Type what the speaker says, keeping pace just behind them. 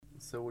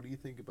So what do you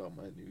think about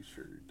my new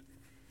shirt?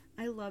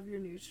 I love your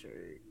new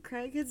shirt.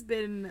 Craig has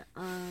been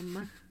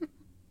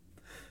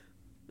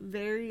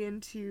very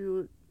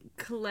into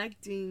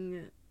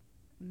collecting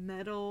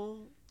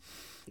metal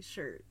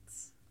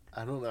shirts.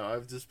 I don't know.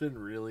 I've just been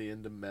really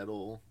into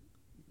metal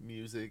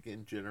music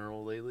in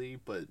general lately,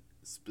 but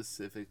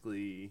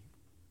specifically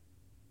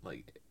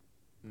like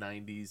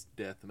 90s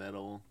death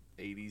metal,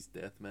 80s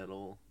death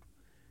metal,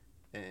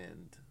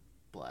 and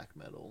black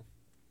metal.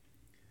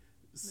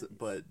 Nice.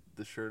 But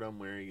the shirt I'm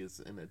wearing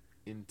is an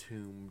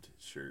Entombed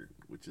shirt,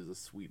 which is a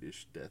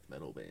Swedish death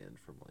metal band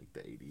from like the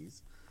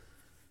 80s.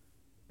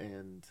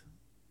 And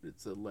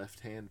it's a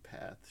Left Hand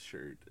Path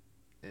shirt.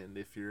 And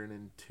if you're an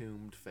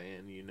Entombed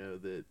fan, you know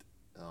that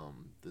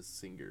the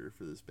singer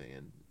for this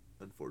band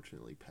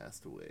unfortunately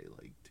passed away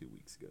like 2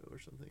 weeks ago or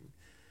something.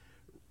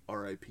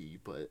 R.I.P.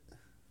 But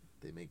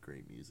they make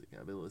great music.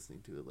 I've been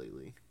listening to it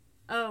lately.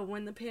 Oh,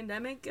 when the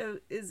pandemic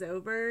is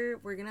over,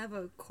 we're going to have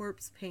a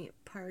corpse paint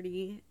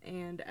party,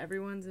 and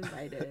everyone's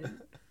invited.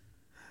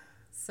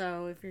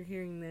 So if you're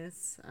hearing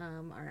this,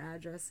 our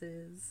address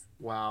is...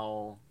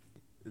 Wow.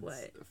 It's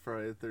what?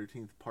 Friday the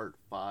 13th, Part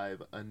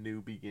 5, A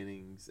New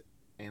Beginnings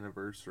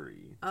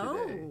anniversary today.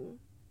 Oh.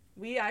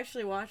 We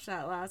actually watched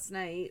that last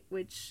night,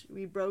 which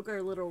we broke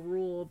our little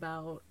rule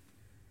about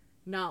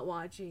not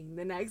watching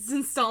the next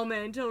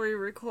installment until we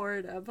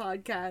record a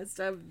podcast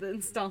of the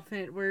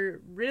installment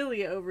we're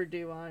really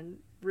overdue on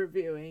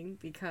reviewing,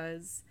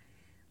 because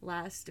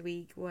last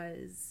week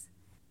was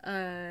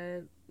a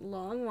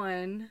long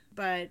one,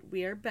 but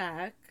we are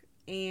back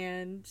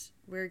and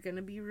we're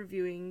gonna be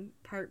reviewing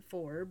part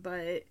 4.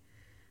 But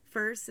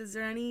first, is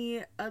there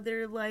any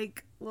other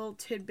like little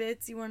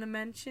tidbits you want to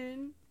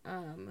mention?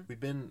 We've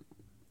been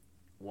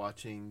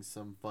watching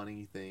some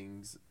funny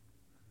things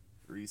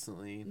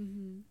recently.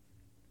 Mm-hmm.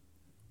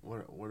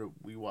 What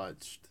we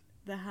watched?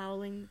 The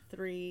Howling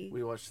 3.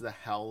 We watched The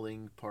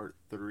Howling Part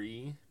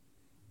 3.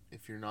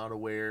 If you're not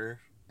aware,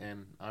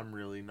 and I'm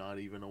really not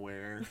even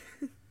aware,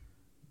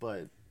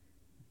 but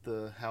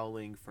the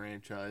Howling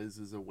franchise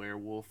is a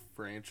werewolf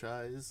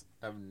franchise.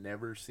 I've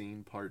never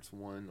seen parts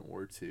 1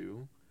 or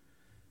 2,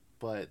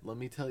 but let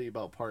me tell you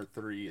about Part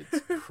 3.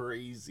 It's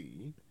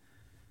crazy.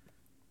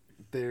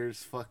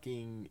 There's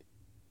fucking...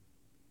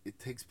 It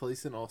takes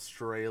place in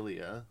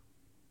Australia.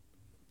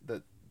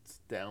 That's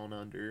down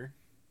under,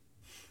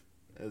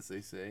 as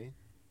they say.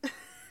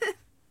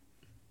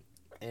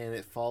 And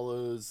it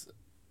follows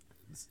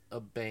a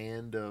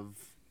band of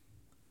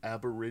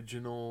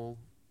Aboriginal,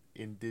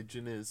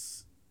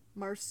 indigenous,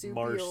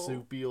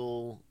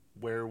 marsupial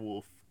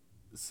werewolf.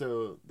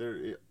 So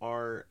there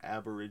are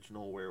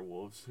Aboriginal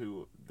werewolves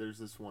who... There's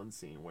this one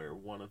scene where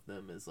one of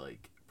them is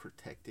like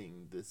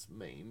protecting this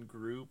main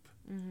group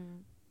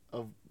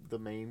of the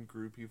main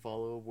group you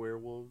follow of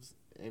werewolves,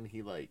 and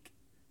he like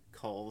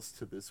calls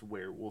to this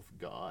werewolf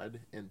god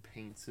and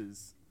paints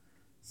his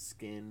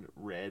skin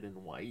red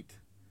and white,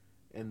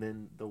 and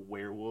then the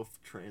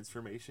werewolf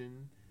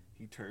transformation,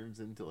 he turns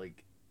into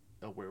like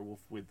a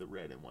werewolf with the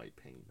red and white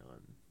paint on.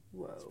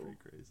 Whoa. It's pretty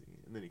crazy.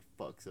 And then he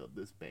fucks up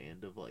this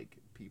band of like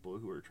people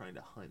who are trying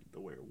to hunt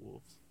the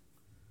werewolves.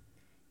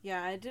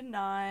 Yeah, I did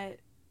not.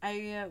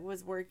 I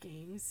was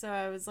working, so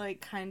I was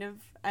like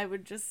I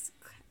would just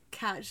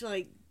catch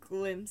like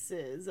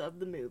glimpses of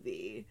the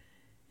movie,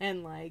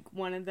 and like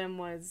one of them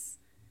was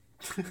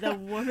the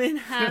woman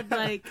had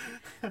like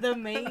the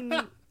main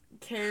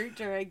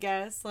character, I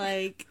guess,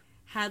 like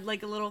had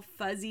like a little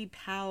fuzzy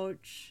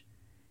pouch,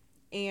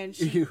 and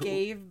she Ew.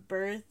 gave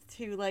birth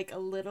to like a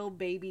little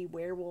baby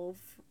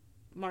werewolf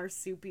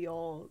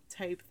marsupial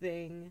type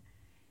thing.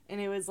 And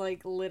it was,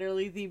 like,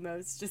 literally the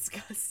most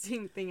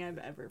disgusting thing I've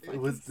ever fucking seen.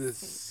 It was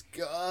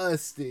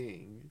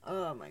disgusting.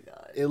 Oh, my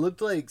God. It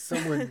looked like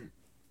someone...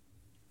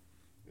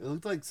 It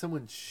looked like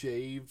someone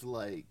shaved,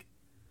 like,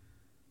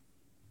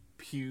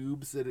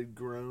 pubes that had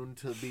grown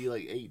to be,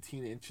 like,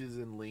 18 inches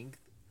in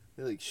length.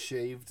 They, like,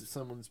 shaved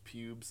someone's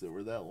pubes that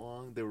were that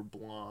long. They were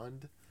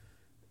blonde.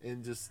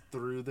 And just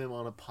threw them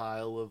on a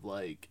pile of,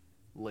 like,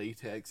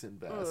 latex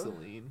and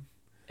Vaseline. Ugh.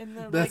 And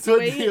that's like,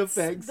 what the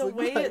effects the look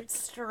way like. it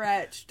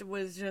stretched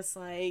was just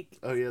like...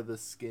 Oh, yeah, the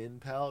skin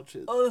pouch.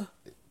 Ugh.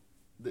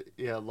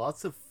 Yeah,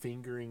 lots of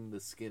fingering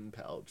the skin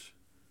pouch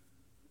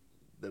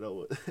that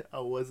I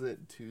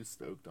wasn't too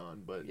stoked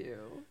on, but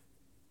Ew.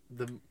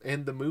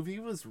 the movie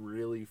was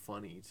really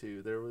funny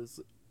too.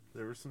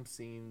 There were some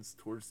scenes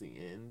towards the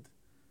end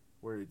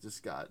where it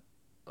just got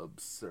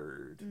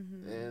absurd,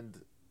 and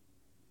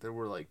there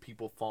were like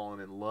people falling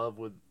in love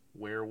with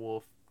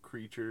werewolf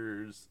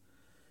creatures,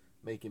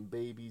 making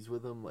babies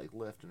with them like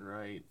left and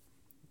right.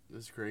 It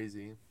was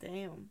crazy.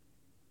 Damn.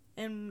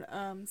 And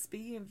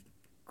speaking of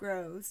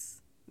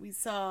gross, we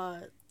saw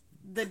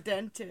The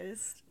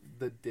Dentist.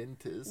 The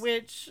Dentist.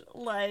 Which,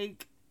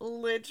 like,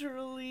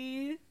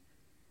 literally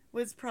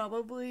was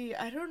probably...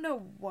 I don't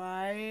know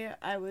why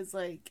I was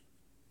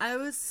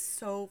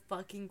so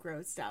fucking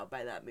grossed out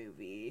by that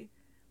movie.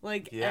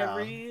 Like, yeah.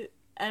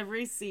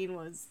 every scene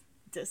was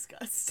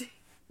disgusting.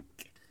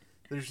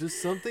 There's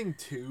just something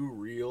too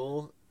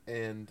real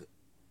and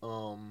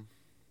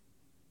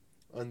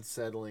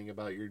unsettling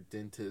about your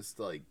dentist,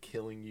 like,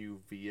 killing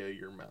you via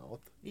your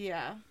mouth.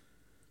 Yeah.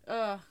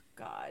 Oh,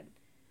 God.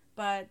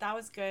 But that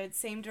was good.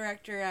 Same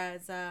director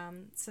as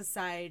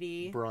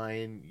Society.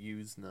 Brian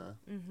Usna.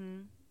 Mm-hmm.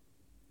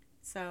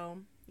 So,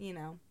 you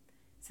know,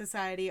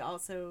 Society,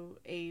 also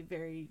a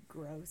very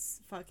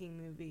gross fucking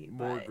movie.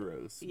 More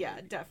gross. Yeah,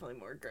 maybe. definitely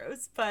more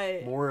gross.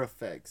 But More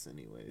effects,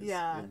 anyways,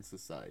 yeah. in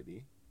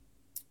Society.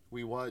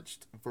 We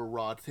watched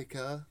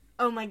Verotica.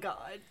 Oh my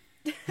God.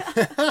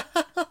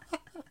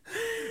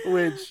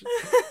 Which,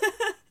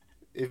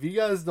 if you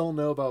guys don't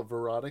know about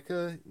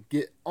Verotica,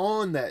 get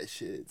on that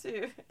shit.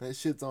 Dude. That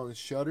shit's on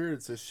Shudder.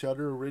 It's a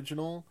Shudder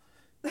original.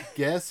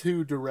 Guess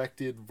who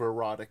directed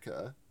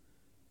Verotica?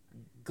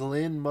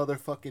 Glenn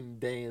motherfucking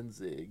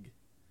Danzig.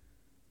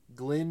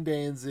 Glenn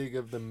Danzig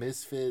of the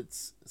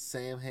Misfits,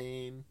 Sam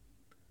Hain.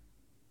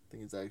 I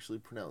think it's actually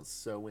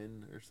pronounced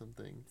Soin or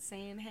something.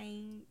 Sam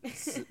Hain.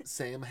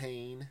 Sam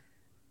Hain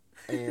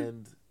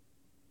and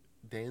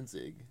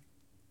Danzig.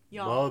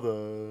 Y'all.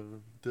 Mother,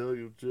 tell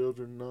your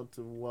children not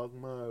to walk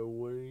my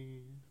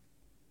way.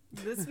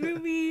 This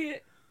movie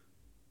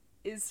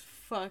is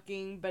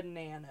fucking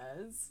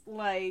bananas.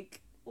 Like,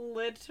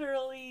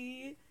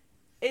 literally,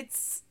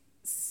 it's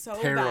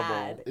so Terrible.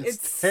 bad.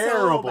 It's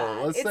terrible. So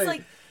bad. Let's it's say-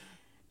 like,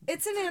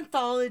 it's an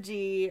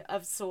anthology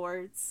of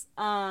sorts.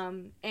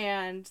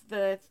 And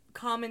the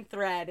common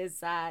thread is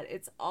that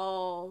it's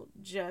all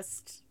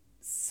just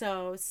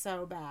so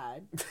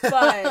bad.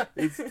 But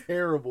It's a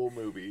terrible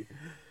movie.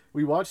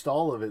 We watched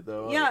all of it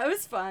though. yeah, it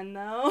was fun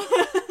though.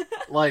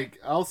 Like,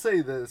 I'll say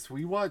this,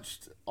 we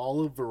watched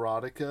all of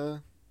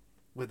Verotica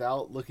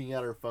without looking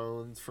at our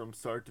phones from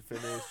start to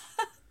finish.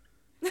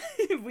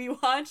 We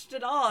watched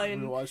it all We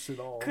and watched it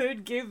all.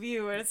 could give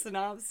you a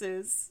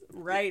synopsis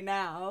right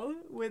now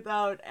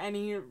without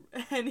any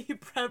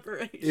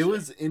preparation. It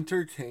was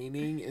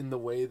entertaining in the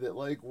way that,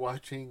 like,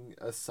 watching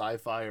a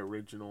sci-fi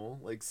original,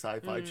 like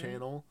Sci-Fi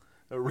Channel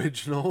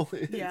original,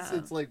 Yeah.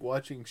 it's like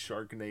watching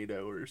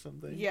Sharknado or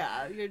something.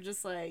 Yeah, you're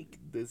just like,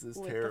 This is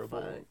what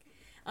terrible. the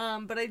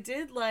fuck? But I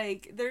did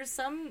like, there's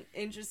some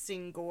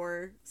interesting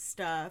gore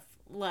stuff,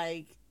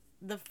 like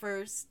the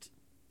first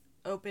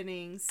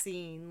opening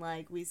scene,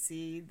 like we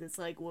see this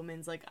like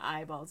woman's like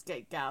eyeballs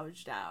get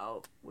gouged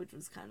out, which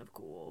was kind of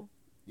cool.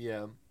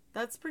 Yeah.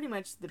 That's pretty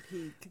much the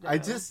peak, though. I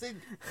just think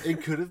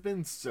it could have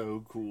been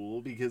so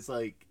cool because,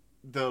 like,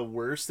 the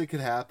worst that could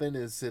happen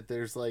is that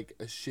there's, like,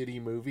 a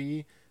shitty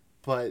movie,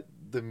 but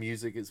the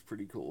music is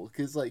pretty cool.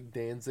 Because, like,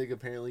 Danzig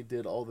apparently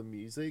did all the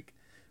music,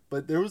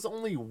 but there was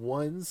only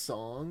one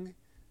song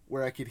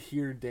where I could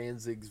hear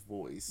Danzig's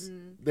voice.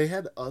 They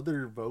had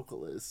other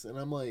vocalists, and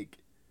I'm like,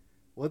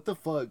 what the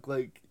fuck?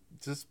 Like,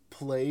 just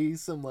play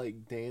some,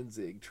 like,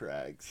 Danzig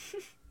tracks.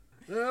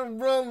 I'm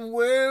from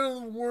where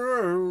the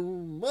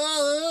world.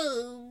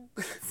 Oh.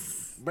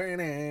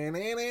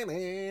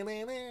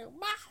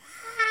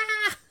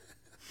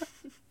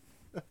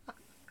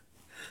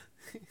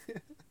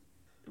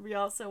 We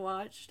also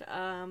watched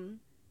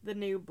The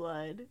New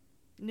Blood,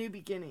 New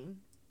Beginning.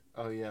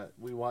 Oh yeah,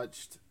 we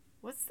watched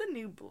What's the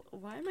New Blood?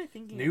 Why am I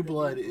thinking New of the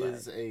Blood New Blood?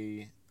 is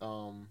a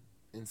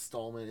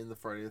installment in the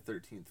Friday the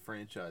 13th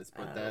franchise,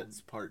 but Oh. that's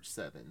part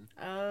 7.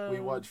 Oh. We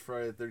watched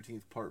Friday the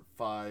 13th part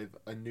 5,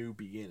 A New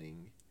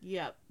Beginning,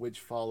 Yep. which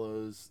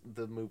follows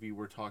the movie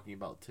we're talking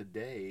about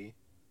today,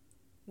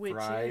 Which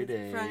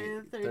Friday is Friday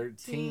the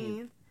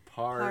 13th,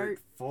 part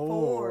 4,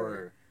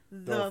 four,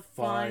 the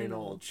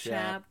final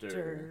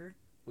chapter.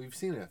 We've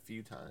seen it a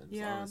few times,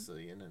 Yeah.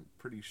 honestly, and in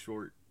pretty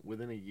short,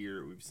 within a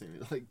year, we've seen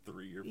it like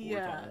 3 or 4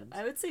 Yeah, times.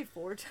 I would say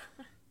 4 times.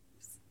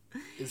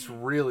 It's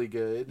really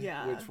good,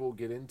 Yeah. which we'll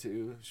get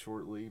into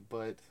shortly,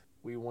 but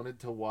we wanted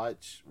to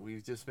watch,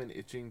 we've just been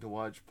itching to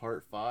watch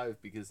part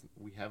 5 because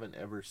we haven't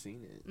ever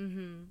seen it,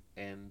 Mm-hmm.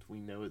 and we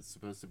know it's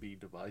supposed to be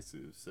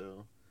divisive,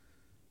 so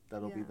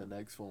that'll be Yeah. the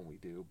next one we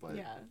do, but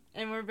Yeah,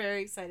 and we're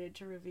very excited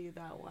to review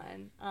that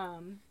one.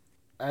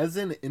 as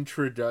an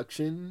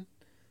introduction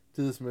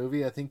to this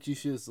movie, I think you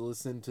should just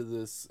listen to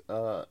this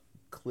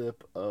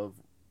clip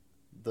of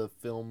the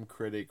film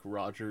critic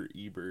Roger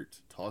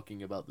Ebert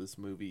talking about this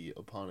movie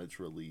upon its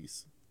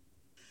release.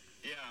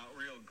 Yeah,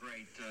 real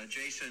great.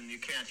 Jason, you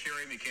can't hear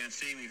him, you can't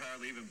see him, he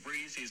hardly even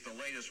breathes. He's the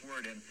latest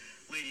word in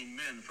leading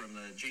men from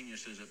the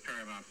geniuses at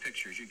Paramount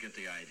Pictures. You get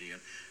the idea.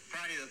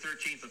 Friday the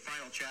 13th, the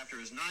final chapter,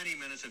 is 90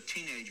 minutes of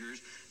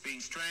teenagers being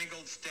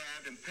strangled,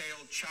 stabbed,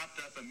 impaled, chopped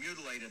up, and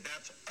mutilated.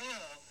 That's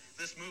all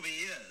this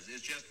movie is.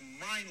 It's just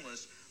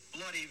mindless,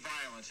 bloody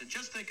violence. And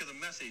just think of the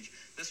message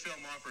this film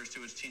offers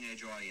to its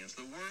teenage audience.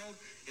 The world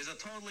is a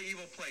totally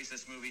evil place,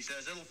 this movie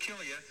says. It'll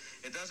kill you.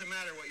 It doesn't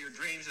matter what your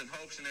dreams and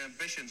hopes and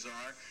ambitions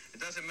are. It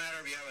doesn't matter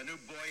if you have a new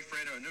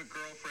boyfriend or a new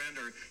girlfriend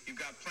or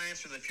you've got plans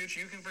for the future.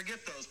 You can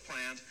forget those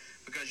plans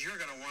because you're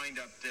going to wind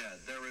up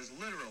dead. There is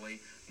literally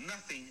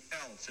nothing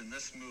else in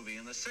this movie.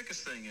 And the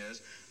sickest thing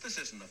is, this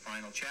isn't the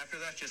final chapter.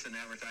 That's just an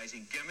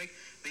advertising gimmick.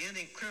 The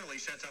ending clearly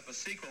sets up a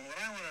sequel. And what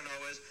I want to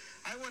know is,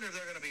 I wonder if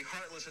they're going to be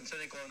heartless and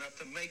cynical enough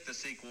to make the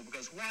sequel,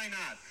 because why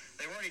not?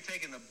 They've already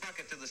taken the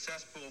bucket to the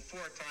cesspool 4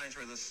 times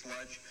for this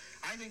sludge.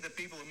 I think the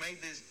people who made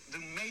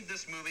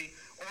this movie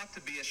ought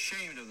to be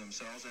ashamed of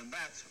themselves, and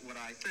that's what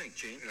I think,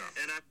 Gene. Yeah.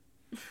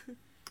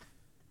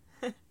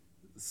 And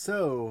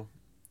So,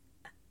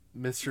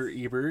 Mr.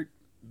 Ebert,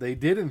 they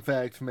did in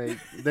fact make...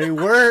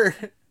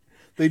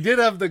 They did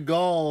have the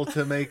gall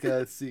to make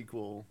a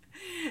sequel.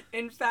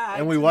 In fact.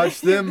 And we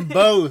watched them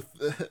both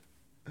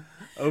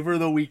over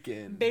the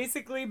weekend.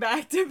 Basically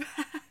back to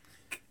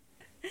back.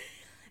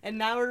 And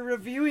now we're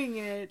reviewing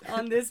it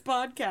on this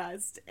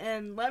podcast.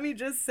 And let me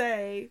just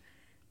say,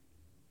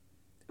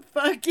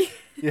 fuck you.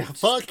 Yeah,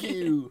 fuck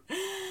you.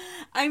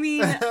 I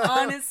mean,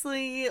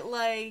 honestly,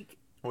 like...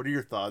 What are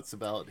your thoughts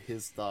about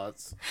his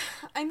thoughts?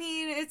 I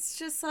mean, it's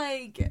just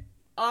like...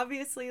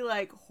 Obviously,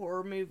 like,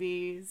 horror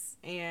movies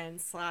and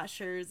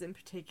slashers in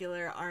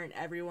particular aren't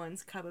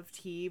everyone's cup of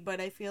tea,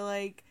 but I feel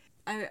like...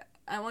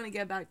 I want to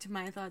get back to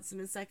my thoughts in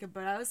a second,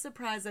 but I was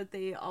surprised that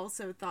they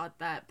also thought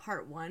that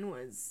part 1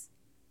 was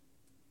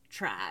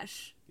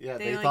trash. Yeah,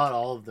 they thought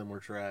all of them were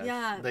trash.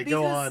 Yeah, they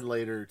go on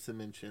later to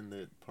mention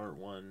that part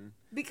 1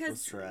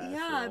 was trash.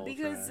 Yeah,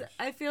 because trash.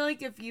 I feel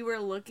like if you were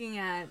looking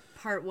at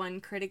part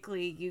 1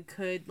 critically, you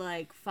could,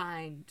 like,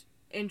 find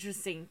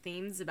interesting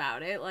themes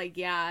about it. Like,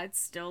 yeah, it's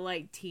still,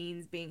 like,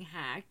 teens being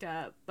hacked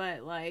up,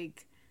 but,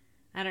 like,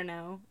 I don't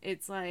know.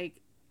 It's,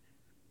 like...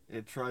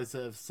 It tries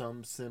to have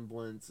some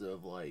semblance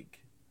of, like...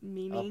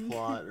 Meaning. A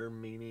plot or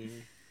meaning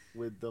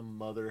with the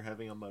mother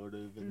having a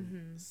motive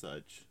and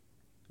such.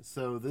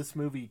 So this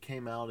movie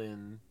came out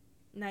in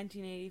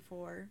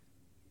 1984.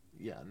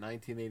 Yeah,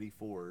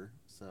 1984.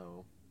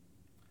 So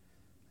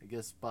I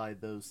guess by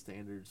those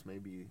standards,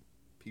 maybe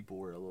people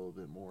were a little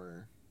bit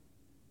more...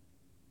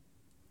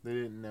 They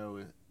didn't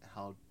know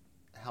how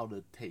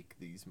to take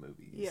these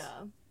movies.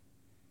 Yeah.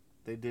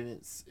 They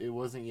didn't... It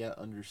wasn't yet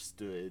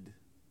understood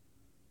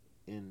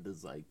in the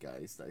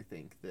zeitgeist, I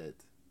think,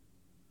 that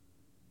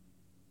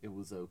it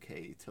was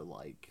okay to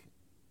like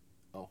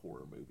a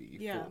horror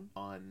movie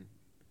on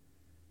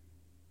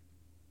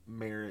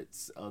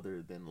merits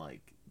other than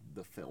like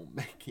the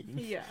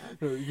filmmaking. Yeah.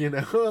 You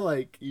know,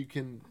 like you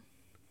can...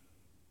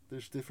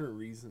 There's different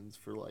reasons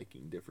for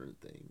liking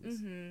different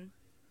things. Mm-hmm.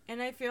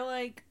 And I feel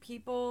like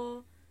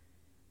people,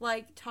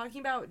 like,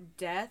 talking about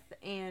death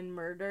and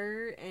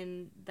murder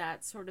and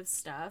that sort of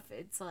stuff,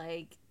 it's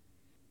like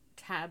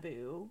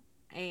taboo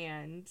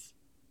and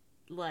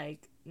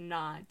like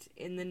not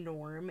in the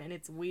norm, and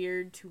it's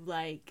weird to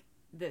like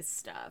this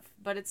stuff,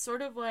 but it's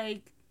sort of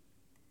like,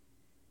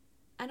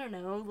 I don't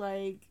know,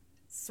 like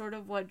sort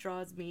of what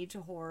draws me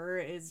to horror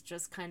is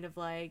just kind of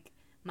like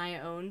my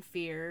own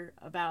fear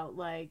about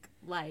like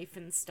life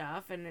and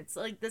stuff. And it's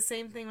like the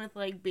same thing with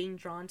like being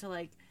drawn to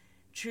like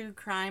true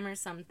crime or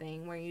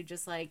something, where you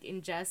just like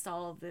ingest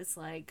all of this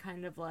like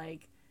kind of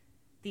like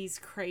these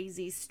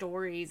crazy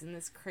stories and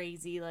this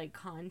crazy like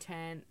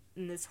content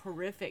and this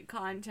horrific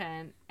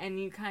content, and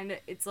you kind of,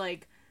 it's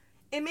like,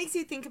 it makes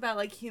you think about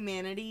like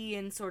humanity,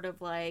 and sort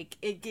of like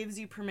it gives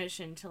you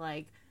permission to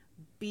like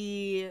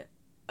be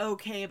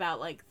okay about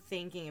like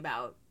thinking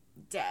about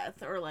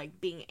death or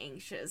like being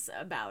anxious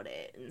about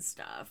it and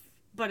stuff.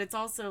 But it's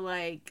also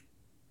like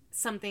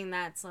something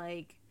that's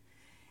like,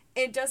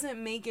 it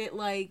doesn't make it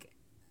like,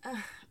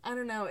 I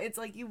don't know, it's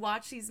like you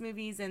watch these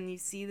movies and you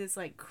see this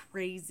like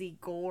crazy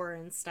gore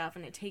and stuff,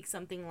 and it takes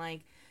something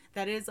like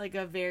that is like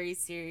a very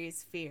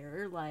serious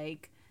fear,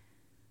 like,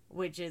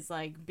 which is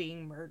like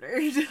being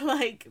murdered,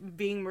 like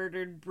being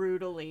murdered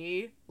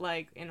brutally,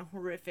 like, and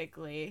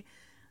horrifically.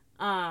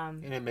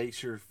 And it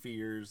makes your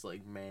fears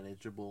like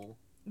manageable.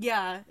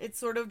 Yeah, it's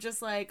sort of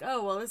just like,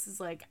 oh well, this is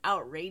like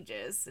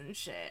outrageous and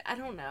shit. I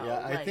don't know. Yeah,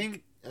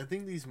 like, I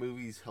think these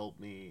movies help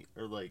me,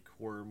 or like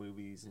horror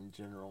movies in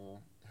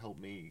general help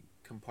me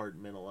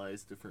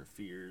compartmentalize different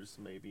fears,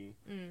 maybe.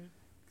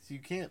 Because you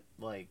can't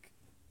like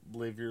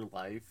live your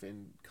life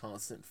in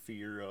constant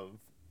fear of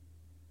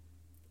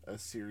a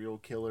serial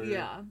killer,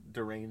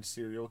 deranged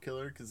serial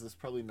killer, because it's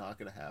probably not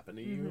going to happen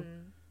to you.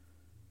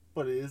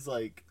 But it is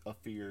like a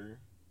fear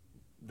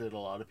that a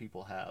lot of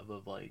people have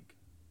of like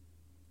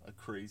a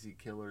crazy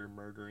killer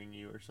murdering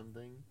you or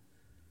something.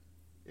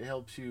 It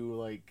helps you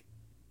like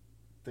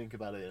think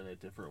about it in a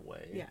different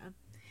way. Yeah.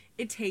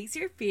 It takes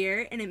your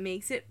fear and it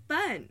makes it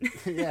fun.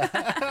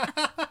 Yeah.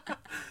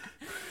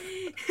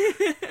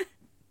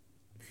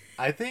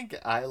 I think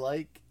I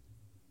like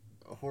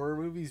horror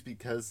movies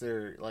because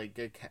they're like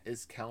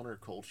it's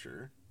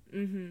counterculture.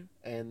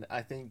 And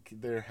I think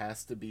there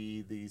has to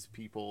be these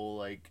people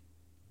like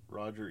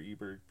Roger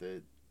Ebert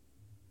that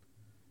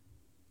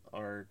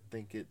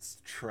think it's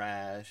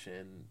trash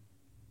and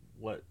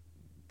what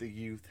the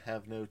youth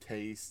have no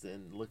taste,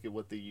 and look at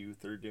what the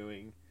youth are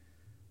doing.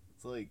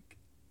 It's like,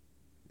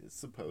 it's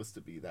supposed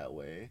to be that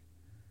way.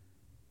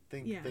 I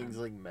think things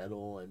like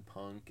metal and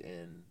punk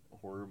and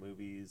horror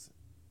movies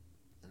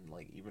and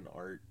like even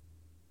art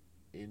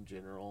in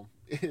general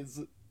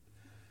is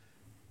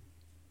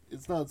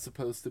it's not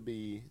supposed to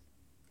be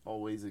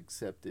always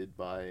accepted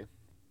by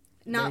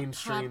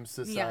mainstream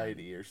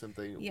society or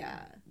something.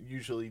 Yeah.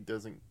 Usually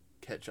doesn't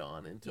catch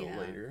on until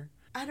later.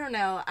 I don't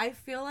know. I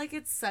feel like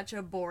it's such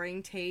a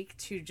boring take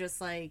to just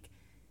like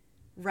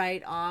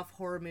write off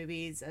horror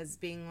movies as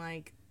being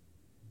like,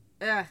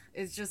 ugh,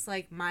 it's just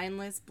like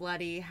mindless,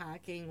 bloody,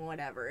 hacking,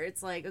 whatever.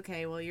 It's like,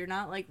 okay, well, you're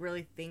not like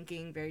really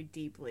thinking very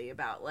deeply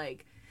about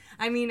like,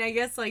 I mean, I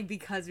guess like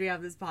because we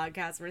have this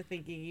podcast, we're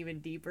thinking even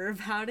deeper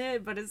about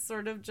it, but it's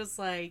sort of just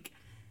like,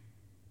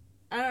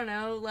 I don't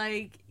know,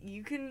 like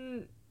you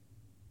can,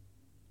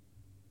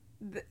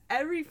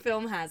 every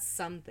film has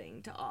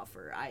something to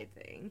offer, I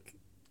think.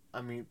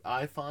 I mean,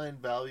 I find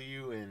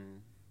value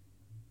in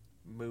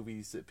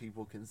movies that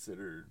people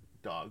consider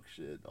dog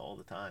shit all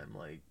the time,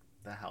 like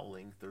The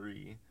Howling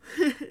 3.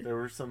 There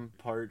were some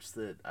parts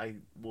that I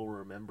will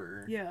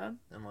remember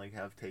and like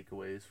have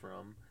takeaways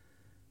from.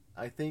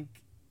 I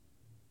think,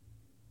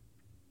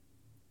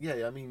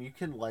 yeah, I mean, you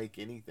can like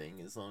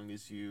anything as long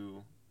as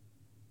you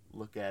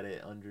look at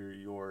it under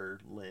your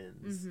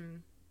lens. Mm-hmm.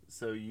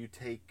 So you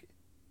take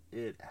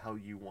it how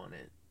you want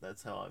it.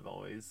 That's how I've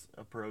always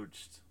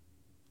approached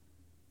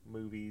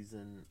movies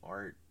and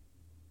art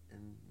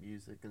and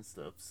music and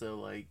stuff. So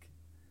like,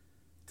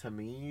 to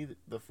me,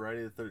 the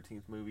Friday the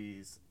 13th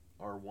movies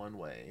are one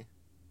way.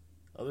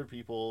 Other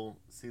people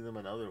see them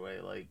another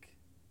way. Like,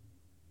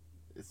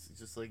 it's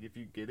just like, if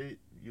you get it,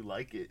 you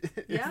like it.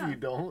 Yeah. If you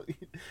don't,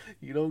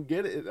 you don't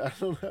get it. I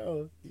don't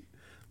know.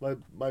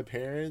 My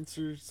parents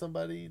or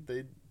somebody,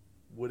 they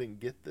wouldn't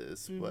get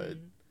this, but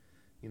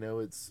you know,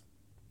 it's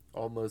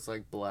almost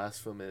like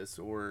blasphemous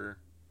or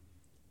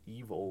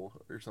evil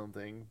or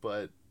something,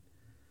 but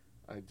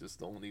I just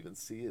don't even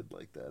see it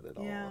like that at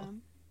all.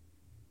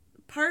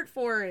 Part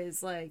 4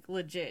 is like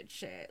legit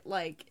shit.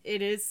 Like,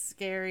 it is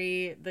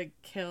scary. The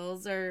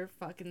kills are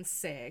fucking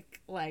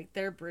sick. Like,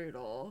 they're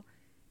brutal.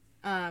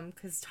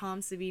 'Cause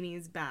Tom Savini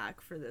is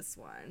back for this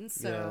one,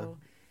 so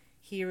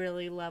he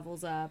really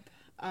levels up.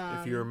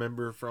 If you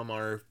remember from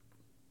our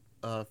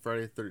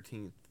Friday the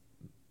 13th,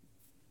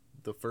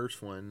 the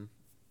first one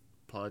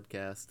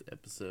podcast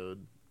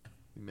episode,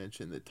 we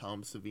mentioned that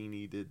Tom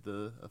Savini did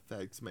the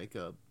effects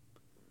makeup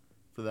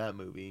for that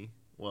movie.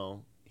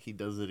 Well, he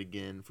does it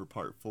again for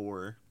part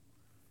 4,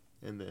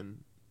 and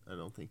then I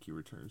don't think he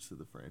returns to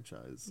the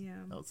franchise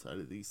outside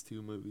of these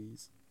 2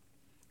 movies.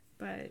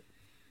 But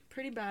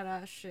pretty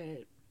badass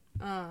shit.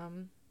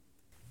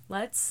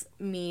 Let's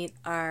meet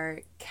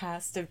our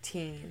cast of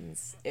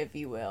teens, if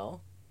you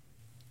will.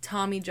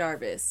 Tommy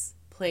Jarvis,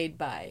 played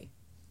by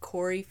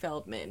Corey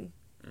Feldman,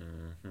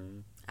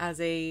 as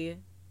a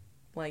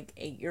like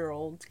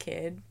 8-year-old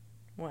kid.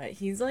 What?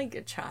 He's like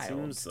a child.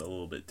 Seems a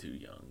little bit too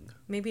young.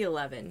 Maybe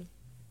 11.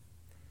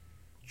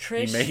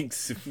 Trish. He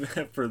makes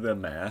for the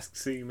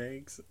masks he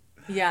makes.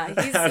 Yeah,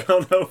 he's. I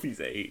don't know if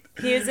he's 8.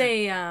 He is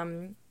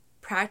a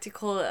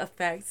practical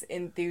effects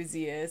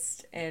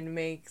enthusiast and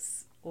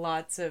makes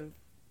lots of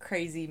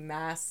crazy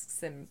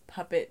masks and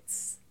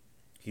puppets.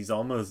 He's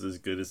almost as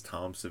good as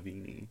Tom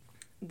Savini.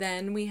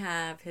 Then we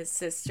have his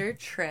sister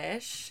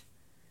Trish.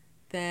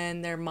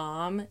 Then their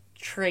mom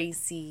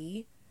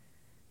Tracy.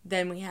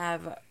 Then we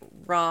have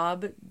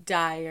Rob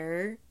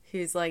Dyer,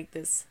 who's like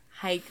this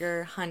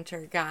hiker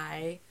hunter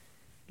guy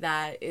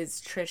that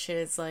is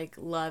Trish's like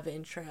love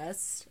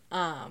interest.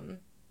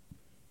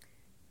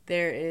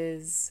 There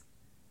is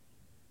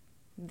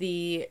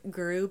the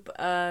group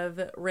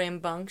of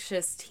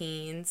rambunctious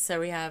teens. So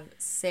we have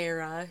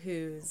Sarah,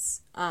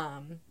 who's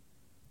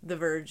the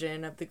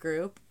virgin of the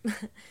group.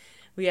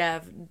 We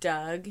have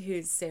Doug,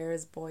 who's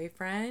Sarah's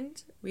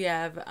boyfriend. We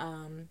have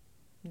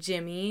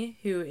Jimmy,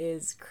 who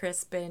is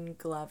Crispin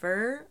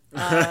Glover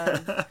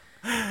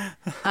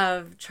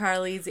of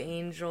Charlie's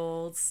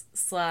Angels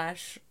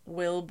 /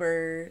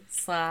 Wilbur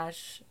 / I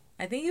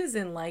think he was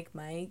in Like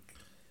Mike.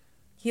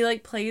 He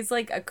like plays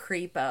like a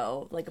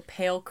creepo, like a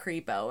pale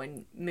creepo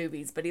in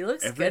movies, but he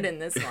looks good in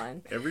this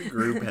one. Every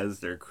group has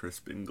their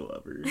Crispin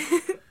Glover.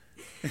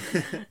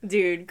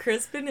 Dude,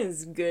 Crispin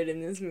is good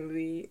in this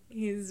movie.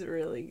 He's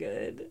really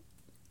good.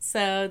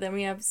 So then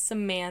we have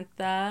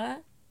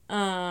Samantha.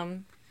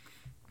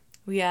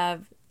 We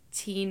have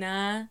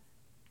Tina,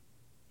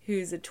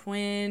 who's a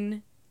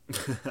twin.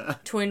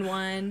 Twin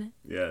 1.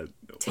 Yeah.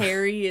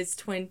 Terry is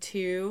twin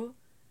 2.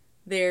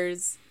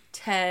 There's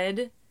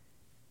Ted,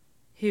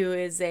 who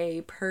is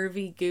a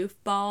pervy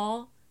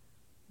goofball.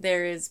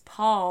 There is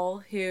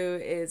Paul, who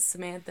is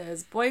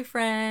Samantha's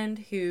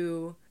boyfriend,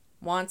 who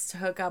wants to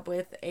hook up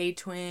with a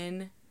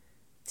twin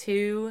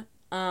 2.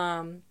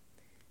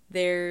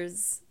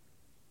 There's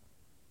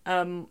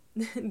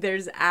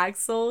there's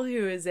Axel,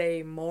 who is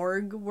a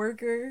morgue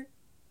worker,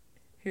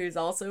 who's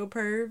also a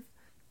perv.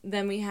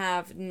 Then we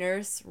have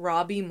Nurse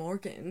Robbie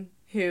Morgan,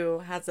 who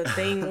has a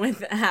thing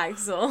with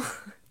Axel.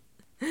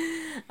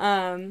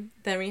 Then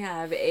we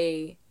have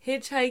a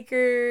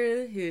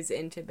hitchhiker who's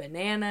into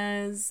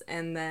bananas.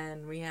 And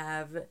then we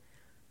have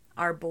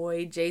our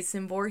boy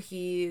Jason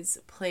Voorhees,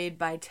 played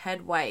by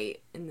Ted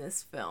White in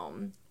this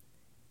film.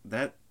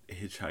 That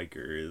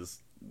Hitchhiker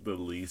is the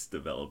least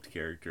developed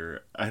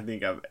character I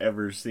think I've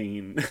ever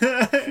seen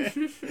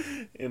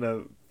in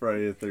a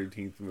Friday the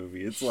 13th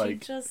movie. It's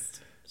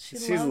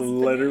she's loves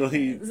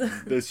literally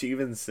bananas. does she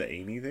even say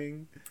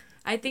anything?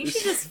 I think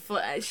she just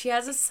she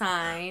has a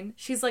sign.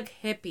 She's like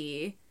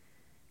hippie,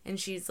 and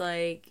she's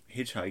like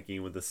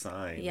Hitchhiking with a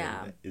sign.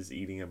 Yeah. And is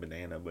eating a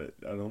banana, but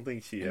I don't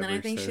think she and ever then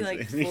I think says she like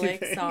anything.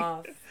 flicks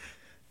off.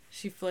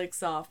 She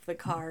flicks off the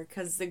car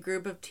because the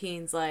group of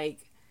teens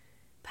like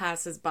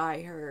passes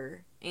by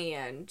her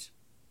and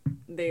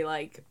they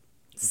like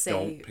say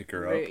Don't pick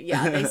her up.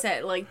 Yeah, they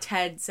said like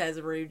Ted says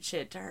rude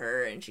shit to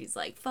her and she's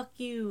like fuck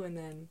you, and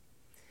then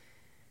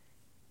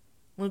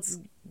let's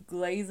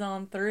glaze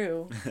on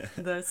through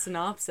the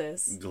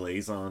synopsis.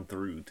 Glaze on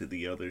through to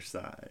the other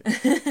side.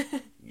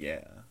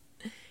 Yeah.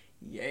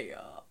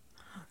 Yeah.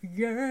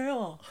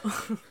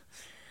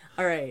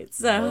 All right,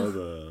 so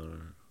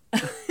Mother.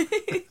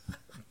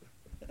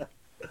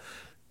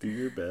 Do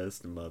your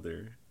best,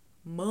 mother.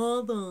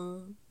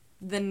 Mother.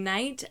 The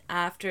night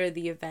after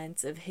the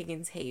events of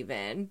Higgins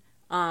Haven,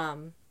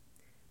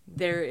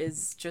 there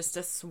is just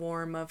a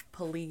swarm of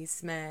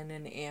policemen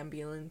and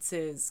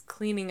ambulances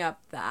cleaning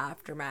up the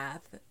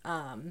aftermath.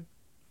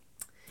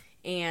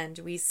 And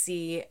we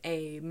see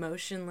a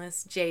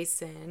motionless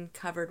Jason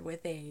covered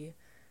with a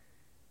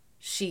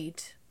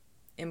sheet,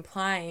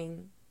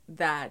 implying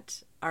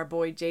that our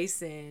boy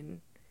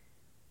Jason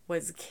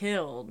was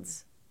killed.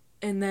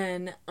 And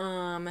then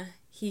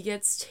he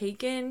gets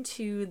taken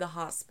to the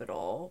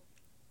hospital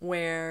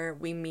where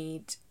we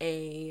meet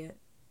a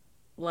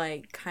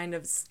like kind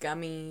of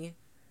scummy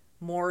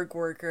morgue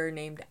worker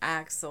named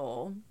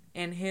Axel,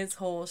 and his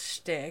whole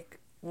shtick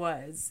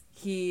was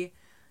he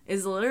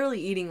is literally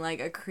eating like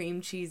a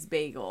cream cheese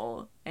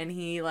bagel and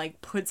he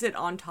like puts it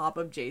on top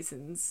of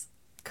Jason's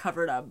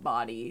covered up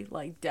body,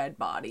 like dead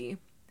body.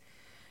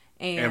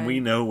 And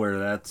we know where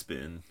that's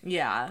been.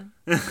 Yeah.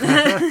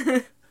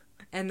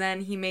 And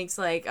then he makes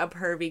like a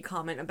pervy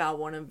comment about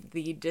one of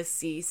the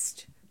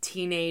deceased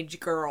teenage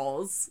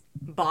girls'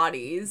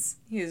 bodies.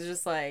 He's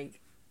just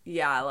like,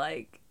 yeah,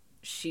 like,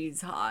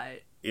 she's hot.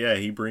 Yeah,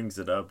 he brings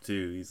it up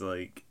too. He's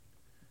like,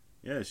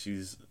 yeah,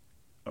 she's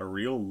a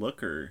real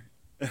looker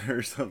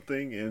or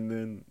something. And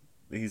then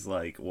he's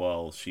like,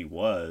 well, she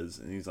was.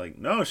 And he's like,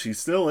 no, she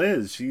still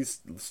is. She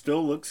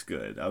still looks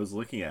good. I was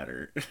looking at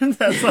her.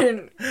 That's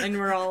like, and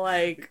we're all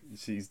like,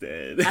 she's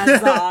dead.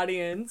 as the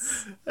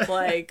audience,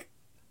 like,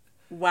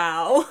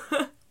 wow.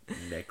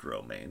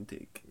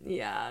 Necromantic.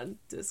 Yeah,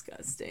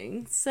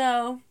 disgusting.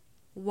 So,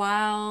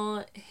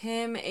 while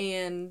him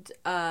and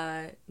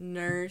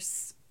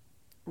nurse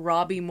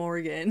Robbie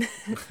Morgan,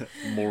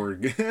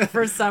 Morgue.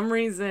 for some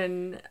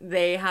reason,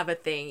 they have a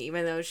thing,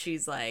 even though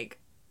she's like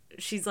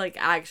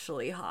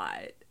actually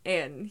hot,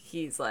 and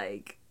he's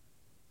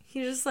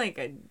just like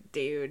a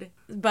dude.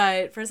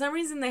 But for some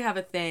reason, they have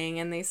a thing,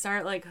 and they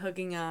start like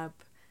hooking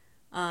up,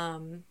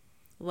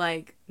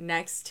 like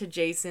next to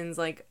Jason's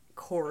like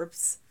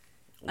corpse.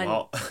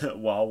 While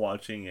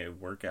watching a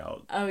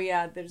workout. Oh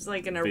yeah, there's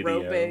like an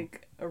video.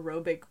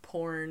 aerobic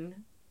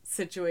porn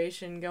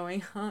situation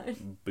going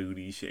on.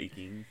 Booty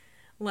shaking.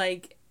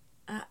 Like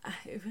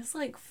it was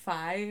like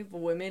 5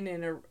 women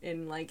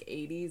in like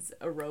 80s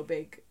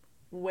aerobic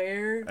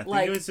wear. I think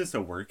like it was just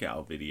a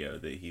workout video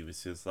that he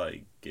was just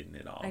like getting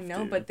it off. I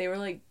know, to. but they were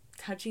like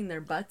touching their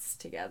butts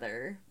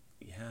together.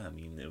 Yeah, I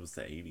mean it was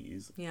the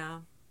 80s. Yeah.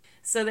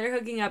 So they're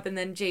hooking up and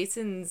then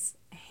Jason's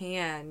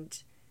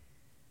hand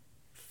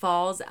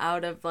falls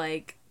out of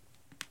like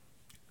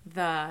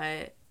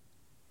the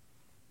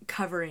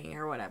covering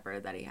or whatever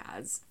that he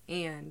has,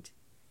 and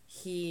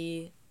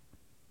he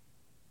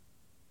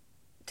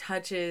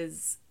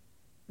touches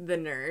the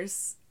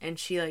nurse and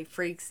she like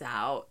freaks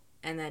out,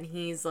 and then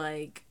he's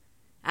like,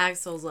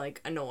 Axel's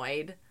like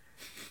annoyed,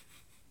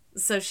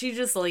 so she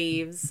just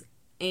leaves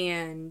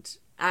and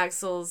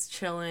Axel's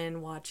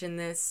chilling watching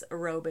this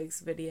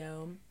aerobics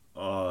video.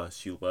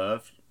 She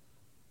left.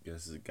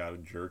 Guess I gotta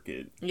jerk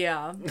it.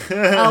 Yeah.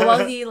 Oh,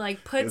 well, he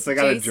like puts Guess I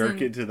gotta Jason...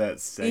 jerk it to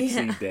that sexy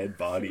Yeah. dead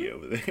body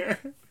over there.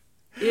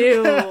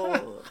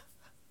 Ew.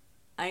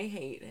 I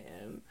hate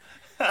him.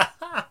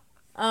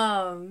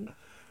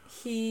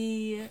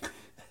 He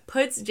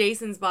puts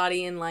Jason's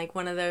body in like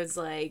one of those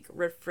like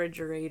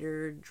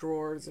refrigerator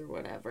drawers or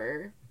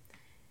whatever.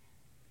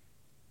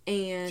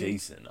 And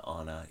Jason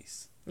on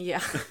ice.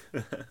 yeah.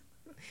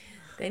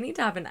 They need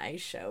to have an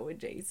ice show with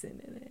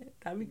Jason in it.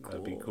 That'd be cool.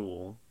 That'd be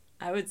cool.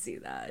 I would see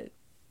that.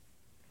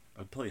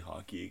 I'd play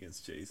hockey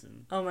against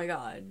Jason. Oh my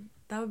god.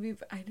 That would be...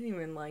 I didn't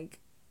even like...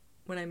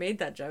 When I made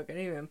that joke, I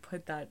didn't even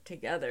put that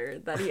together,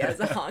 that he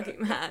has a hockey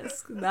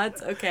mask.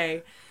 That's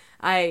okay.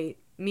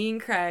 Me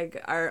and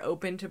Craig are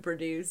open to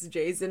produce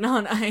Jason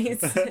on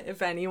Ice.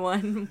 If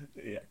anyone,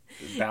 Yeah.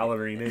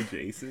 Ballerina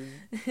Jason.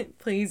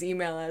 please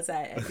email us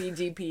at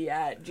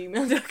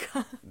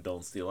bgp@gmail.com.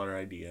 Don't steal our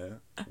idea.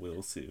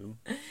 We'll sue.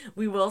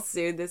 We will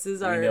sue. This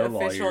is our know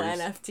official lawyers.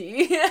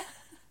 NFT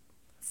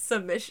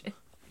submission.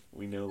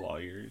 We know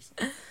lawyers.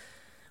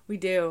 We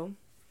do.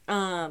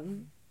 Where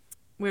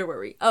were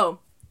we? Oh,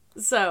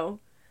 so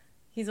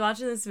he's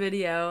watching this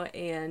video,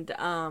 and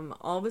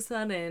all of a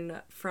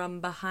sudden, from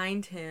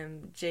behind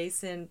him,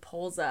 Jason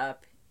pulls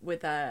up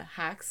with a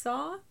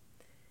hacksaw.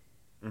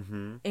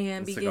 Mm-hmm.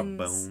 And it's begins,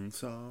 like a bone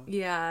saw.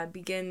 Yeah,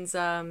 begins,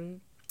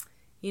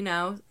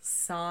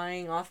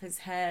 sawing off his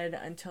head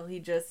until he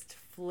just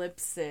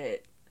flips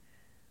it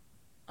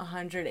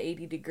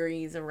 180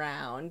 degrees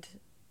around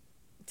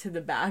to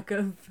the back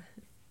of,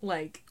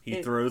 like...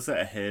 He throws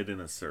that head in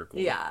a circle.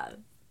 Yeah.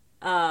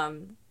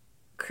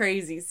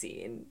 Crazy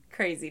scene.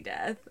 Crazy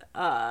death.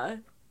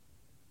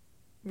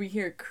 We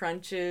hear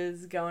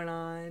crunches going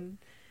on.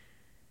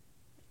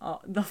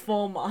 The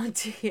full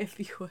Monty, if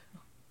you will.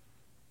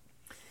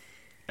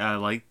 I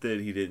like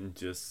that he didn't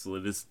just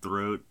slit his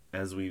throat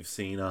as we've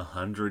seen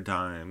 100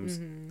 times.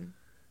 Mm-hmm.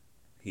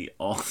 He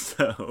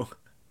also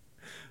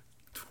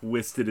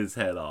twisted his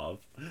head off.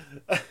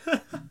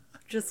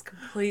 Just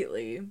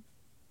completely.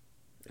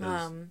 It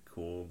was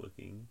cool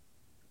looking.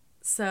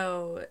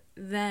 So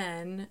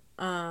then,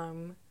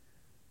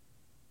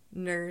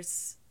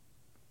 Nurse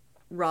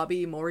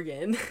Robbie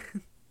Morgan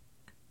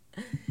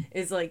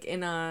is like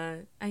in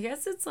I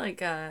guess it's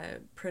like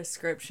a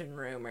prescription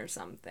room or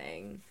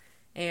something.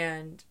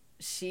 And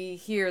she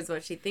hears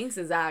what she thinks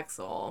is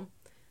Axel.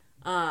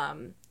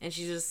 And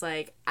she's just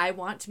like, I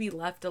want to be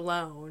left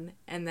alone.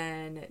 And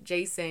then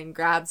Jason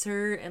grabs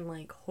her and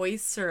like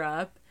hoists her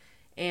up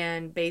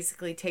and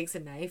basically takes a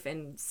knife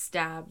and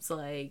stabs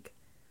like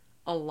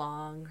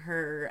along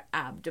her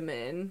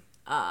abdomen.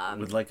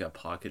 With like a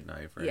pocket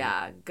knife, right?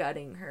 Yeah,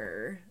 gutting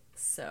her.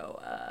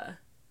 So,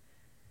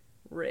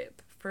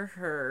 rip for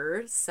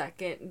her.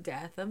 Second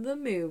death of the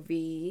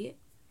movie.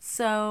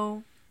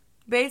 So,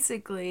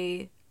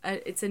 basically,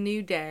 it's a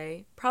new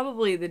day.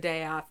 Probably the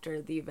day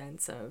after the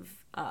events of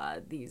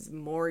these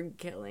morgue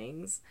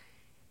killings.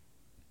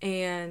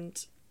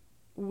 And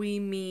we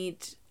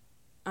meet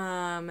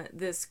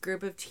this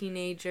group of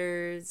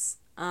teenagers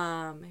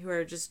who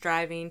are just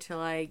driving to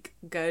like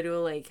go to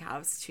a lake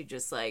house to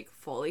just like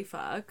fully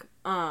fuck.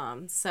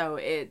 So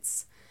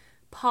it's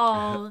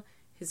Paul,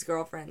 his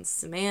girlfriend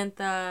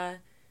Samantha,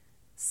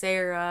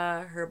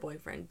 Sarah, her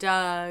boyfriend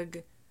Doug,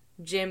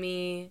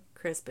 Jimmy,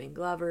 Crispin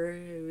Glover,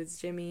 who is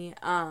Jimmy,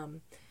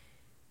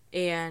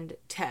 and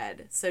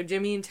Ted. So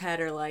Jimmy and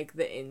Ted are like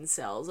the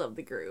incels of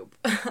the group.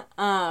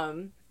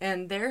 And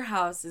their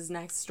house is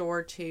next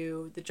door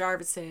to the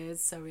Jarvises.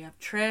 So we have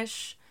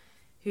Trish,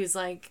 who's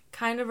like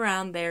kind of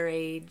around their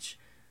age.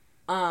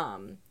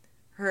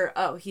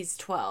 He's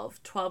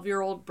 12.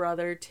 12-year-old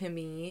brother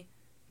Tommy.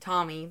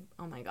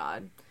 Oh my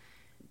god.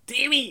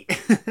 Timmy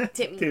and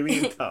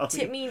Tommy.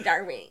 Timmy and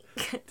Darby.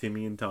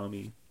 Timmy and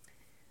Tommy.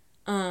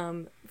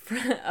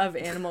 Of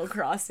Animal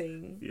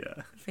Crossing.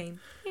 Yeah. Fame.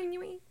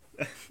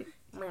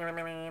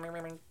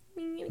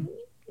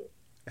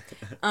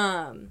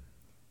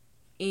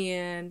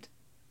 And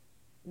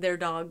their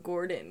dog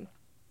Gordon.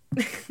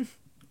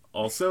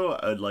 Also,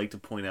 I'd like to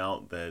point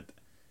out that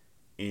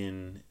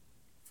in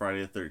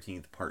Friday the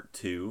 13th Part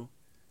 2,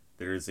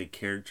 there is a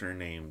character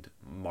named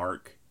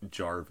Mark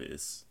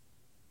Jarvis,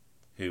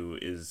 who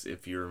is,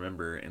 if you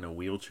remember, in a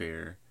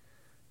wheelchair,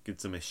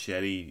 gets a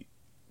machete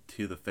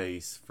to the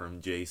face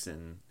from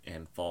Jason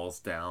and rolls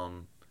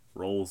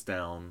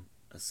down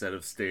a set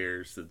of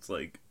stairs that's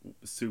like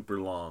super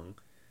long.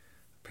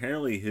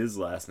 Apparently his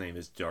last name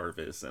is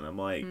Jarvis, and I'm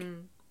like...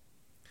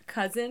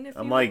 Cousin,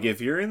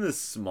 if you're in this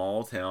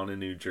small town in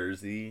New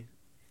Jersey,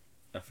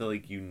 I feel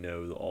like you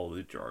know all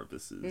the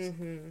Jarvises.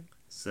 Mm-hmm.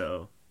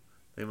 So,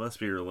 they must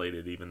be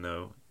related, even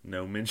though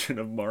no mention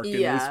of Mark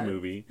in this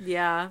movie.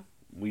 Yeah.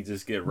 We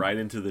just get right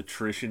into the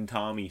Trish and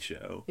Tommy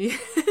show.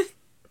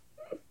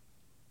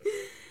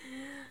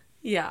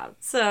 Yeah.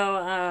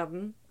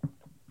 So,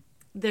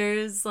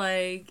 there's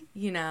like,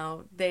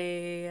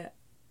 the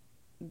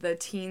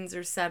teens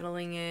are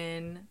settling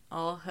in,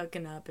 all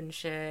hooking up and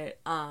shit.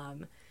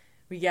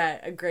 We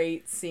get a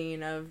great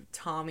scene of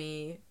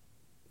Tommy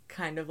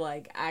kind of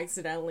like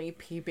accidentally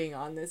peeping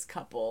on this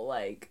couple,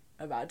 like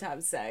about to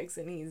have sex,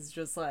 and he's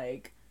just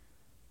like,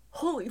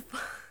 holy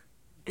fuck.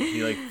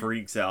 He like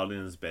freaks out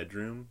in his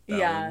bedroom.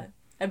 Yeah.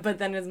 But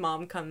then his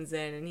mom comes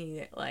in and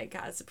he like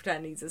has to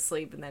pretend he's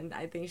asleep, and then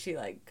I think she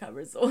like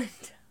covers the window.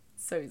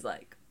 So he's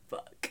like,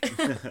 fuck.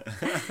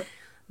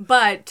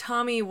 But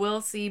Tommy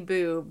will see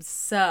boobs,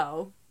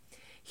 so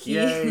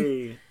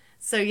yay.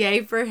 So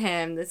yay for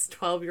him. This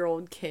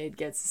 12-year-old kid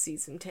gets to see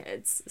some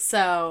tits.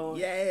 So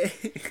yay.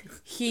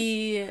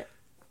 Him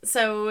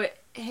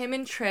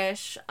and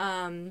Trish,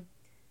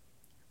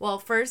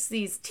 first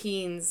these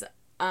teens,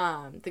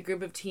 the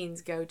group of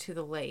teens go to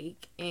the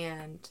lake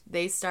and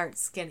they start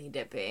skinny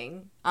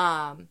dipping.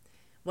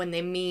 When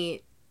they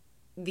meet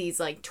these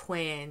like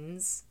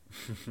twins,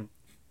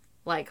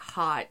 like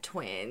hot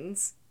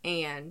twins.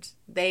 And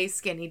they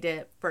skinny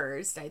dip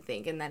first, I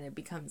think, and then it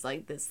becomes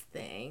like this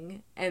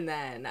thing. And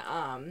then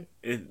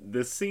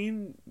this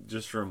scene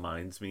just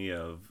reminds me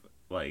of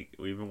like,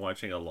 we've been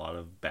watching a lot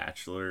of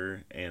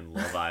Bachelor and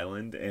Love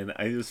Island, and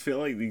I just feel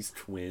like these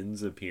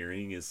twins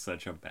appearing is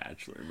such a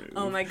Bachelor move.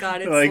 Oh my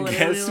god, it's like,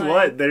 literally guess like...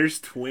 what? There's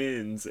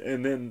twins,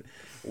 and then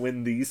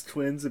when these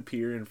twins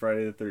appear in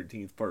Friday the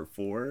 13th Part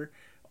 4,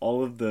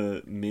 all of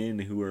the men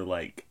who are,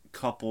 like,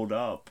 coupled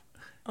up,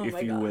 Oh if my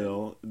you God.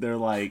 will, they're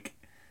like,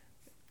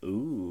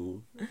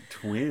 ooh,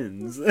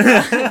 twins.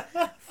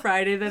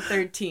 Friday the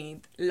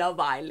 13th, Love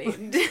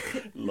Island.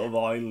 Love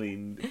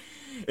Island.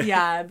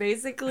 Yeah,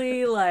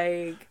 basically,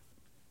 like,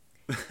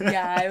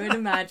 yeah, I would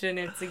imagine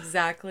it's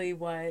exactly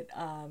what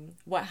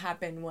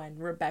happened when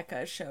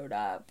Rebecca showed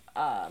up,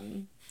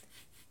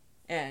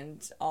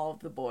 and all of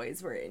the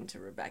boys were into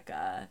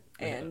Rebecca,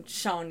 and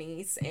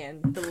Shawnice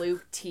and the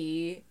Luke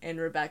T and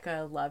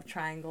Rebecca love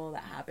triangle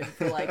that happened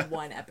for, like,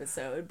 one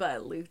episode,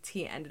 but Luke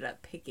T ended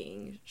up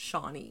picking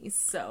Shawnice,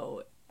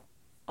 so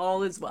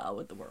all is well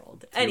with the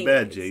world. Too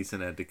bad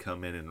Jason had to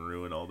come in and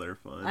ruin all their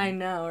fun. I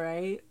know,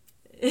 right?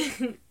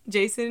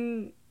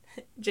 Jason's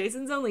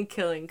only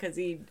killing because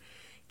he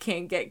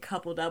can't get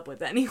coupled up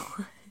with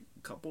anyone.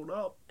 Coupled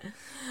up.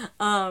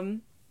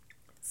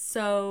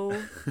 So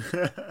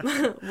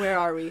where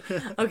are we?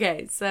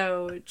 Okay,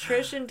 so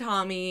Trish and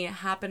Tommy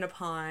happen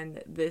upon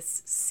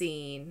this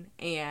scene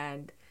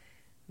and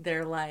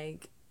they're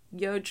like,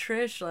 yo,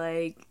 Trish,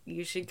 like,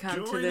 you should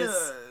come to Join this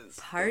us.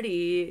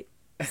 party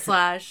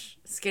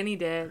 / skinny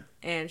dip.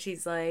 And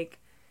she's like,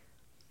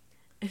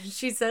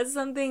 she says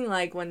something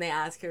like when they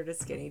ask her to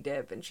skinny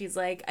dip, and she's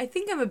like, I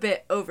think I'm a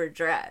bit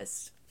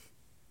overdressed.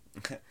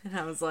 And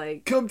I was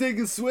like, Come take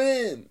a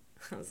swim.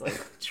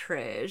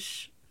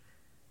 Trish,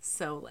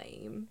 so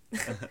lame.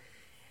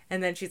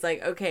 And then she's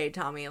like, okay,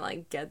 Tommy,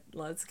 like,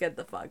 let's get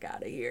the fuck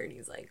out of here. And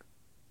he's like,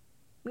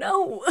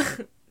 no.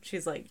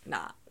 She's like,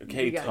 nah.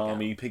 Okay, you gotta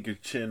Tommy, go. pick your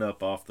chin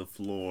up off the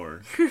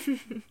floor.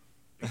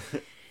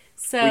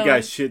 So We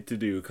got shit to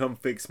do. Come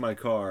fix my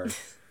car.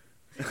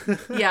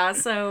 yeah,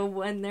 so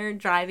when they're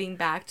driving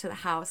back to the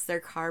house, their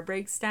car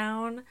breaks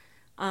down.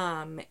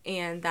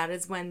 And that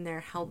is when they're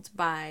helped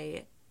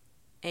by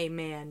a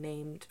man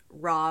named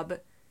Rob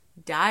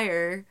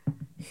Dyer,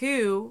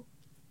 who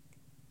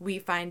we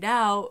find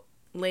out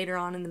later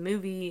on in the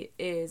movie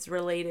is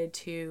related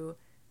to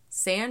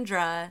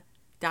Sandra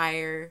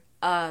Dyer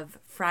of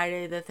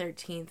Friday the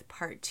 13th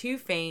Part 2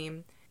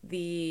 fame,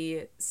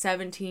 the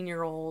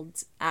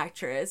 17-year-old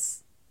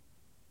actress.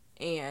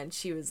 And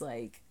she was,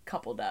 like,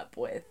 coupled up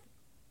with...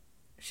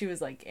 She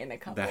was, like, in a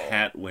couple. The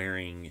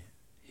hat-wearing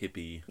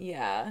hippie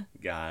Yeah.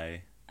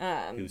 guy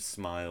who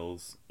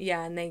smiles.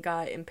 Yeah, and they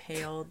got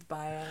impaled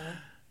by a...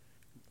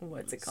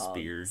 What's it called?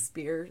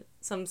 Spear.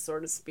 Some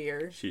sort of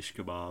spear. Shish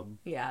kebab.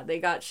 Yeah, they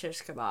got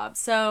shish kebab.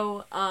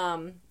 So,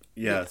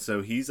 Yeah,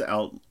 so he's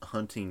out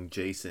hunting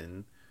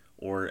Jason,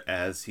 or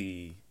as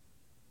he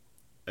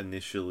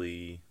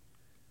initially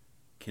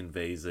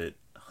conveys it,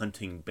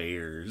 hunting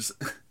bears.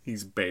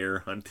 He's bear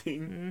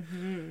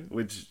hunting.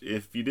 Which,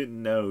 if you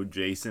didn't know,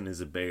 Jason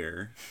is a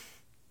bear.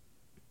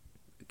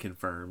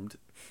 Confirmed.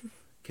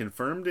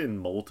 Confirmed in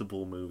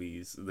multiple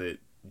movies that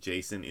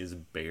Jason is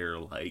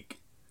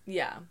bear-like.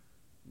 yeah.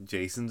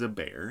 Jason's a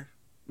bear.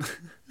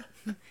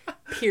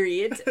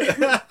 Period.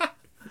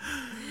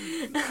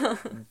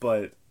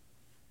 But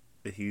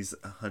he's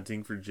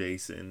hunting for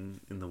Jason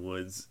in the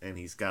woods, and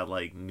he's got,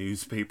 like,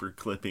 newspaper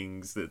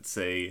clippings that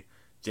say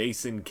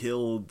Jason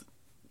killed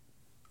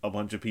a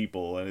bunch of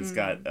people, and it's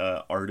got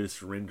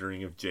artist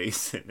rendering of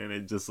Jason, and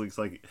it just looks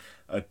like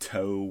a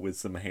toe with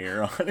some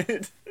hair on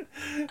it.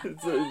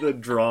 The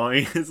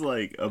drawing is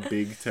like a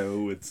big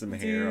toe with some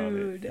hair on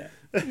it.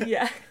 Dude.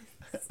 Yeah.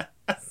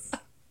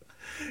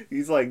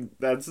 He's like,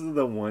 that's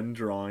the one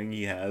drawing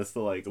he has to,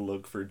 like,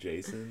 look for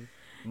Jason.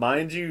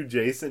 Mind you,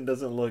 Jason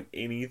doesn't look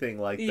anything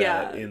like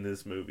that in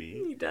this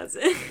movie. He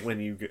doesn't. When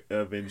you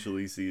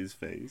eventually see his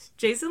face.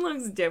 Jason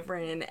looks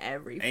different in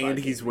every And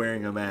he's fucking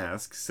wearing a movie.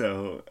 mask,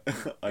 so like,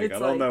 It's I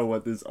don't like- know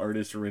what this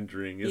artist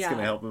rendering is Yeah.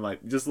 gonna help him.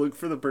 Like, just look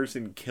for the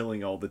person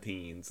killing all the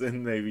teens,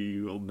 and maybe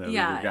you'll know the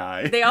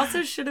guy. They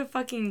also should have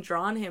fucking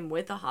drawn him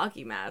with a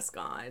hockey mask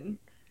on.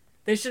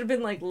 They should have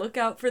been like, look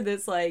out for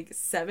this, like,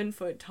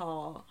 7-foot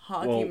tall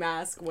hockey Well,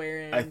 mask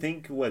wearing. I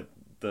think what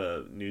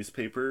the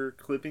newspaper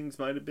clippings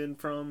might have been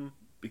from,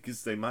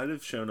 because they might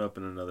have shown up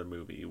in another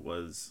movie,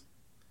 was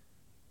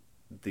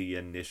the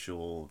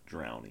initial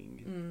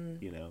drowning.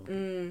 You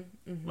know,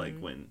 like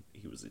when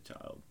he was a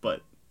child,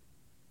 but.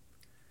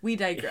 We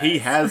digress. He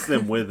has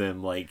them with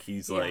him, like,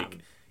 he's, Yeah. like,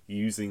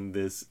 using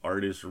this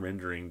artist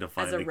rendering to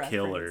find as a a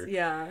killer. reference.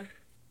 Yeah.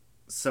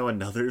 So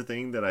another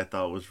thing that I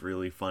thought was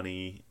really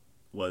funny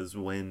was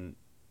when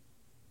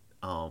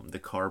the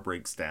car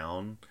breaks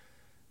down,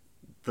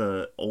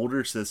 the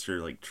older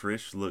sister, like,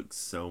 Trish, looks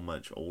so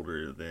much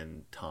older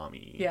than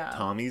Tommy. Yeah.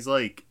 Tommy's,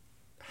 like,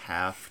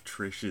 half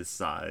Trish's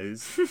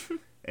size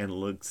and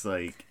looks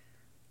like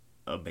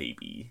a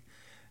baby.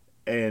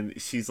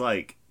 And she's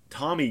like,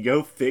 Tommy,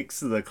 go fix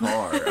the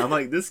car. I'm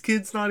like, this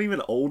kid's not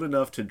even old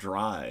enough to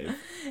drive.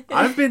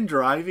 I've been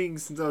driving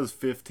since I was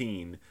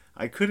 15.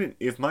 I couldn't,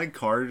 if my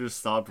car just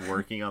stopped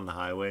working on the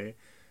highway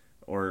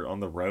or on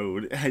the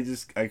road,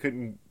 I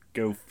couldn't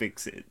go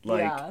fix it.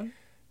 Like, yeah.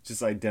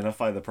 just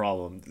identify the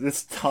problem.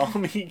 This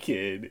Tommy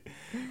kid,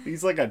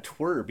 he's like a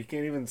twerp. He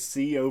can't even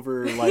see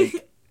over,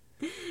 like,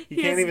 he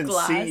can't has even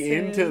see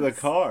into the glasses.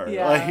 car.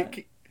 Yeah.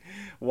 Like,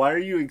 why are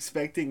you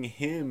expecting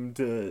him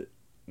to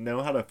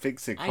know how to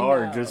fix a I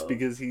car know. just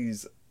because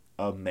he's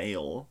a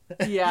male?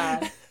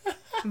 Yeah.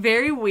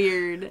 Very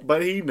weird.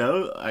 But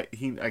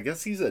I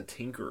guess he's a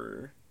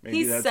tinkerer.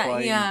 Maybe that's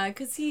why. Yeah,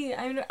 because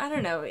I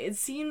don't know. It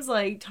seems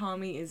like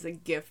Tommy is a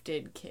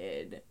gifted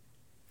kid.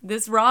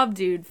 This Rob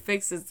dude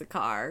fixes the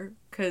car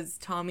because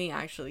Tommy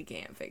actually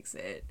can't fix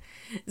it.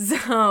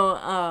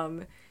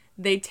 So,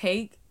 they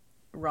take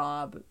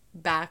Rob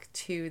back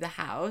to the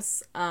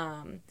house,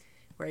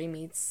 where he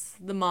meets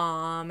the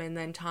mom, and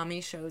then Tommy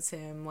shows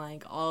him,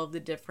 like, all of the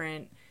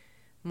different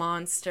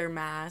monster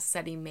masks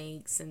that he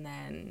makes, and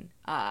then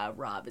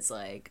Rob is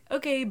like,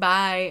 okay,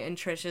 bye, and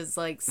Trish is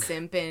like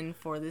simping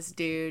for this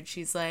dude.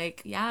 She's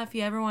like, yeah, if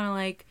you ever want to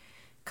like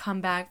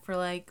come back for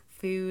like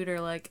food or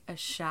like a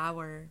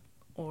shower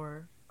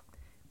or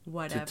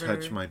whatever, To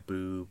touch my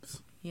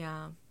boobs.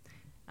 yeah,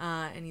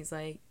 and he's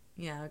like,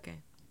 yeah, okay.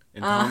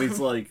 And Tommy's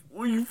like,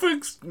 will you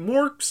fix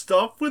more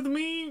stuff with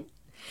me?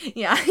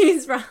 Yeah,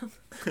 he's from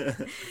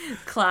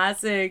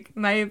classic.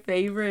 My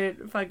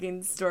favorite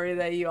fucking story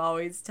that you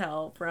always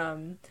tell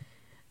from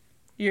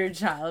your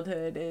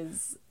childhood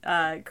is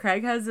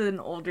Craig has an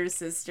older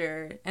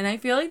sister, and I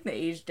feel like the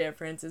age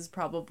difference is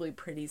probably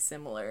pretty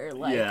similar,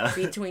 like Yeah.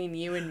 between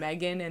you and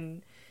Megan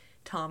and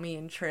Tommy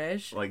and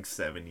Trish. Like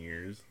 7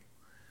 years.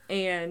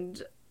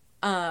 And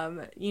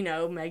you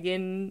know,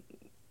 Megan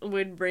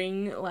would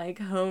bring like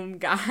home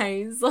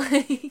guys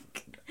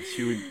like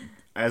She would,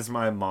 as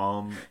my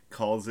mom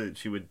calls it,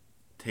 she would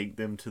take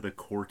them to the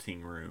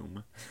courting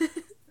room.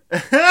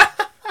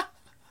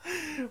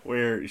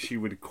 Where she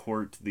would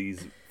court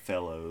these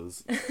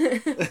fellows.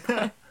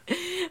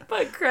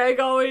 But Craig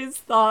always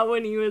thought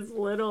when he was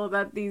little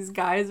that these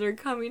guys were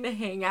coming to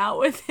hang out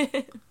with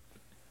him.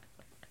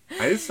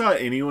 I just thought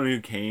anyone who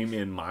came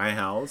in my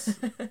house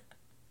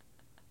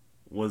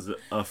was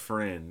a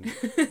friend.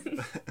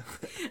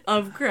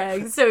 Of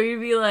Craig. So he'd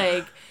be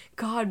like,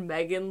 God,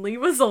 Megan,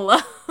 leave us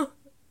alone.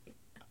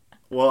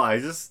 Well, I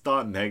just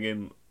thought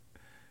Megan,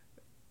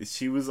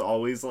 she was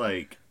always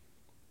like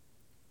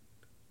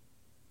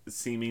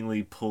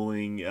seemingly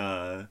pulling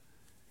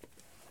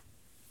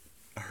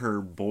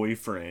her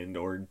boyfriend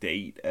or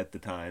date at the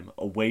time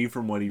away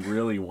from what he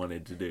really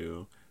wanted to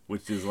do,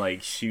 which is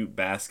like shoot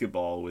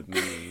basketball with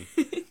me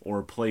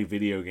or play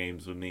video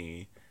games with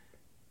me.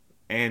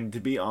 And to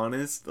be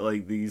honest,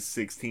 like, these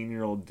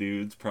 16-year-old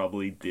dudes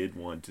probably did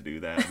want to do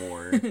that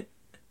more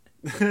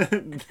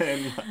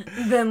than,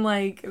 Then,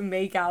 like,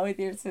 make out with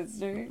your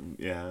sister.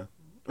 yeah.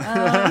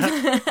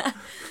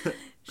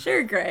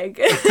 Sure, Craig.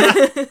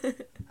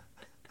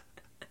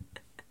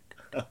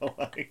 Oh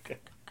my God.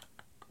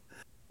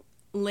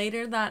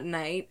 Later that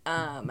night,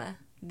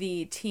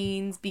 the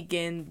teens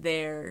begin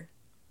their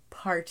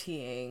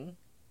partying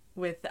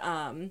with,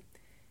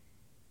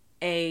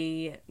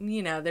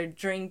 they're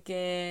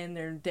drinking,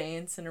 they're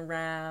dancing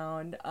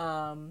around,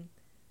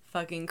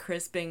 fucking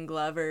Crispin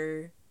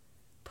Glover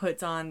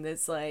puts on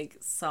this, like,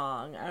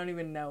 song. I don't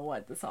even know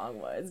what the song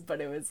was,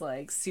 but it was,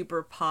 like,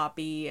 super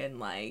poppy and,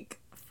 like,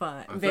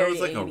 fun. I thought Very it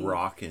was like 80s. a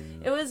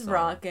rockin'. It was song.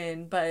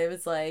 rockin', but it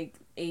was, like,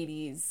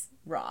 80s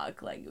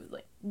rock. Like, it was,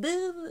 like,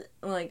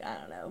 like, I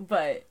don't know.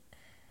 But,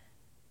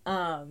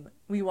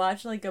 we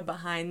watched, like, a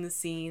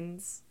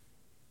behind-the-scenes,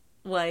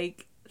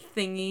 like,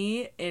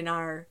 thingy in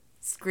our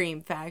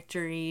Scream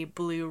Factory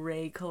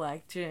Blu-ray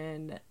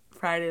collection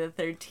Friday the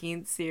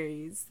 13th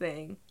series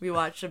thing. We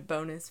watched a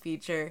bonus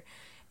feature,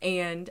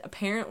 and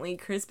apparently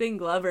Crispin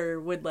Glover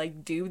would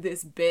like do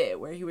this bit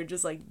where he would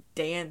just like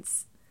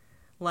dance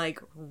like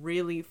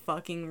really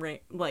fucking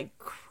like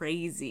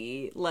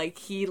crazy. Like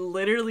he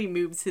literally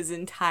moves his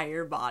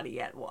entire body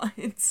at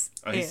once.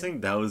 I just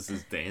think that was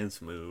his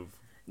dance move.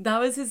 That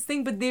was his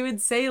thing, but they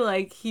would say,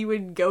 like, he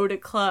would go to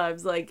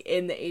clubs, like,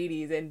 in the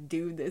 80s and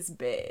do this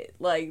bit.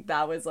 Like,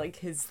 that was, like,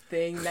 his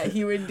thing that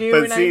he would do,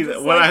 But and see, I just,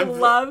 what like, I'm-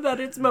 love that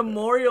it's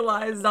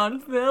memorialized on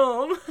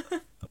film.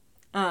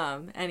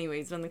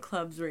 Anyways, when the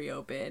clubs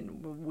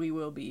reopen, we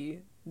will be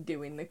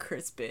doing the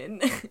Crispin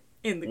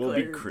in the We'll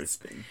be clubs.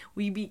 Crispin.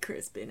 We be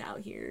Crispin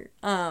out here.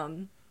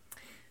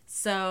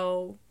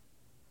 So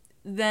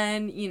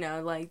then, you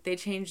know, like, they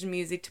change the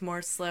music to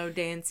more slow,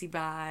 dancey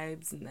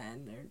vibes, and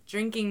then they're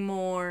drinking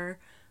more.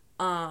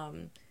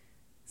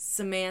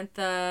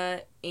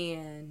 Samantha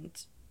and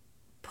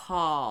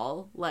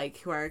Paul, like,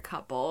 who are a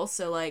couple.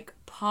 So, like,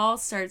 Paul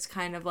starts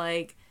kind of,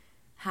 like,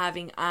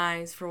 having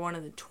eyes for one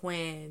of the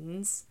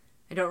twins.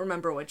 I don't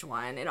remember which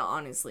one. It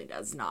honestly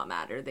does not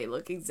matter. They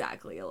look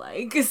exactly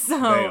alike. So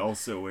They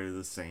also wear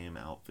the same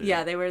outfit.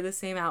 yeah, they wear the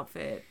same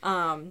outfit.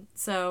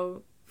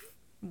 So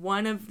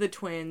one of the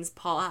twins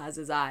Paul has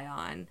his eye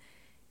on,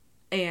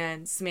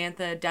 and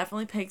Samantha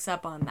definitely picks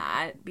up on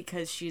that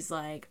because she's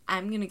like,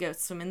 I'm gonna go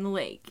swim in the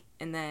lake,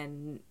 and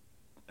then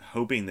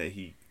Hoping that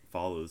he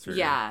follows her.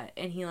 yeah,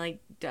 and he like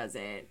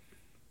doesn't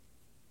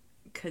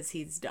because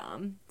he's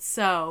dumb.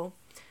 So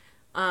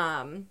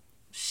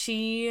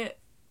she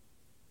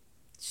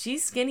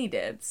skinny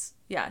dips.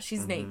 Yeah,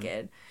 she's Mm-hmm.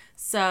 naked.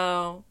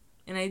 So,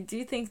 and I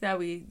do think that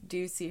we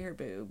do see her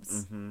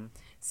boobs. Mm-hmm.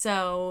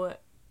 So,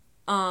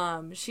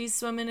 she's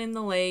swimming in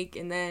the lake,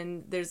 and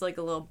then there's like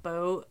a little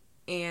boat,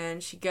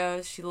 and she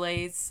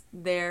lays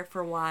there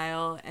for a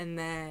while, and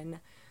then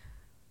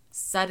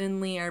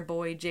suddenly our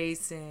boy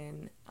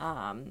Jason,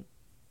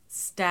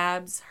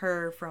 stabs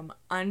her from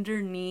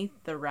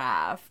underneath the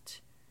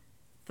raft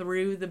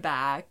through the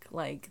back,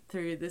 like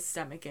through the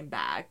stomach and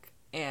back,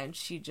 and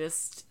she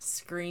just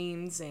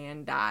screams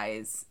and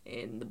dies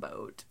in the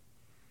boat.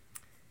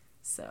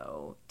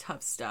 So,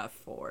 tough stuff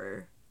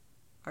for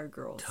our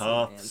girl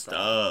Tough Samantha.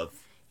 stuff.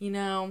 You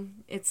know,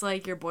 it's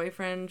like your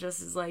boyfriend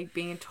just is like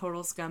being a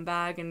total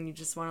scumbag, and you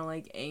just want to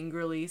like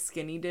angrily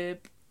skinny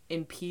dip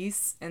in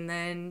peace, and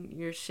then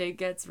your shit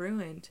gets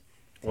ruined.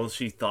 Well,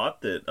 she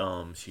thought that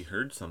she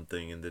heard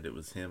something and that it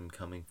was him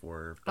coming for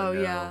her. But Oh,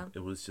 no, yeah.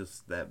 It was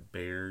just that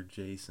bear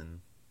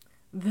Jason.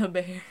 The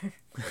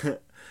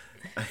bear.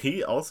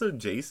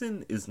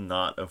 Jason is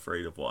not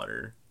afraid of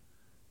water.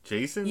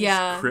 Jason's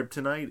Yeah.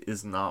 kryptonite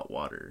is not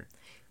water.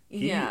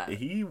 Yeah.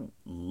 He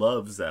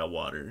loves that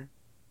water.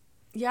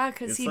 Yeah,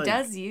 because It's he like-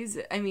 does use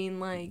it. I mean,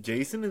 like,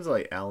 Jason is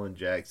like Alan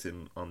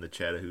Jackson on the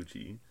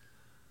Chattahoochee.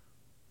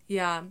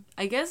 yeah.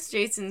 I guess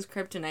Jason's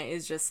kryptonite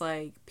is just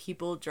like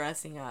people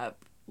dressing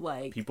up.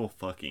 Like, People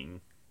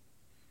fucking.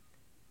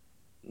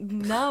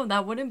 no,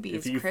 that wouldn't be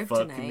If his you fuck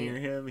near kryptonite.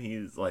 him,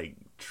 he's like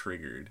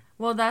triggered.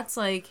 Well, that's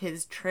like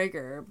his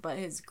trigger, but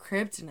his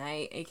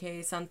kryptonite,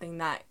 aka something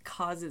that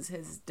causes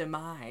his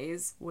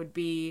demise, would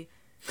be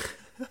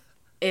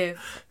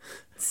if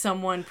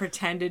someone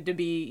pretended to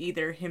be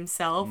either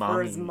himself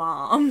or his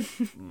mom,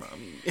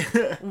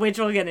 Mommy. which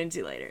we'll get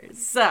into later.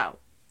 So,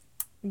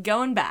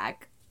 going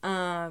back,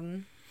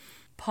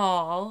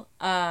 Paul,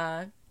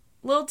 a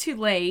little too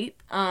late,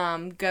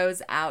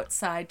 goes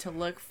outside to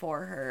look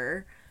for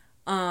her,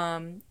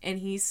 and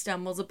he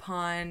stumbles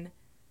upon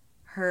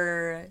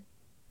her.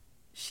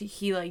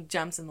 He like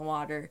jumps in the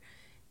water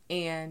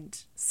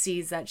and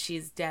sees that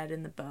she's dead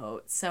in the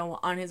boat. So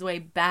on his way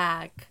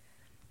back,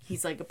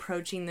 he's like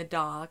approaching the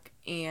dock,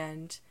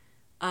 and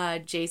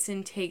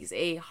Jason takes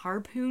a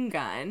harpoon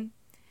gun,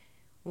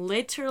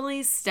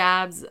 literally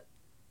stabs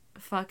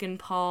fucking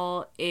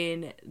Paul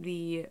in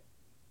the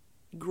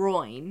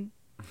groin,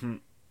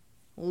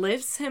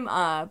 lifts him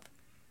up,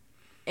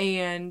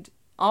 and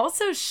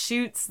also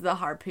shoots the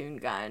harpoon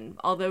gun,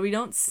 although we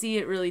don't see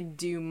it really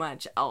do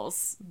much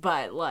else.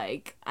 But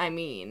like, I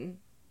mean,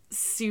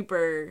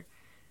 super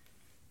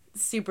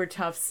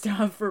tough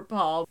stuff for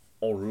Paul.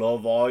 On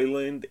Love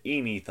Island,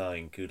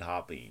 anything could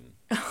happen.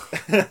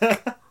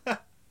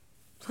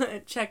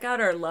 Check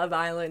out our Love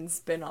Island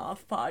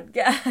spin-off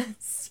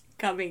podcast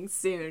coming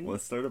soon.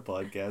 Let's start a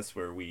podcast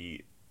where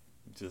we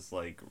just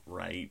like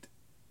write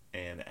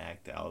and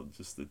act out,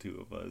 just the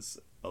two of us,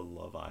 a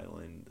Love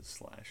Island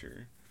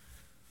slasher.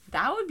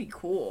 That would be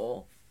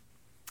cool.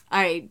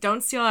 Alright,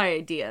 don't steal our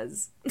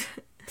ideas.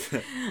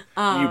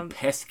 You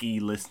pesky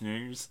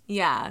listeners.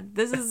 Yeah,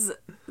 this is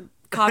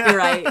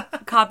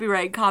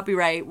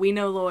copyright. We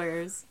know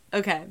lawyers.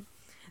 Okay.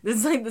 This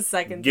is like the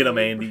second Get 'em,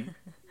 thing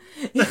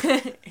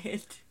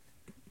Andy.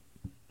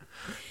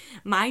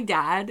 My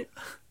dad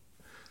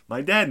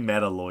My dad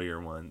met a lawyer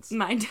once.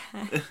 My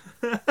dad.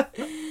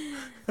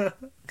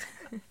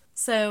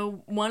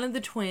 So one of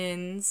the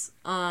twins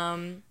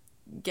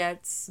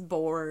gets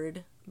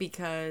bored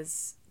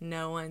because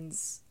no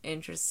one's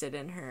interested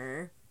in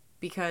her.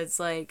 Because,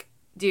 like,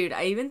 dude,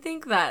 I even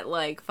think that,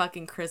 like,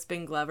 fucking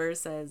Crispin Glover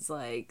says,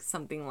 like,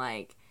 something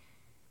like,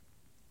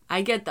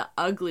 I get the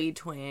ugly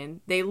twin.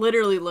 They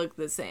literally look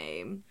the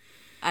same.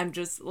 I'm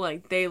just,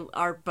 like, they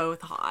are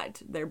both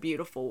hot. They're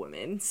beautiful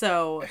women.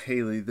 So,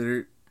 Haley,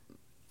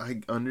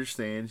 I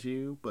understand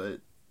you, but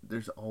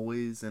there's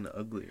always an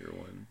uglier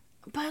one.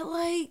 but,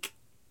 like,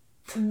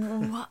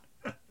 what?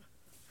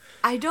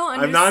 I don't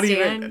I'm not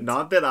understand. even,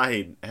 not that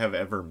I have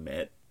ever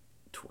met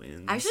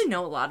twins. I actually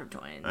know a lot of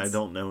twins. I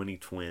don't know any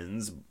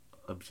twins.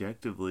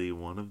 Objectively,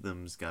 one of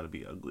them's got to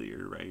be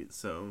uglier, right?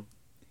 So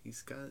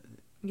he's got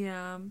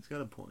Yeah.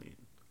 a point.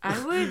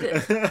 I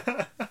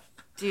would,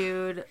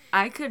 dude,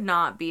 I could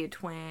not be a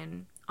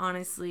twin.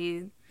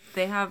 Honestly,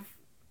 they have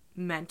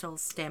mental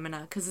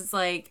stamina. Because it's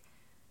like,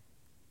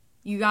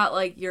 you got,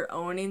 like, your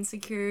own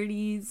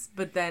insecurities,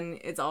 but then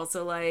it's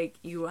also, like,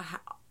 you've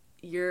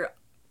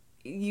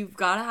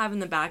got to have in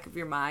the back of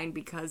your mind,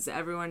 because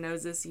everyone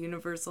knows this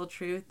universal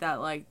truth that,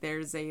 like,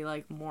 there's a,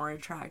 like, more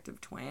attractive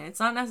twin. It's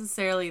not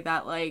necessarily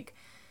that, like,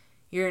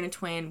 you're in a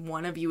twin,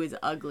 one of you is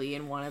ugly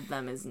and one of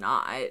them is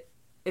not.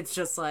 It's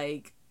just,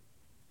 like,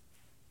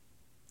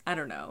 I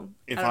don't know.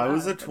 If don't I know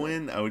was how a to put it.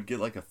 twin, I would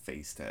get like a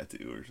face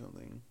tattoo or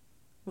something.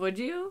 Would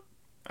you?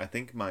 I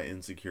think my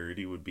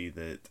insecurity would be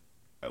that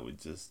I would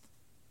just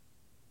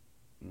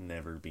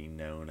never be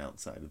known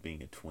outside of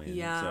being a twin.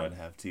 Yeah. So I'd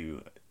have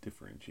to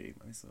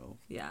differentiate myself.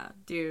 Yeah,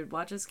 dude,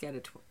 watch us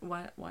get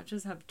watch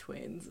us have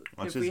twins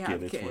Watch if us we get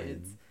have a kids.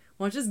 twin.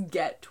 Watch us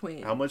get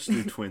twins. How much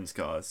do twins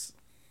cost?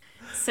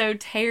 So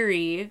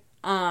Terry,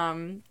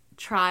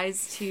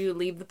 tries to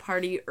leave the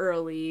party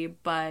early,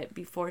 but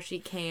before she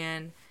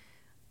can,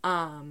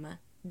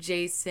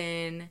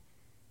 Jason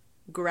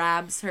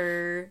grabs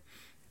her.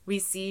 We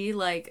see,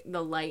 like,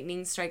 the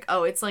lightning strike.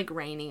 Oh, it's, like,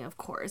 raining, of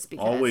course,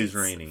 because Always it's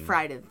raining.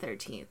 Friday the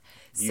 13th.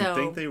 You'd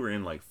think they were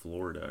in, like,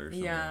 Florida or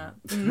something. Yeah.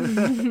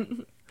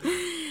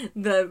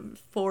 The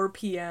 4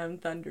 p.m.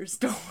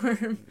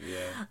 thunderstorm.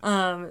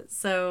 Yeah.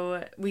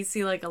 So we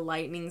see, like, a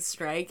lightning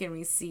strike, and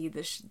we see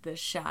the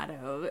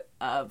shadow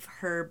of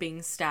her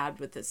being stabbed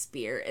with a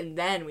spear, and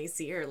then we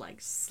see her,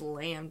 like,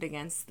 slammed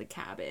against the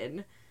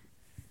cabin.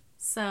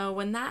 So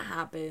when that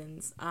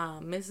happens,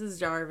 Mrs.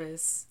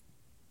 Jarvis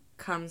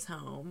comes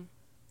home,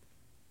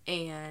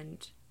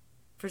 and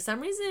for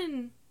some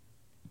reason,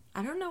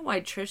 I don't know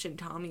why Trish and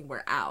Tommy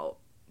were out,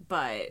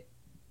 but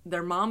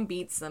their mom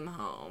beats them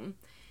home,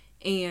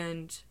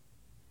 and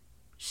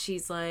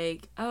she's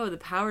like, oh, the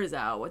power's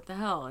out, what the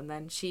hell? And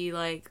then she,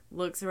 like,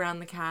 looks around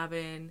the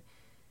cabin,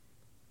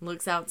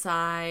 looks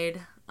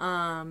outside,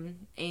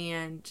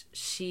 and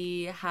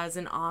she has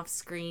an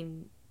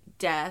off-screen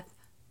death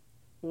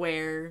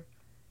where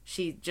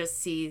she just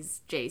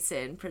sees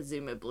Jason,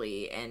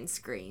 presumably, and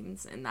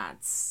screams, and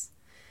that's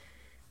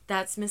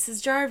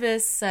Mrs.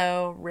 Jarvis.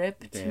 So rip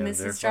to Damn, Mrs.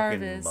 their Jarvis.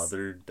 fucking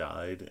mother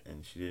died,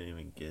 and she didn't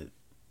even get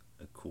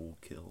a cool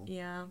kill.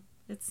 Yeah,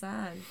 it's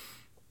sad.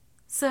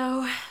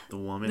 So The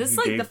woman this is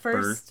who like gave the first-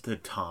 birth to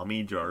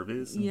Tommy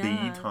Jarvis,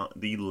 Yeah.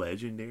 the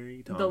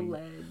legendary Tommy. the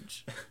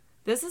ledge.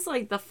 This is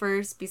like the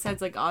first,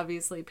 besides like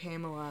obviously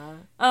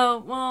Pamela. Oh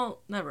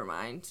well, never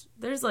mind.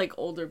 There's like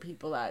older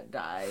people that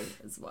die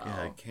as well.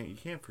 Yeah, you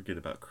can't forget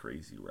about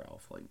Crazy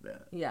Ralph like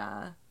that.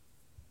 Yeah.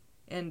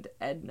 And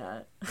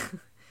Edna,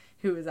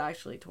 who was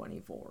actually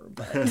 24,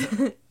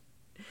 but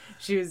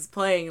she was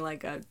playing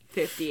like a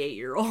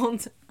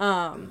 58-year-old.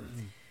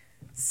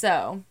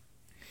 So,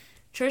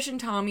 Trish and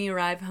Tommy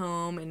arrive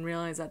home and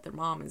realize that their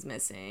mom is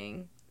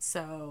missing.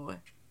 So,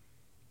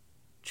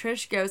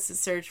 Trish goes to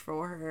search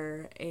for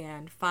her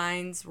and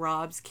finds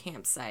Rob's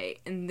campsite.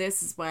 And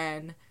this is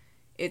when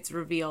it's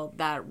revealed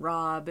that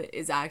Rob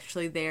is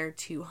actually there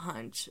to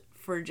hunt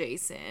for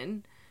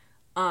Jason.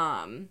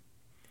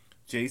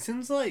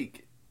 Jason's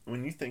like,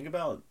 when you think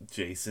about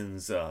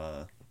Jason's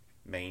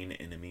main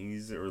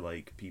enemies, or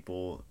like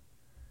people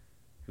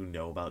who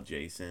know about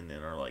Jason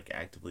and are like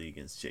actively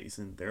against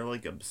Jason, they're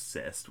like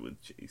obsessed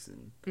with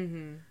Jason.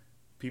 Mm-hmm.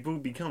 People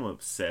become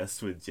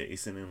obsessed with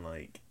Jason and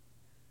like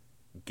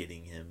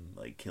getting him,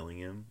 like killing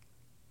him.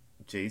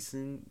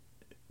 Jason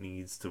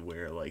needs to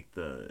wear like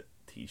the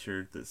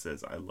t-shirt that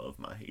says "I love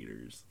my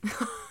haters."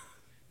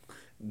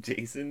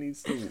 Jason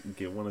needs to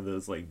get one of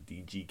those like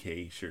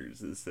DGK shirts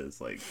that says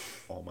like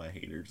 "All my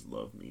haters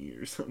love me"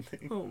 or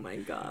something. Oh my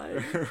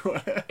god. Or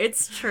whatever.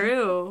 It's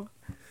true.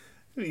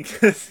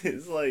 Because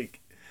it's like,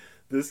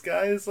 this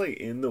guy is like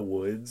in the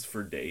woods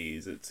for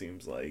days, it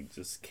seems like,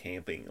 just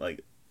camping.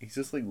 Like, he's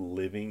just like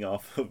living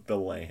off of the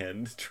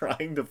land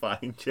trying to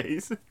find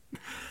Jason.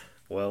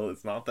 Well,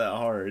 it's not that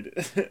hard.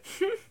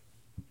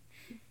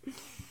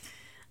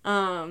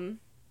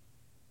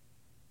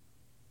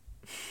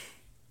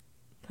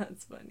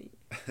 That's funny.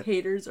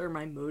 Haters are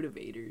my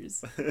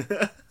motivators.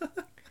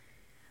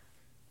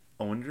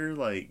 I wonder,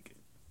 like,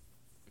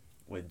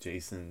 what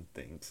Jason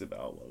thinks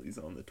about while he's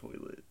on the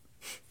toilet.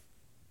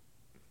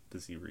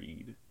 Does he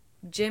read?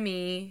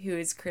 Jimmy, who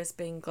is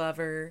Crispin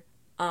Glover,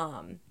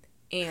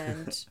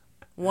 and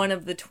one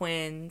of the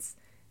twins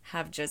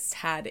have just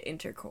had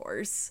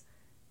intercourse.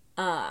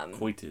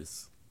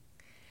 Coitus.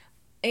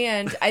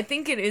 And I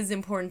think it is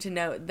important to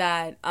note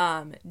that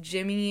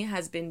Jimmy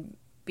has been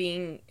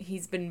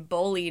he's been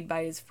bullied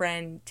by his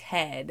friend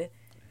Ted,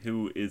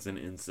 Who is an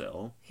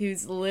incel.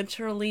 who's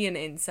literally an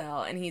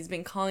incel, and he's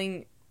been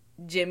calling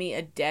Jimmy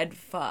a dead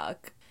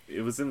fuck.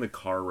 It was in the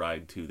car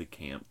ride to the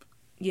camp,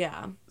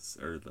 Yeah.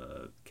 or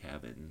the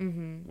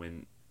cabin,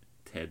 when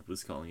Ted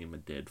was calling him a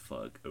dead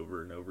fuck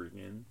over and over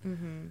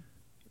again.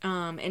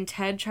 And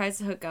Ted tries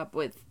to hook up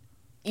with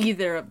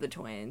either of the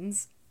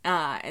twins,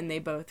 and they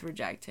both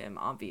reject him,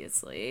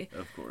 obviously.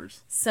 Of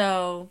course.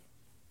 So,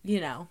 you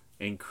know,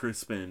 And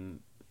Crispin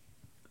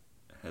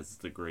has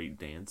the great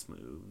dance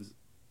moves.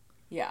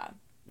 yeah.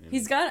 And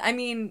He's got, I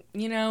mean,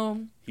 you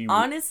know, he-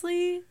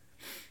 honestly,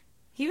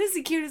 he was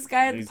the cutest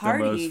guy at the He's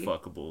party. the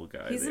most fuckable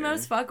guy He's there. the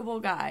most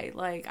fuckable guy.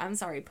 Like, I'm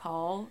sorry,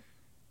 Paul.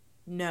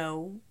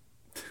 No.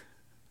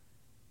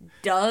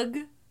 Doug.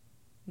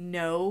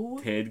 No.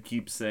 Ted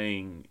keeps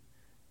saying,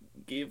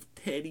 "Give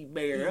Teddy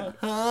Bear a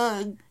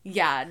hug."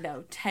 Yeah,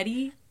 no.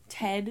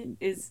 Ted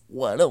is,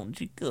 Why don't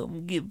you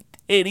come give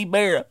Teddy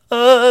Bear a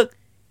hug?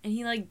 and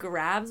he like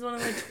grabs one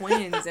of the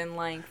twins and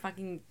like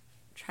fucking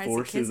tries to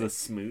Forces kiss a it.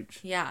 smooch.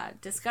 Yeah,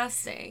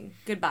 disgusting.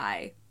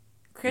 Goodbye.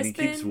 And he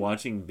Crispin. keeps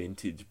watching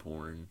vintage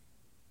porn.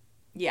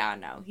 Yeah,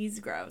 no, he's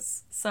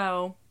gross.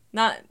 So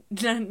not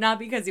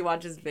because he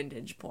watches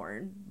vintage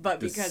porn, but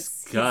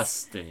because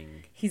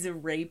Disgusting. he's a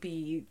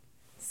rapey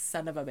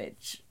son of a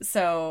bitch.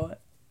 So,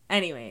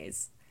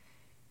 anyways,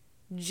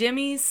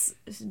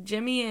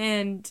 Jimmy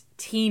and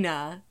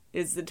Tina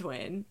is the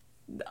twin.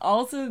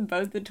 Also,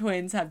 both the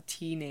twins have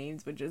T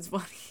names, which is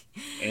funny.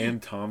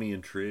 And Tommy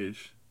and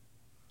Trish.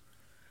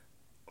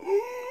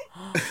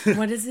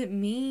 What does it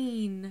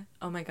mean?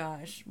 Oh my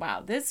gosh.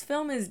 Wow, this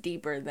film is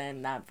deeper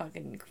than that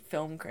fucking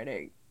film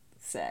critic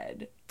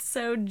said.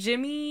 So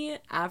Jimmy,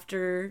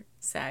 after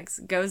sex,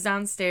 goes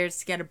downstairs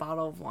to get a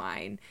bottle of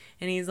wine.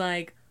 And he's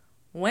like,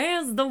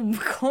 where's the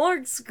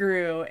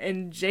corkscrew?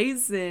 And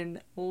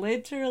Jason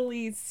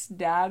literally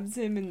stabs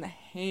him in the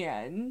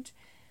hand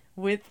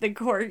with the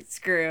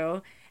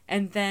corkscrew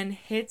and then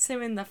hits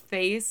him in the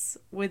face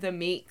with a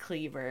meat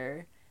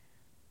cleaver.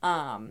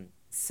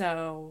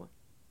 So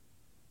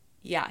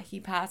yeah, he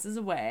passes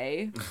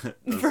away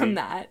from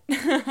that.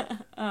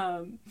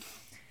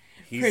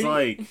 He's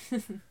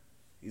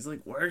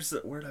like,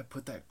 where'd I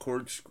put that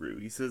corkscrew?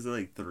 He says it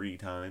like 3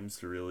 times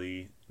to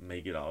really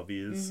make it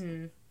obvious.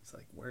 Mm-hmm. He's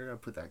like, where did I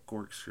put that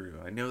corkscrew?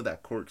 I know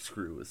that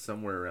corkscrew was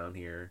somewhere around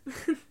here.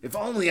 If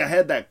only I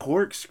had that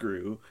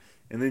corkscrew.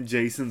 And then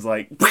Jason's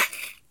like,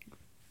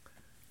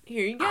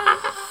 here you go.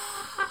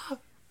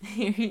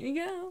 Here you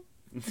go.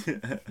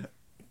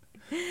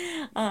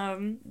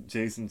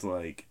 Jason's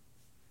like,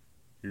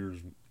 you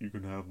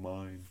can have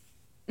mine.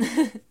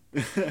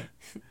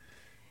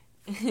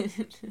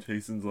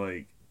 Jason's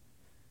like,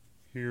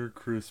 here,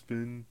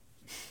 Crispin,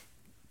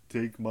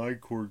 take my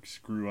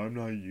corkscrew. I'm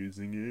not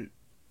using it.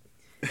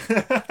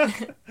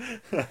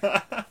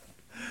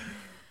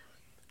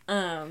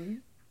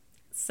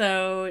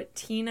 So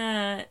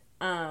Tina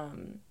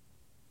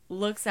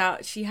looks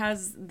out. She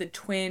has the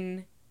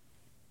twin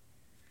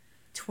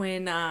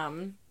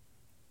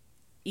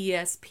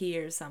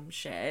ESP or some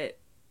shit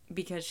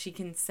because she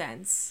can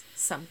sense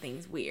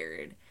something's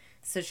weird.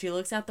 So she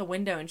looks out the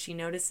window and she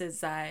notices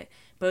that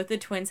both the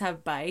twins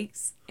have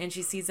bikes, and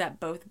she sees that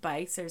both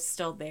bikes are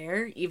still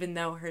there, even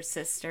though her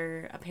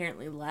sister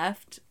apparently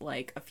left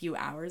like a few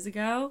hours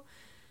ago.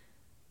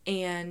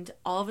 And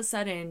all of a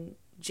sudden,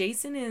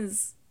 Jason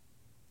is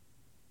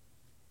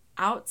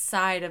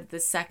outside of the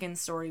second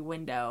story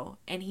window,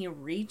 and he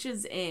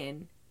reaches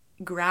in,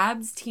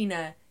 grabs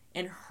Tina,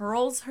 and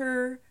hurls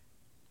her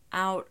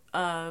out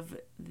of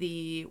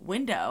the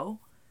window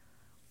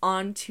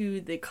onto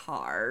the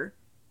car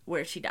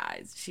where she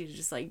dies. She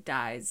just like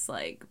dies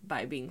like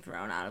by being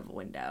thrown out of a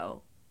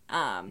window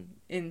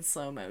in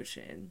slow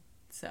motion.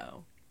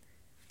 So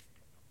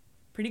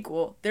pretty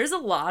cool. There's a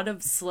lot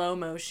of slow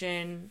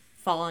motion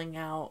falling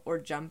out or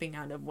jumping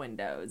out of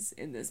windows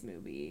in this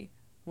movie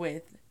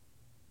with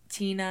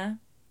Tina.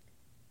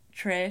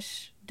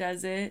 Trish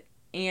does it,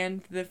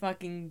 and the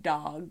fucking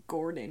dog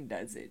Gordon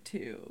does it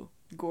too.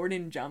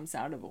 Gordon jumps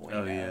out of a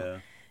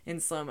window in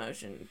slow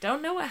motion.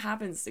 Don't know what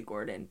happens to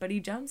Gordon, but he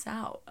jumps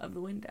out of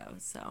the window,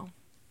 so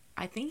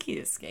I think he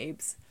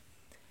escapes.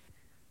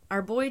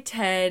 Our boy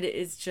Ted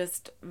is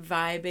just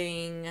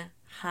vibing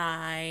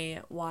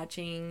high,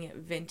 watching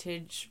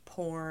vintage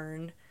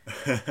porn,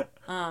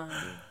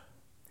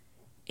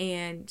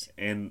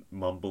 and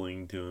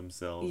mumbling to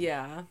himself.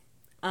 Yeah.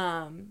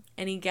 And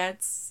he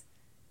gets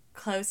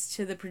close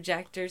to the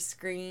projector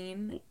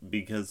screen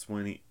because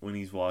when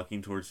he's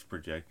walking towards the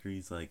projector,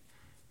 he's like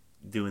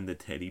doing the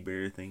teddy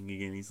bear thing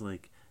again. He's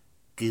like,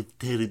 give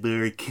teddy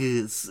bear a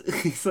kiss.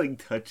 He's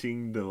like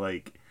touching the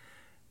like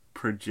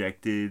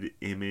projected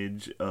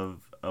image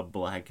of a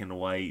black and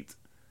white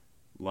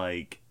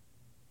like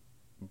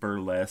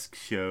burlesque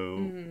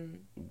show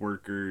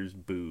workers'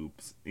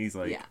 boobs. He's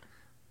like,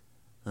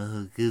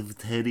 give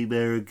teddy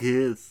bear a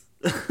kiss.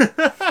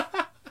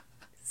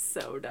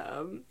 So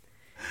dumb.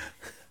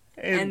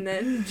 And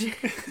then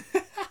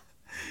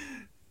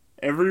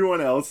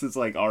everyone else has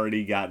like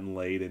already gotten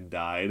laid and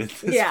died at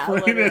this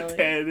point. Literally,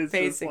 Ted is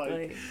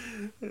basically.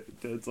 Just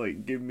like, Ted's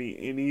like, give me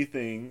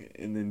anything,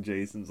 and then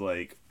Jason's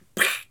like,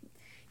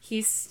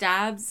 he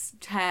stabs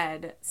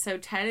Ted. So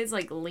Ted is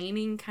like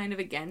leaning kind of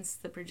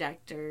against the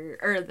projector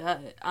or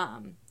the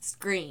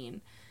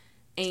screen,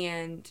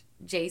 and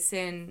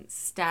Jason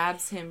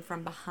stabs him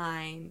from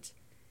behind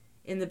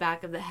in the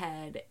back of the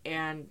head,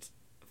 and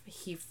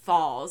he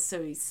falls,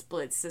 so he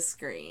splits the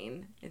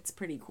screen. It's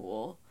pretty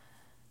cool.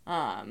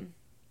 Yeah,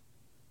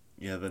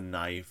 the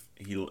knife,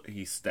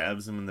 he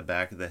stabs him in the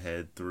back of the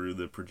head through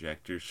the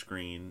projector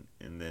screen,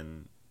 and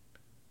then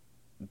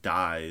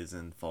dies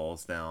and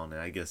falls down.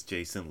 And I guess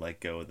Jason let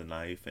go of the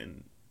knife,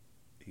 and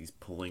he's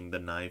pulling the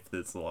knife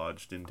that's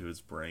lodged into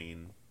his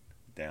brain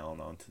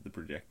down onto the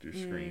projector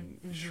screen,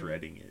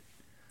 shredding it.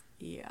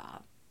 Yeah,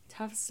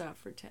 tough stuff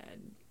for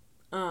Ted.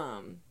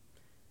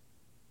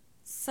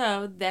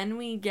 So then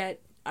we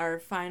get our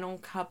final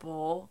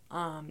couple,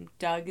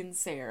 Doug and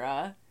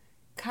Sarah.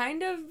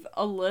 Kind of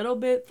a little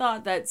bit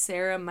thought that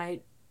Sarah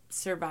might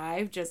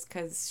survive just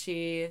because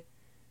she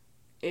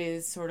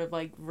is sort of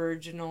like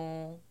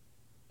virginal,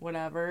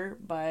 whatever,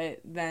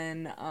 but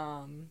then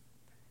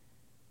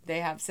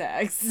they have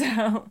sex.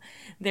 So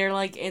they're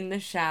like in the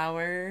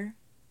shower,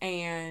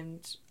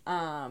 and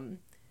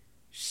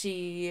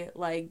she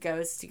like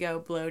goes to go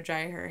blow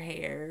dry her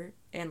hair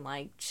and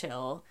like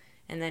chill.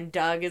 And then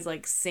Doug is,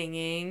 like,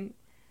 singing,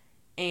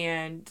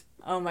 And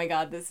oh my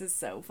god, this is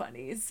so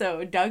funny.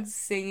 So Doug's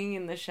singing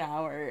in the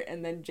shower,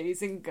 and then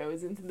Jason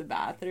goes into the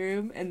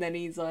bathroom, and then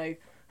he's like,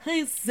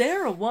 "Hey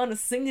Sarah, wanna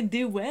sing a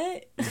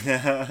duet?"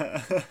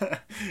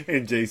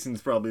 And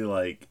Jason's probably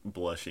like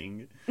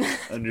blushing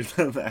under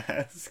the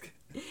mask.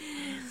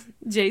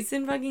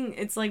 Jason fucking,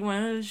 it's like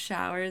one of those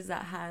showers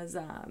that has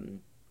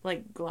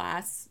like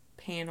glass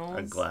panels.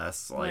 A glass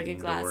sliding like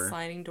a glass door.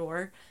 sliding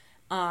door.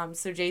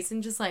 So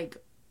Jason just like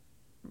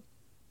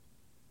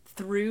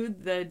through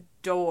the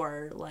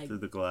door, like Through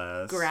the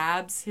glass.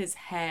 grabs his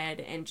head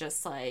and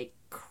just like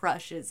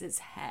crushes his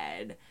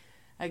head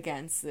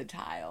against the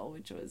tile,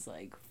 which was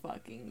like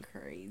fucking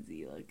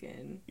crazy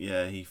looking.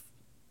 Yeah, he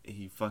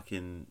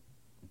fucking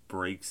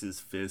breaks his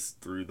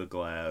fist through the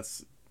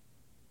glass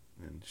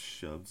and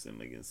shoves him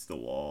against the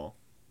wall.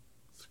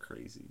 It's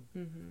crazy.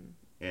 Mm-hmm.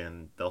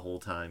 And the whole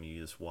time you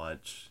just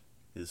watch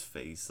his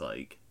face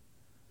like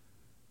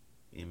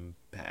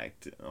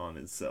impact on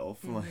itself.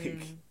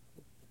 Like,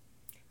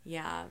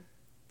 Yeah,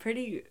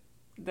 pretty.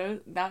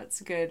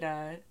 That's good.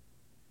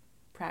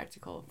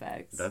 Practical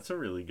effects. that's a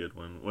really good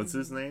one. What's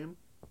his name?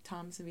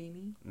 Tom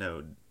Savini.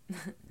 No,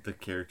 the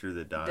character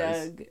that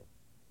dies.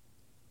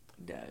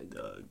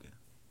 Doug.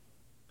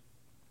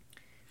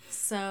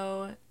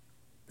 So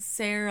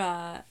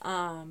Sarah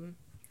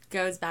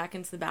goes back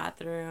into the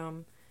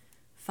bathroom,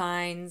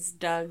 finds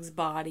Doug's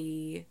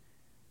body,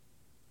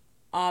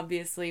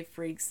 obviously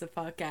freaks the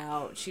fuck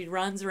out. She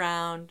runs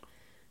around.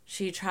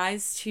 She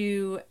tries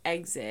to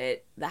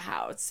exit the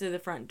house to the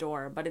front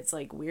door, but it's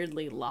like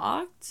weirdly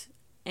locked.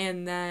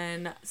 And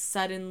then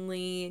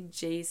suddenly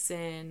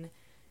Jason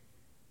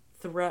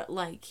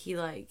he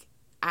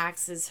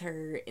axes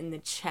her in the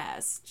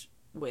chest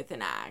with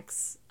an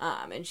axe,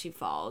 and she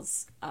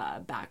falls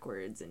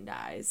backwards and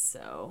dies.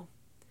 So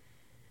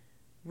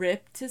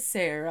rip to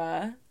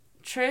Sarah.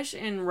 Trish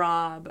and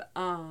Rob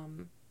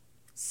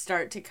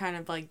start to kind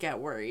of like get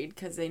worried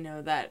because they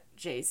know that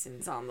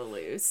Jason's on the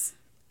loose,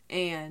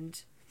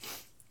 and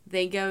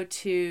they go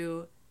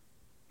to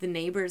the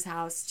neighbor's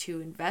house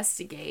to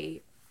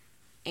investigate,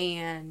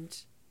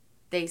 and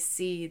they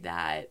see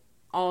that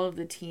all of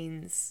the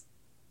teens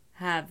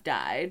have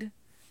died.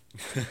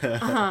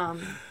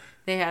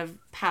 They have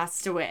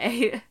passed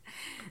away.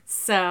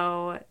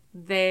 So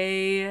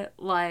they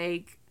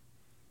I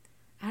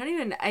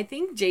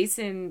think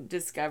Jason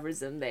discovers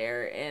them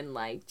there and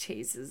like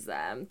chases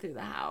them through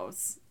the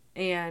house.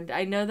 And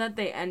I know that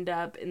they end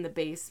up in the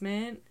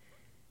basement,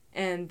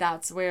 and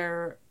that's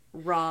where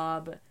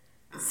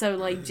so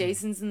like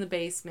Jason's in the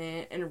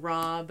basement and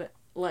Rob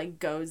like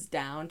goes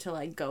down to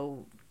like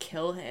go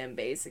kill him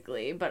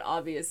basically, but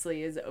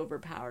obviously is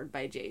overpowered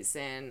by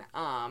Jason.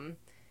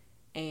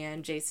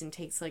 And Jason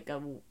takes like a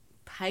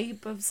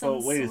pipe of some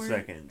sort. Oh, wait a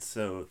second.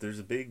 So there's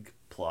a big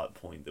plot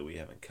point that we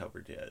haven't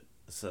covered yet.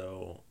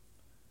 So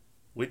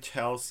which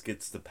house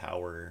gets the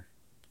power?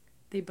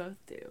 They both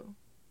do.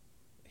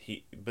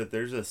 But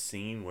there's a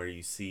scene where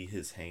you see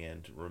his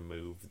hand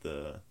remove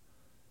the...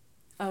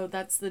 Oh,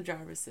 that's the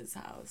Jarvis's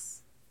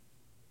house.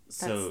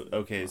 So,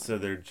 okay, so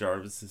their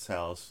Jarvis's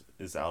house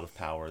is out of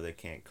power. They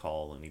can't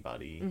call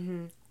anybody.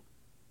 Mm-hmm.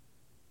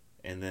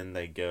 And then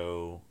they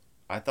go...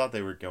 I thought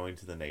they were going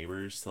to the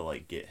neighbors to,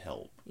 like, get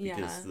help.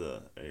 Because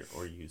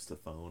or use the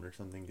phone or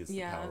something, because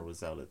the power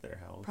was out at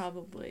their house.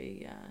 Probably,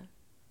 yeah.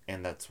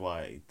 And that's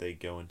why they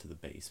go into the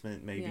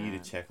basement, maybe, to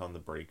check on the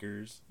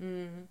breakers.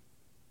 Mm.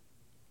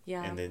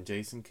 Yeah. And then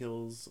Jason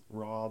kills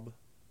Rob.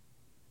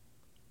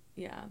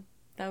 Yeah,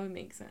 that would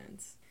make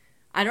sense.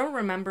 I don't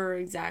remember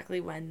exactly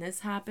when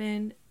this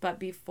happened, but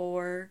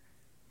before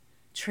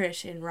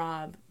Trish and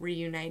Rob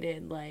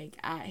reunited, like,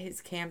 at his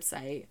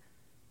campsite,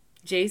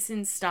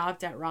 Jason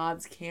stopped at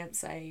Rob's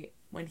campsite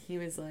when he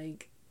was,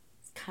 like,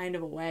 kind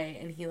of away,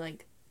 and he,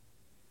 like,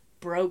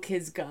 broke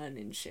his gun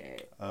and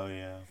shit. Oh,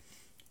 yeah.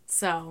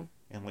 So...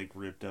 And, like,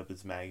 ripped up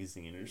his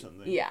magazine or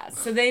something. Yeah,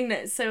 so they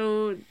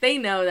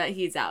know that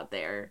he's out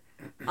there.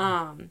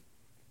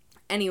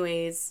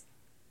 Anyways,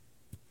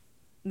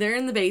 they're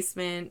in the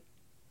basement.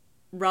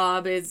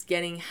 Rob is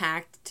getting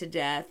hacked to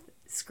death,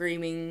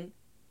 screaming,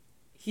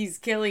 "He's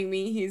killing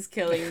me, he's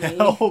killing me."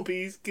 Help,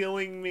 he's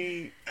killing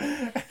me.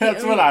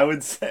 That's what I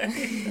would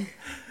say.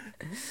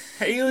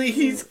 Haley,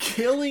 he's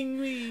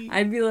killing me.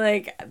 I'd be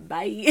like,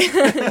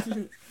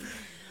 bye.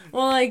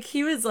 Well, like,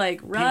 he was like,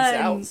 run. Peace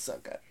out,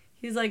 sucker.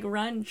 He's like,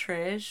 run,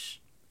 Trish.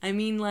 I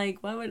mean,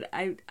 like, what would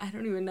I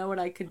don't even know what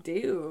I could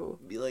do.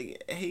 Be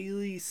like,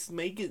 Haley,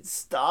 make it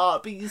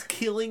stop. He's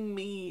killing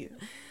me.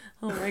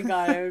 Oh my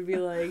god, I would be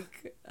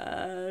like,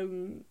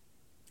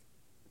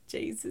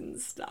 Jason,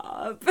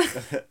 stop.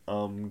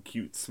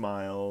 Cute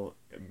smile,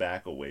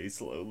 back away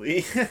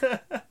slowly.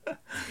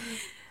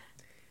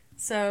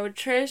 So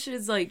Trish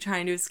is like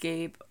trying to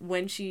escape.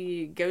 When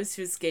she goes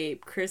to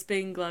escape,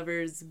 Crispin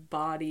Glover's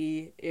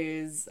body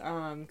is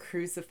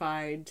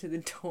crucified to the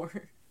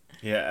door.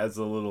 Yeah, as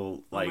a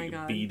little like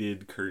God.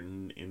 beaded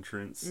curtain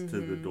entrance to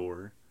the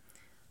door.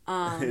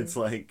 It's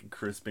like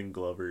Crispin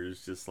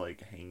Glover's just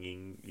like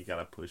hanging. You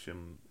gotta push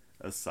him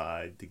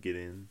aside to get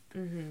in.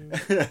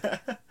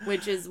 Mm-hmm.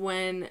 Which is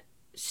when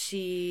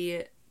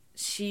she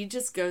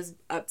just goes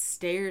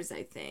upstairs,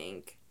 I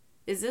think.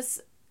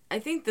 I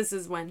think this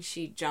is when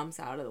she jumps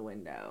out of the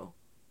window.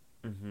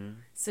 Mm-hmm.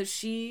 So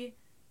she,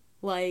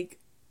 like,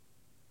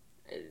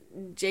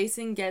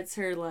 Jason gets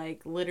her,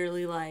 like,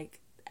 literally, like,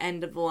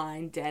 end of the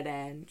line, dead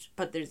end,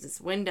 but there's this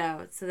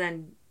window. So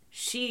then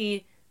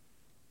she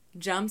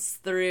jumps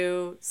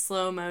through,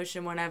 slow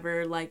motion,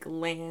 whatever, like,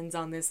 lands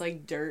on this,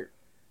 like, dirt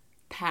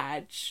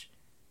patch.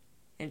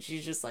 And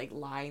she's just, like,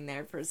 lying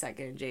there for a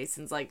second.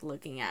 Jason's, like,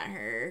 looking at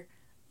her.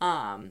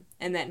 And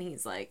then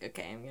he's like,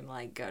 okay, I'm gonna,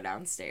 like, go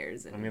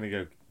downstairs. And I'm gonna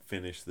go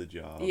finish the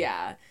job.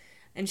 yeah.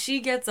 And she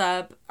gets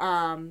up.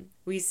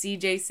 We see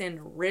Jason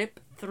rip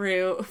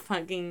through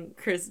fucking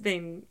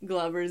Crispin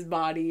Glover's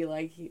body,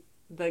 like,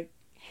 the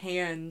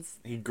hands.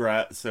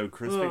 So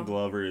Crispin Ugh.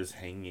 Glover is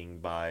hanging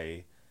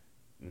by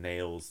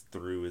nails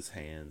through his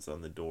hands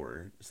on the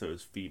door, so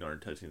his feet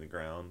aren't touching the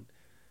ground.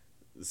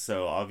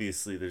 So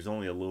obviously there's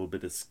only a little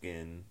bit of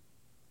skin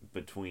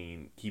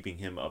between keeping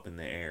him up in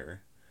the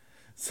air.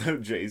 So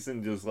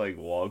Jason just, like,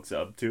 walks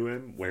up to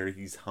him where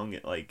he's hung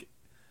it, like...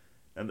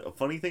 And a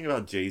funny thing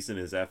about Jason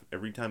is that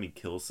every time he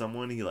kills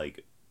someone, he,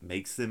 like,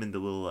 makes them into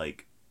little,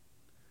 like,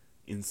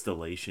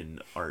 installation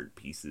art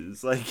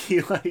pieces. Like,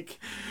 he'll,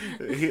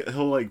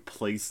 like,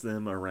 place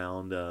them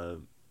around a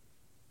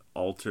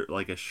altar,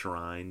 like a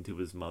shrine to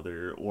his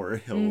mother, or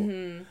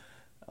he'll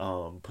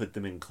put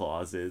them in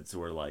closets,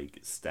 or, like,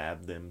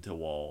 stab them to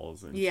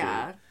walls and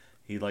Yeah. shit.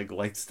 He, like,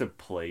 likes to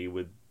play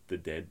with the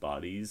dead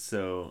bodies,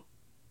 so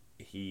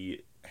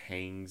he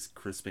hangs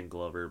Crispin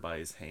Glover by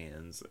his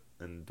hands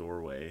in the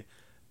doorway.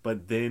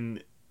 But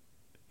then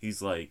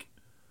he's like,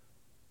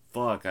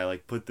 fuck, I,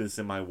 like, put this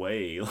in my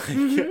way.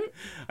 Like,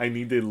 I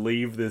need to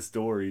leave this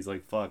door. He's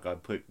like, fuck, I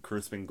put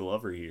Crispin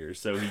Glover here.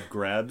 So he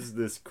grabs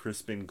this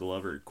Crispin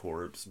Glover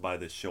corpse by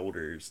the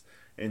shoulders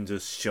and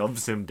just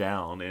shoves him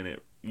down, and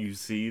you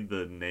see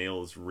the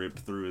nails rip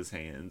through his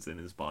hands,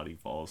 and his body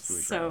falls to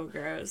the ground. So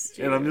gross,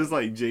 dude. And I'm just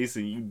like,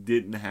 Jason, you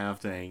didn't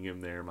have to hang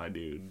him there, my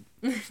dude.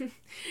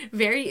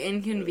 Very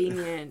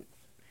inconvenient.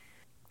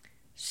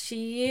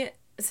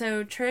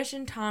 So Trish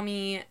and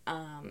Tommy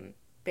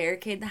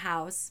barricade the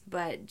house,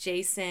 but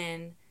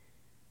Jason,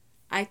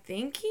 I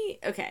think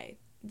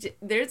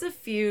there's a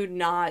few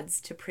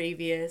nods to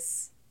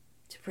previous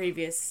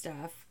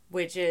stuff,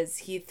 which is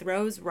he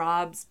throws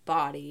Rob's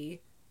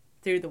body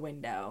through the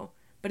window,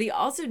 but he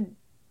also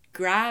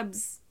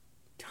grabs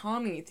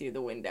Tommy through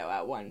the window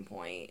at one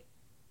point.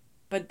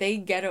 But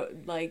they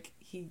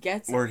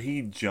Or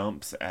he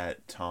jumps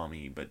at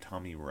Tommy, but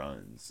Tommy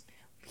runs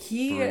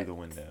through the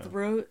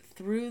window.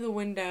 Through the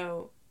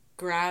window,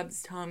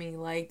 grabs Tommy,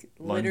 like,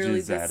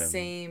 literally Lunges the at him.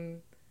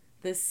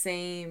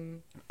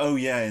 same. Oh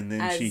yeah, and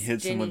then she as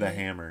hits him with a Ginny.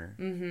 hammer.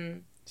 Mm-hmm.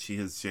 She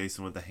hits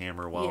Jason with a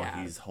hammer while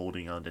Yeah. he's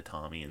holding on to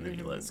Tommy, and then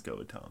he lets go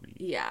of Tommy.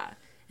 Yeah.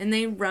 And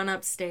they run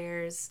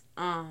upstairs,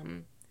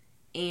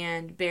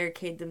 and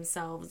barricade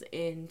themselves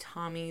in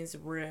Tommy's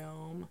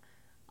room,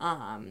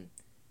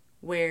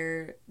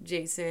 where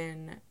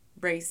Jason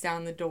breaks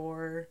down the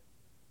door,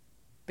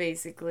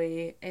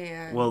 basically,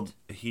 and... Well,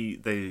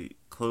 they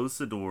close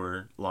the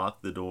door,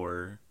 lock the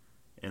door,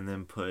 and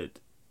then put,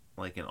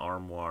 like, an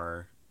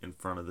armoire in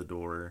front of the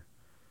door.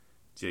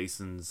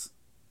 Jason's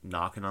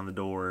knocking on the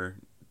door,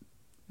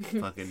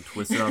 fucking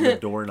twisting on the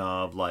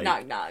doorknob, like...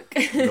 Knock, knock.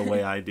 the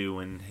way I do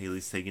when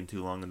Haley's taking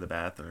too long in the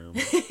bathroom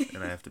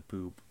and I have to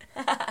poop.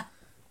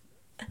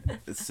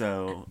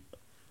 So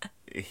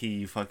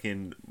he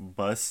fucking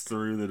busts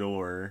through the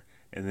door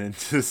and then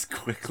just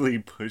quickly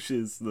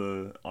pushes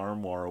the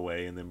armoire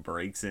away and then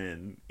breaks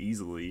in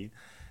easily.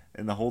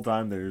 And the whole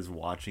time they're just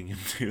watching him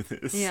do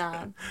this.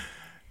 Yeah.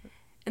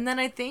 And then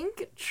I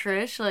think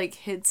Trish, like,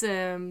 hits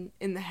him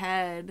in the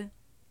head.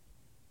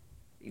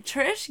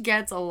 Trish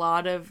gets a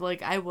lot of,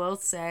 like, I will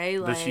say,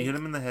 like... Does she hit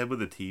him in the head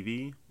with a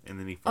TV and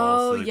then he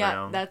falls to the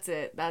ground? That's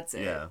it.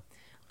 Yeah.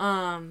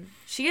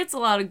 She gets a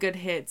lot of good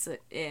hits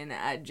in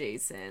at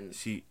Jason.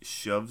 She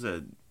shoves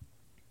a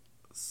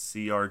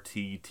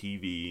CRT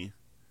TV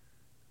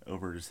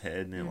over his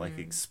head and it like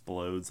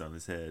explodes on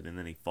his head, and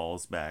then he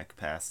falls back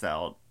passed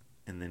out,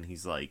 and then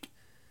he's like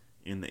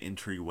in the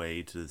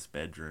entryway to this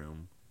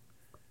bedroom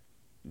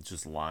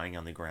just lying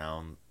on the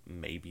ground,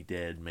 maybe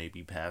dead,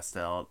 maybe passed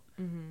out.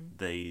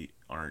 They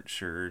aren't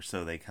sure,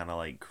 so they kind of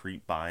like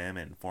creep by him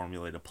and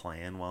formulate a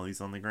plan while he's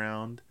on the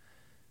ground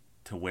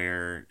to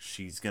where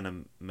she's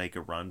gonna make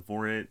a run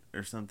for it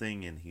or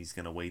something, and he's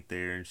gonna wait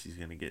there and she's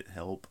gonna get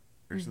help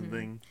or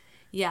something.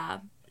 Yeah.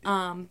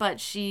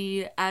 But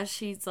as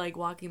she's like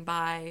walking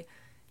by,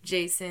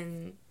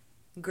 Jason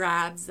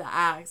grabs the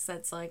axe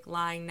that's like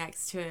lying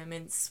next to him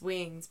and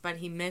swings, but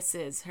he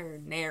misses her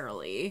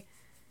narrowly,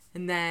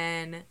 and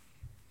then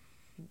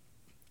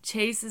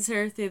chases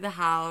her through the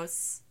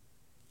house.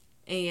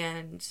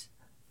 And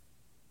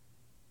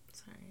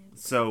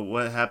so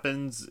what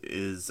happens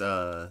is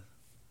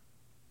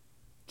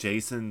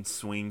Jason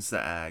swings the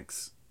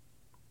axe,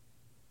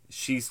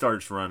 she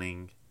starts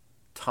running,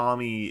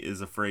 Tommy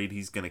is afraid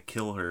he's gonna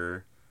kill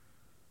her.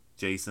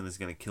 Jason is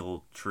going to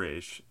kill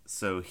Trish.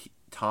 So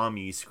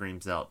Tommy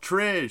screams out,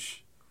 Trish!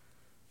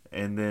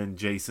 And then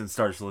Jason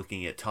starts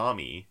looking at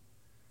Tommy,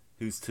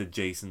 who's to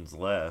Jason's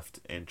left,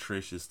 and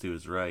Trish is to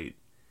his right.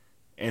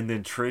 And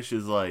then Trish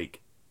is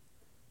like,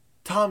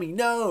 Tommy,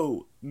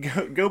 no!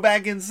 Go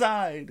back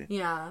inside!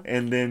 Yeah.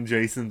 And then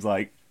Jason's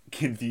like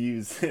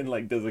confused and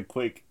like does a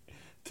quick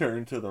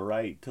turn to the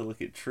right to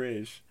look at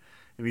Trish.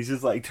 And he's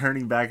just like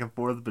turning back and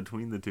forth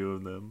between the two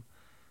of them.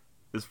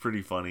 It's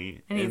pretty funny.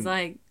 And he's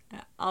like,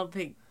 I'll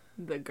pick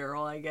the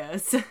girl, I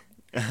guess.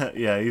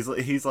 Yeah,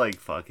 he's like,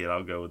 fuck it,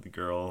 I'll go with the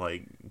girl.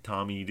 Like,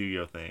 Tommy, you do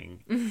your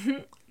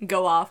thing.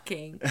 Go off,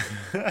 King.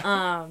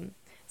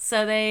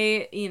 So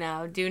they,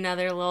 do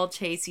another little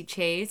chasey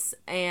chase,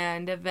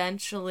 and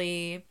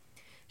eventually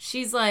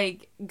she's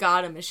like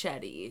got a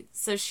machete.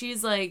 So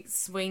she's like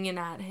swinging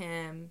at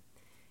him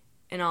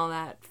and all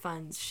that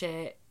fun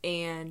shit,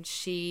 and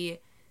she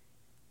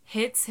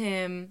hits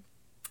him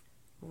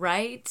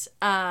right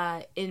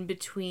in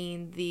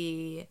between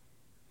the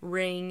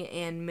ring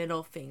and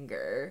middle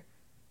finger.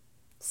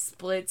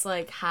 Splits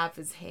like half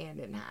his hand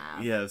in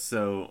half. Yeah,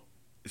 so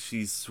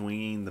she's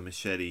swinging the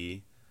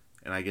machete,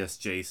 and I guess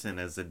Jason,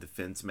 as a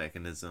defense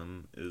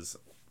mechanism, is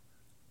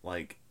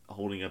like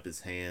holding up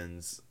his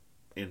hands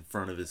in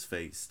front of his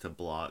face to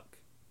block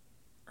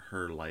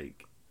her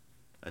like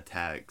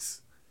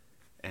attacks,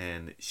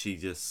 and she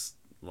just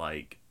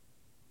like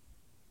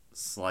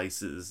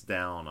slices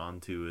down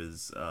onto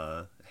his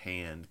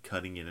hand,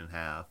 cutting it in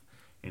half,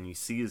 and you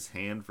see his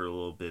hand for a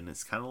little bit, and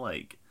it's kind of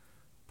like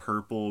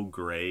purple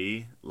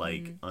gray,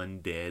 like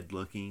undead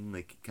looking.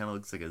 Like, it kind of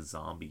looks like a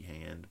zombie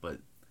hand, but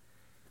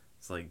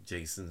it's like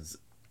Jason's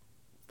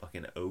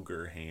fucking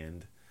ogre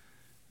hand,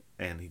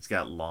 and he's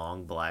got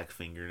long black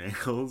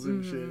fingernails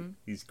and shit.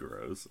 He's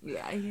gross.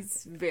 Yeah,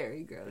 he's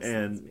very gross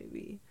and in this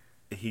movie.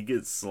 He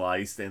gets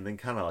sliced and then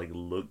kind of like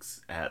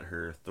looks at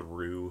her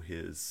through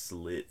his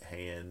slit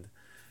hand,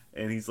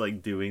 and he's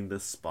like doing the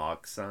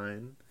Spock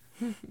sign.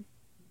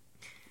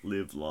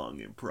 Live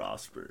long and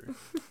prosper.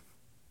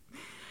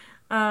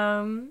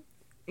 And,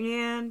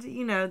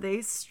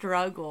 they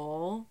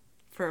struggle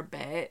for a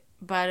bit,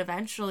 but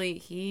eventually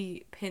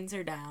he pins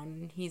her down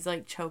and he's,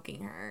 like,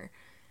 choking her.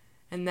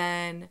 And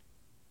then,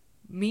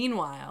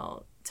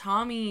 meanwhile,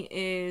 Tommy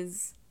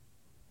is,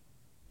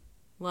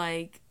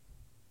 like,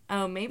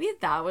 oh, maybe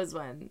that was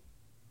when,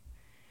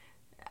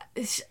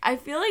 I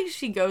feel like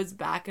she goes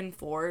back and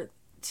forth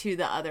to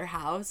the other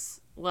house,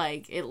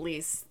 like, at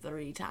least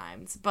 3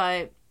 times,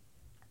 but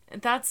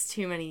that's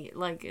too many,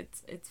 like,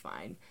 it's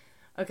fine.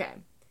 Okay,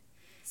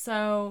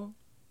 so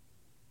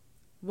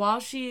while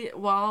she's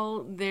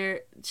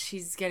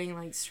getting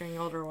like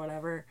strangled or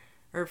whatever,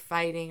 or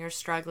fighting or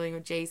struggling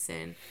with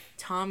Jason,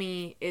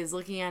 Tommy is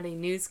looking at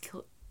a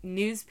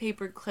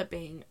newspaper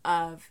clipping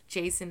of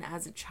Jason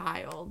as a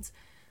child,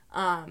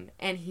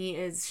 and he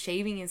is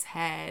shaving his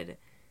head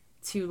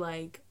to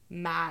like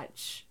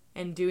match,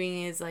 and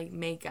doing his like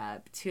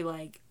makeup to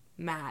like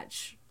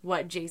match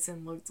what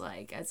Jason looked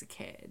like as a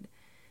kid,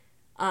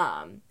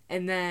 and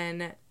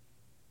then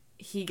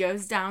he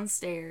goes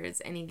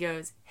downstairs and he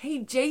goes, "Hey,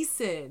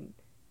 Jason!"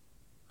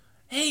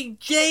 Hey,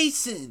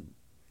 Jason!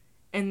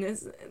 And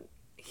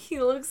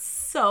he looks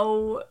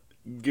so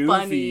goofy.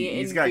 funny and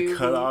He's got goofy.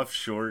 cut off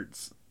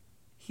shorts.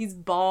 He's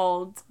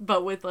bald,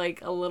 but with like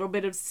a little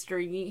bit of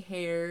stringy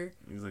hair.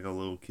 He's like a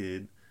little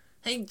kid.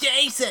 Hey,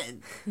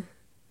 Jason!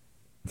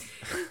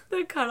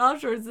 The cut off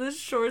shorts, the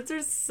shorts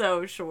are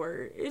so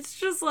short. It's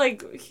just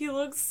like, he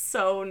looks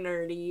so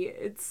nerdy.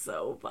 It's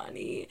so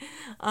funny.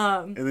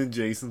 And then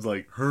Jason's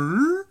like,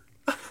 her?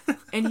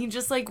 And he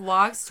just like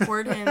walks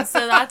toward him.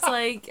 So that's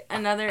like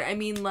another,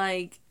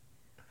 like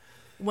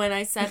when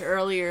I said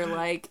earlier,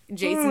 like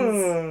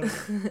Jason's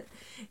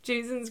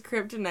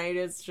kryptonite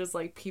is just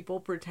like people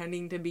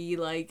pretending to be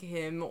like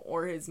him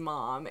or his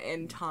mom,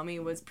 and Tommy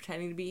was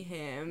pretending to be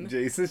him.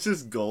 Jason's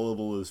just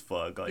gullible as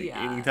fuck. Like,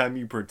 Yeah. anytime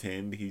you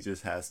pretend, he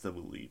just has to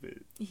believe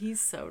it. He's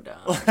so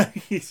dumb.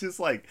 He's just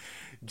like,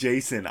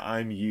 Jason,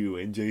 I'm you.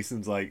 And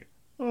Jason's like,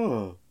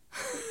 oh.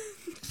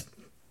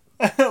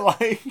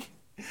 Like,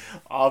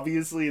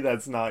 obviously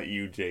that's not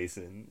you,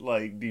 Jason.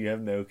 Like, do you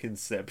have no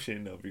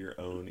conception of your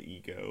own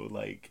ego?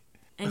 Like,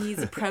 And he's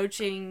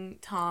approaching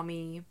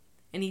Tommy,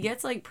 and he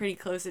gets like pretty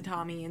close to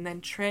Tommy, and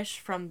then Trish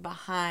from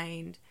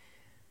behind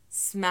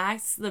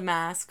smacks the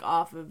mask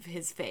off of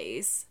his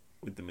face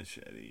with the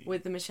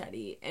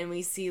machete. And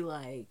we see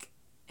like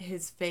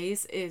his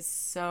face is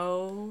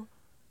so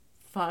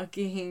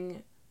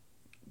fucking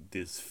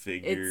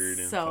disfigured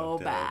and so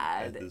fucked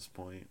bad up at this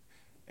point.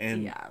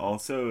 And Yeah.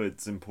 also,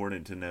 it's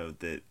important to note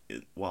that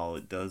while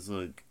it does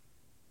look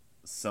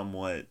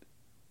somewhat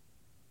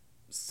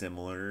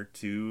similar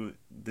to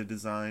the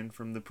design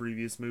from the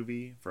previous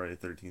movie, Friday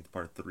the 13th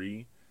Part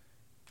 3,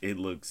 it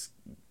looks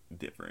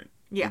different.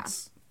 Yeah.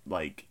 It's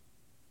like,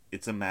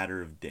 it's a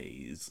matter of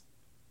days.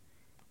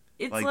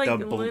 It's Like, like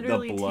the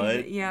literally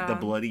blood, yeah. the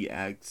bloody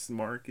axe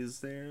mark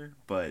is there,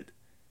 but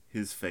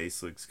his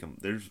face looks,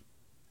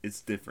 it's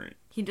different.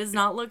 He does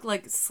not look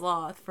like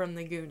Sloth from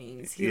the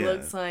Goonies. He Yeah.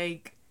 looks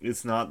like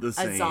It's not the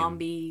same. a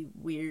zombie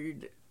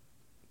weird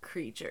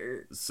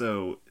creature.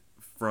 So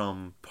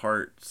from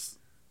parts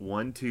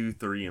 1, 2,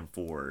 3, and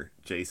 4,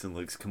 Jason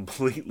looks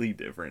completely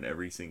different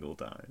every single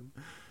time.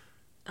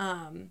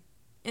 And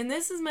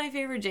this is my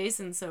favorite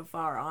Jason so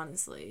far,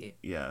 honestly.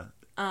 Yeah.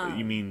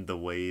 You mean the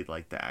way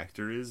like the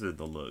actor is or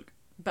the look?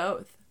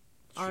 Both.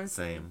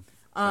 Honestly.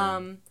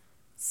 Same.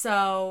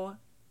 So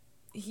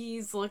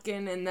he's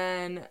looking, and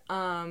then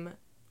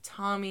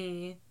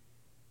Tommy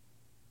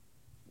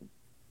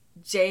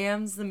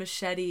jams the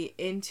machete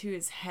into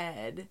his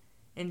head,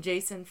 and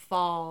Jason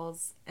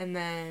falls, and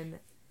then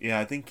Yeah,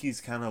 I think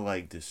he's kind of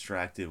like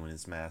distracted when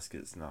his mask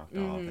gets knocked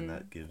off, and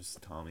that gives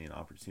Tommy an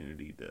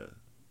opportunity to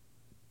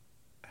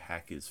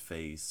hack his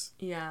face.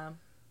 yeah,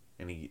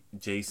 And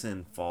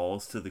Jason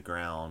falls to the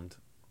ground,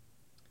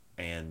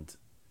 and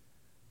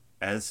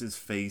as his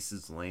face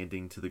is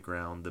landing to the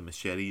ground, the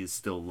machete is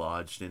still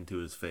lodged into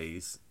his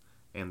face,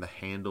 and the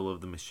handle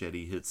of the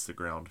machete hits the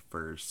ground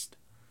first,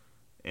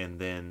 and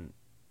then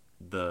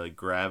the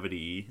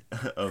gravity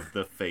of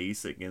the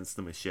face against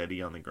the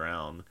machete on the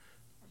ground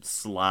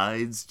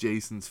slides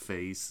Jason's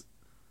face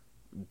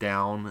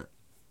down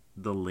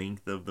the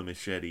length of the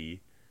machete,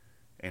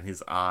 and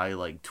his eye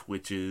like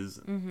twitches,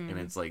 and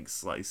it's like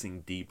slicing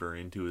deeper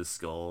into his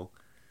skull.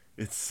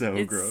 It's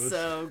so gross. It's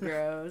so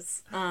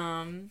gross.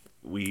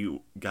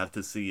 We got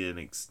to see an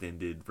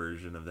extended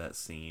version of that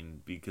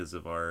scene because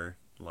of our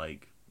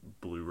like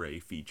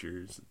Blu-ray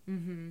features.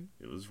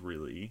 It was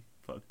really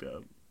fucked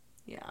up.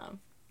 Yeah.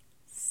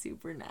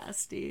 Super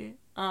nasty.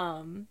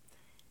 And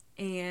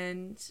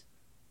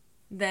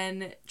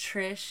then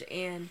Trish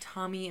and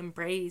Tommy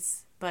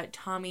embrace, but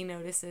Tommy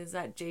notices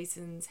that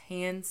Jason's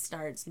hand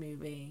starts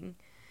moving,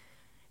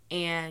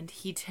 and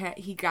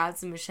he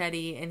grabs the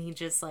machete and he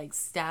just like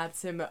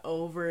stabs him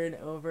over and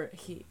over.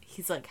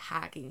 He's like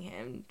hacking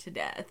him to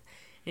death,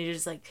 and he's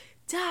just like,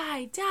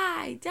 die,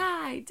 die,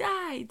 die,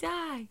 die,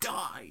 die,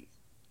 Die!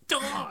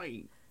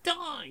 Die!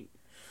 Die!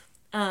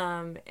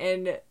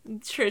 and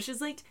Trish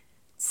is like,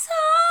 Tommy!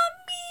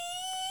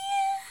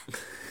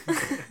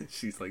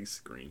 She's like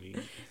screaming.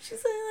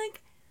 She's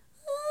like,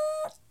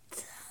 oh,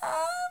 Tommy!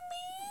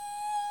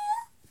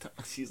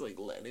 She's like,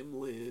 let him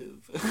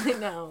live. I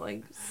know,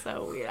 like,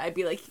 so weird. I'd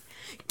be like,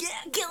 yeah,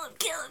 kill him,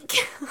 kill him,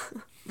 kill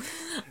him.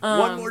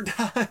 One more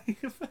time.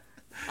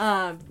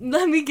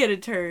 Let me get a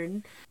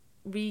turn.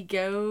 We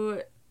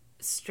go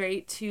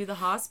straight to the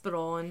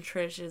hospital, and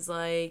Trish is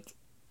like,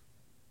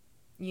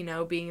 you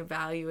know, being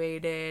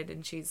evaluated,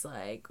 and she's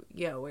like,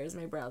 yo, where's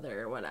my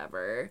brother, or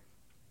whatever.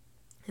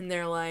 And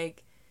they're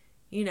like,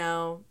 you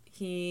know,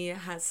 he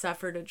has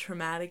suffered a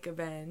traumatic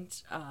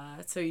event,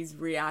 so he's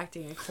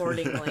reacting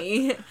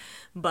accordingly.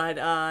 But,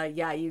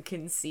 yeah, you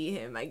can see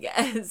him, I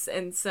guess.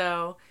 And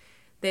so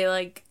they,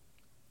 like,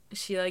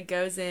 she, like,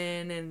 goes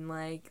in and,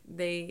 like,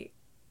 they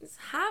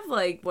have,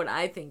 like, what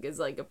I think is,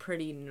 like, a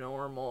pretty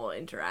normal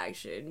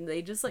interaction.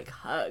 They just, like,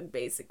 hug,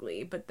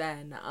 basically. But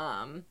then,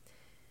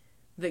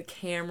 the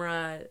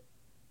camera,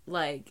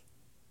 like,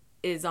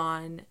 is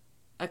on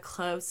a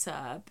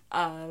close-up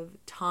of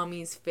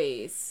Tommy's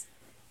face,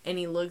 and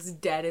he looks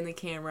dead in the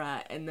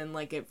camera, and then,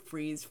 like, it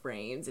freeze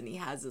frames, and he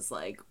has this,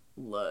 like,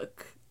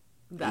 look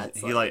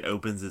that's, he like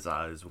opens his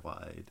eyes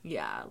wide.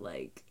 yeah,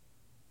 like,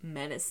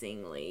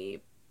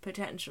 menacingly,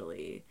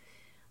 potentially,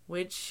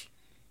 which,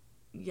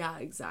 yeah,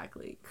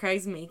 exactly.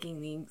 Craig's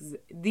making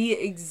the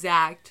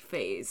exact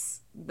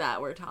face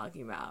that we're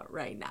talking about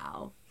right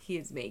now. He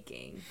is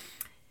making.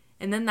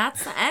 And then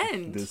that's the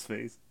end. This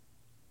face.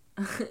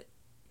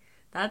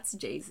 That's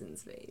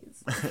Jason's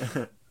face.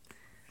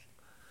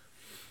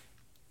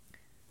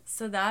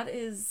 So that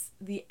is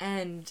the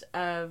end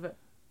of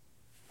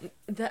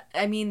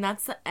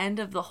that's the end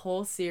of the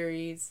whole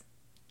series.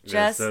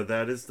 So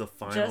that is the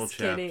final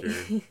chapter.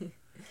 Kidding.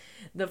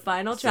 The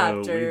final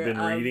chapter. So we've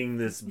been reading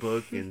this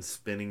book and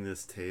spinning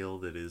this tale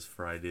that is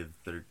Friday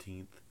the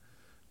 13th.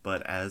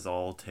 But as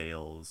all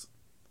tales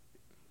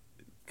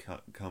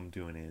come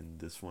to an end,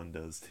 this one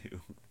does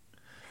too.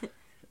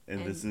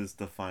 And this is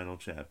the final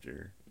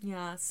chapter.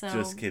 Yeah, so...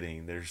 Just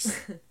kidding. There's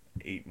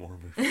 8 more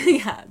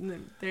movies. Yeah,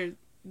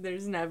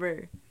 there's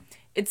never...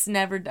 It's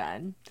never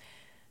done.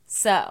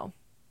 So,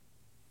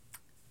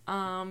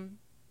 I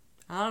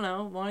don't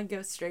know. Want to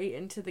go straight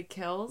into the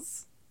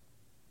kills?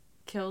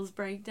 Kills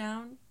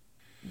breakdown?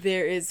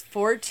 There is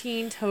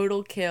 14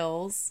 total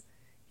kills,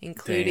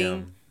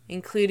 including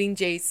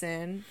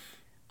Jason.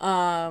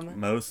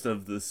 Most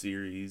of the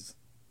series.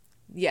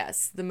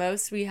 Yes, the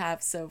most we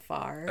have so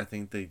far. I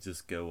think they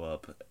just go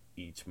up.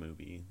 Each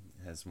movie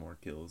has more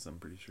kills, I'm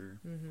pretty sure.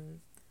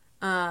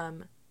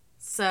 Mm-hmm.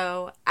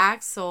 So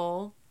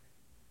Axel,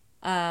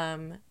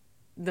 the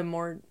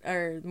morgue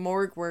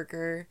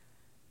worker,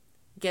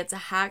 gets a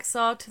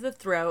hacksaw to the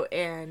throat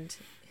and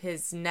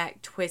his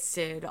neck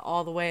twisted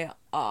all the way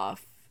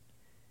off.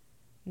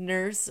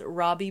 Nurse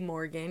Robbie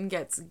Morgan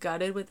gets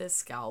gutted with a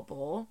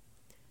scalpel.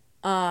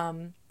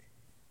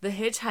 The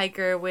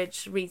hitchhiker,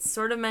 which we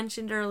sort of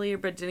mentioned earlier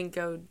but didn't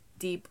go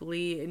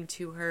deeply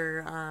into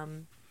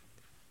her,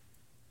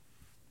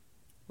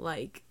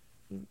 like,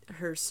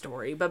 her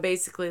story, but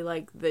basically,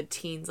 like, the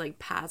teens, like,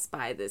 pass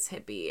by this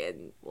hippie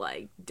and,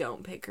 like,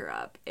 don't pick her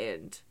up,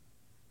 and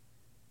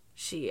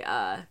she,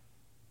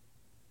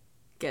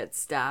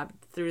 gets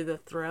stabbed through the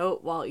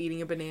throat while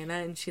eating a banana,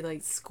 and she,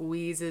 like,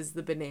 squeezes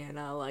the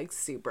banana, like,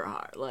 super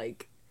hard,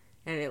 like,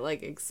 and it,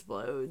 like,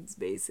 explodes,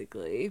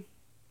 basically.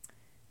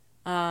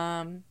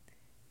 Then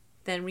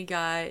we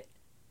got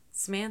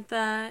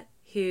Samantha,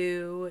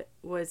 who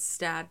was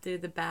stabbed through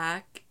the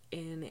back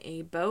in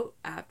a boat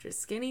after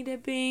skinny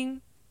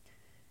dipping.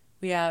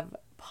 We have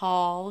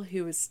Paul,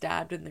 who was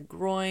stabbed in the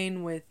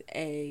groin with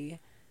a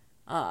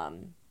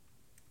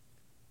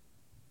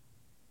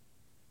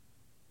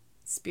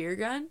spear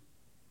gun.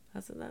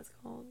 That's what that's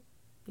called.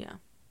 Yeah.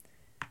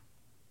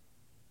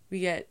 We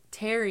get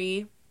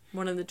Terry,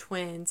 one of the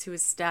twins, who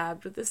was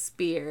stabbed with a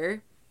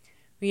spear.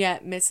 We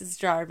get Mrs.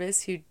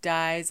 Jarvis, who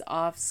dies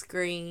off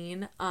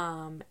screen.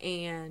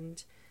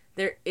 And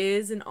there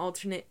is an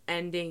alternate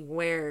ending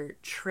where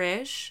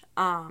Trish,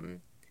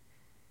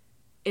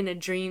 in a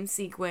dream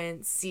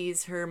sequence,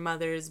 sees her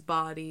mother's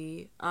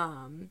body,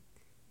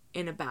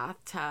 in a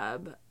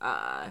bathtub,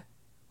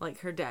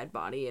 like her dead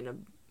body in a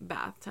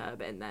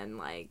bathtub, and then,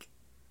 like,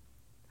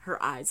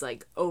 her eyes,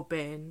 like,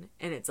 open,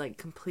 and it's, like,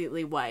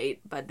 completely white,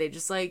 but they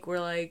just, like,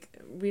 were like,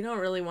 we don't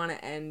really want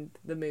to end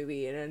the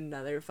movie in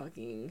another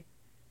fucking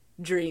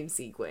dream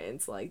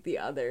sequence like the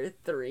other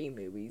 3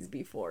 movies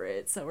before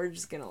it, so we're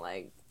just gonna,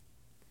 like,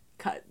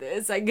 cut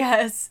this, I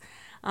guess.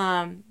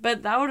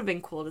 But that would have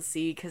been cool to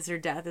see, because her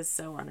death is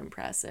so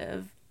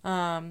unimpressive.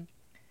 Then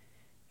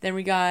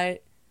we got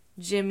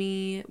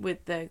Jimmy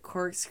with the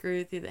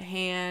corkscrew through the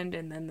hand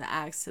and then the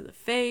axe to the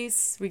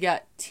face. We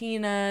got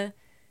Tina,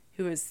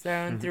 who was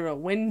thrown through a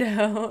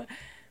window.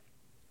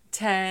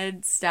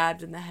 Ted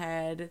stabbed in the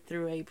head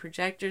through a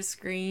projector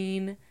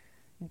screen.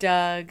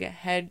 Doug,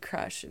 head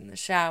crush in the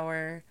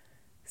shower.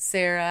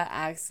 Sarah,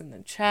 axe in the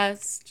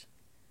chest.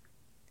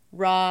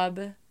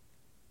 Rob,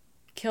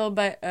 killed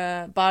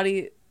by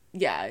body.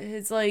 Yeah,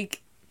 it's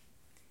like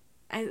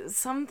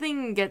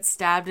something gets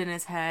stabbed in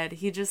his head.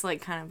 He just,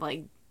 like, kind of,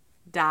 like,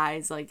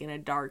 dies, like, in a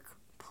dark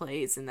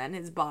place, and then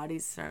his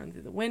body's thrown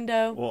through the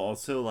window. Well,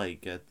 also,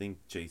 like, I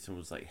think Jason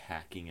was, like,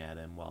 hacking at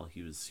him while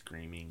he was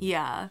screaming.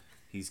 Yeah.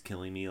 He's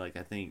killing me. Like,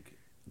 I think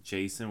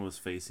Jason was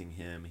facing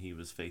him. He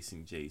was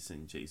facing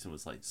Jason. Jason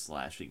was, like,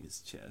 slashing his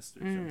chest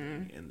or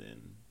something, and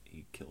then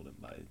he killed him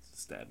by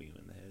stabbing him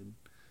in the head.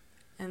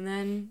 And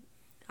then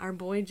our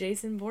boy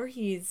Jason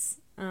Voorhees,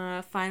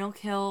 final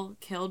kill,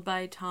 killed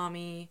by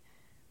Tommy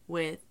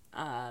with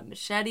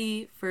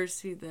machete,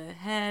 first through the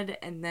head,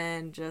 and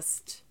then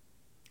just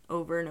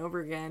over and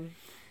over again.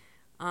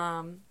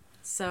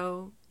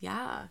 So,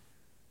 yeah.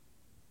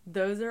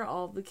 Those are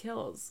all the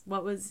kills.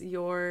 What was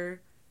your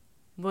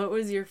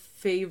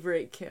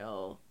favorite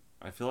kill?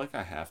 I feel like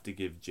I have to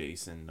give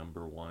Jason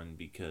number 1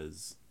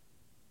 because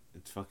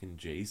it's fucking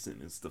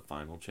Jason. It's the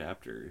final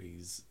chapter.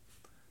 He's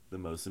the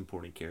most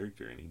important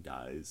character, and he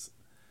dies.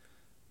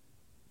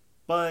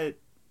 But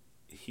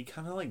he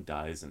kind of, like,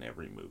 dies in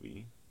every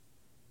movie.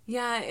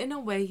 Yeah, in a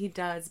way he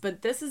does,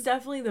 but this is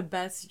definitely the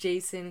best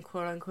Jason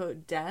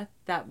quote-unquote death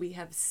that we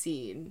have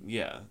seen.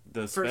 Yeah,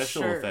 the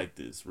special effect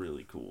is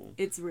really cool.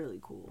 It's really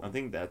cool. I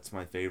think that's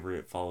my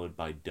favorite, followed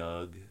by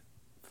Doug,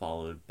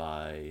 followed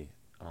by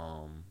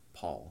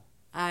Paul.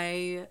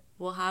 I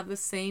will have the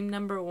same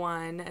number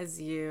 1 as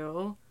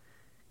you,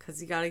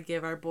 because you gotta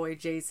give our boy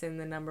Jason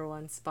the number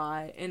 1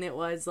 spot, and it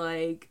was,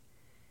 like,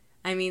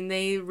 I mean,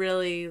 they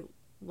really,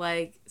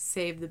 like,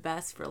 saved the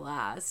best for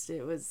last.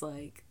 It was,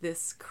 like,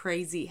 this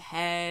crazy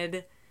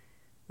head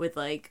with,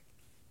 like,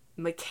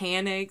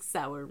 mechanics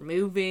that were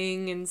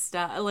moving and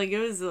stuff. Like, it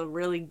was a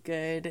really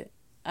good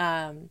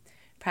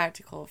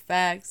practical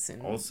effects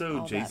and also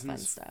all Jason's that fun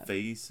stuff.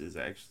 face is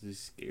actually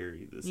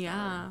scary this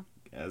time,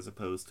 as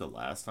opposed to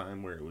last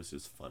time where it was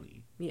just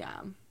funny.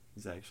 Yeah.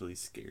 He's actually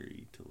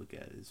scary to look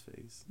at his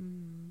face.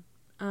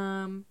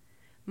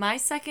 My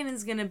second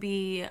is gonna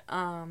be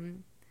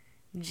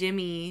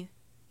Jimmy,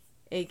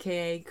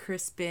 aka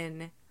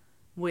Crispin,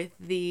 with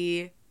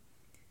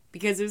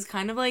because it was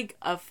kind of like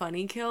a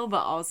funny kill,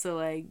 but also,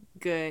 like,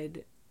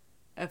 good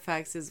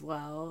effects as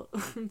well.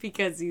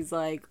 Because he's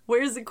like,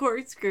 where's the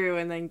corkscrew?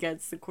 And then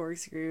gets the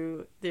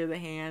corkscrew through the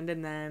hand,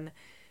 and then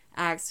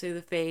axe through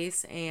the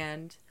face.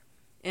 And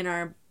in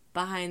our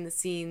behind the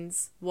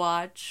scenes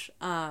watch,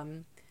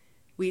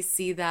 we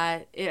see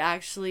that it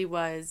actually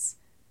was,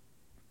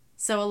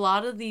 so a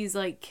lot of these,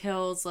 like,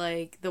 kills,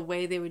 like, the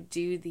way they would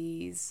do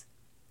these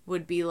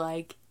would be,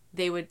 like,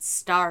 they would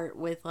start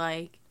with,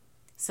 like,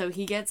 so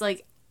he gets,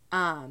 like,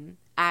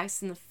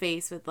 axed in the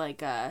face with,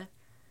 like, a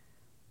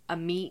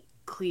meat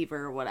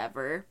cleaver or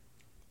whatever,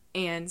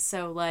 and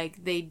so,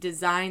 like, they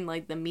designed,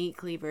 like, the meat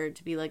cleaver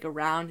to be, like,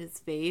 around his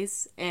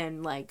face,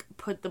 and, like,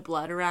 put the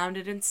blood around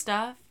it and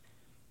stuff,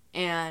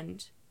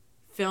 and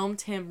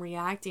filmed him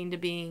reacting to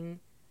being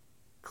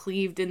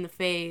cleaved in the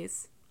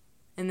face,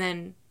 and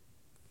then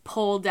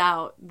pulled it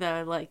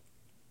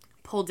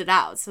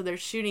out, so they're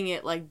shooting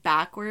it, like,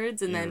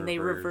 backwards, and then they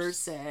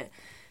reverse it.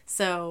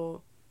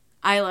 So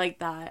I like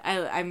that.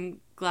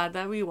 I'm glad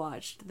that we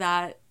watched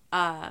that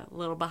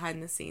little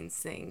behind the scenes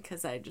thing,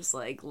 because I just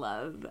like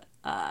love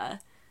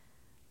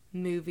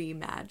movie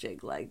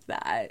magic like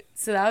that.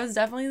 So that was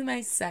definitely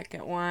my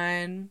second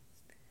one.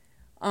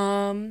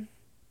 I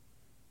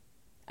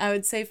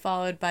would say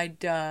followed by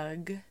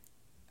Doug.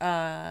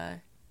 And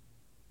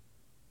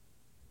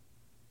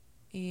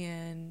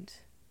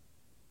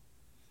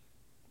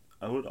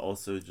I would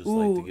also just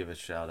like to give a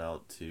shout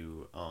out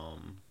to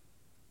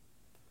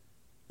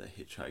the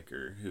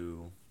hitchhiker,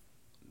 who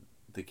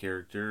the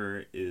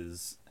character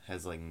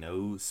has like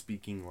no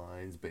speaking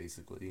lines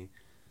basically,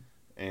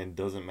 and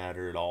doesn't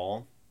matter at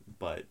all,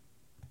 but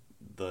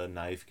the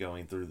knife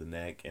going through the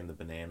neck and the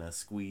banana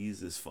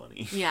squeeze is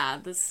funny. yeah,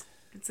 it's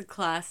a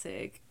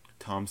classic.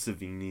 Tom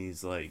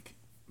Savini's like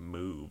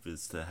move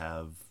is to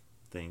have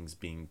things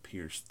being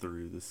pierced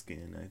through the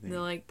skin, I think.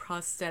 The like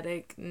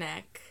prosthetic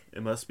neck.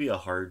 It must be a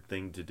hard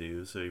thing to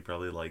do, so he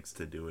probably likes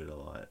to do it a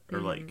lot. Or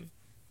like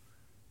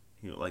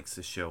he likes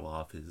to show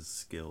off his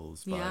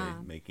skills by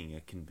making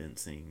a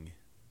convincing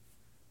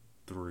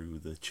through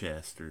the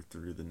chest or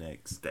through the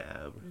neck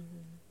stab.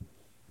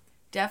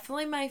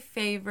 Definitely my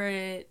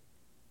favorite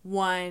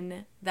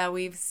one that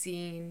we've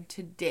seen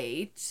to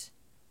date.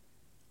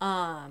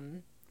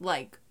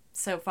 Like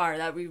so far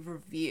that we've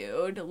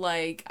reviewed.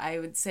 Like I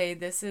would say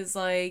this is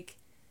like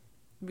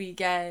we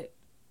get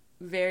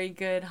very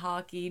good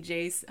hockey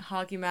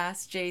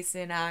mask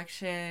Jason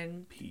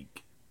action.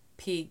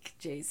 Peak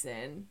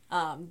Jason.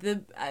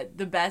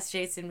 The best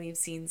Jason we've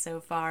seen so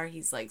far.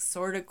 He's like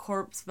sort of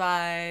corpse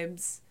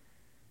vibes,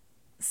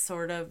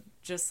 sort of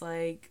just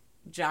like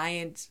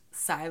giant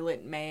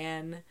silent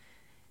man.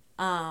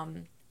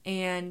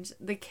 And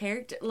the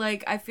character,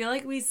 like, I feel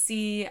like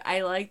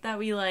I like that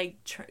we like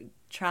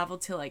travel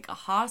to like a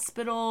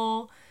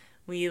hospital.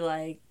 We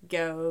like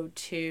go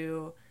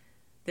to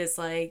this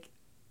like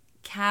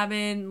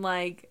cabin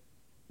like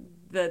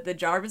the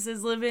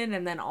Jarvises live in,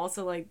 and then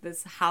also like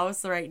this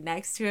house right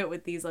next to it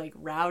with these like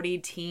rowdy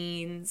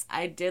teens.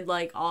 I did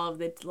like all of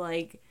the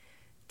like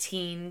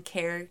teen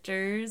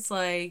characters.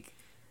 Like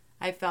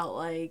I felt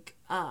like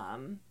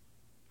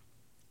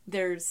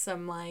there's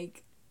some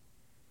like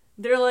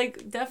they're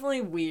like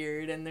definitely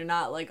weird, and they're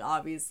not like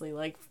obviously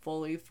like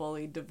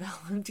fully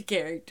developed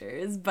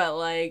characters, but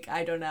like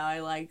I don't know, I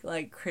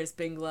like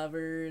Crispin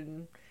Glover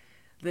and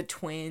the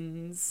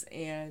twins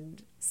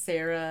and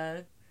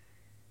Sarah.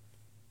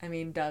 I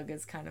mean, Doug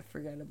is kind of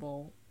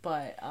forgettable,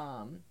 but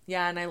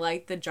yeah, and I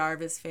like the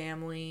Jarvis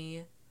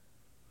family.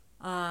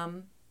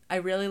 I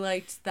really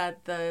liked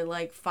that the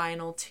like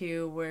final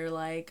two were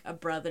like a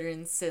brother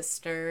and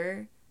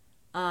sister.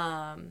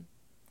 And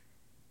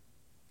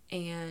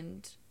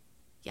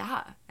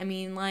yeah, I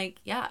mean, like,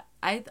 yeah,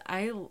 I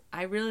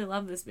really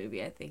love this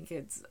movie. I think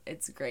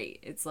it's great.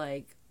 It's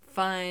like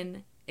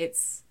fun.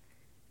 It's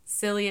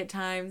silly at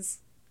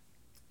times.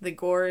 The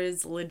gore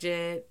is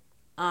legit.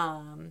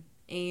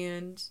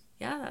 And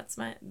yeah,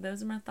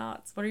 those are my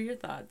thoughts. What are your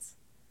thoughts?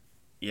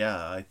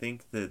 Yeah, I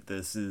think that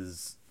this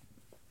is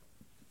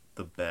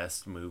the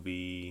best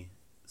movie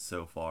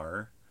so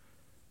far,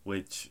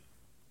 which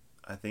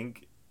I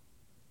think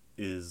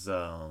is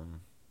a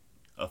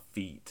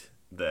feat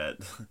that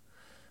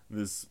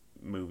this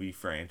movie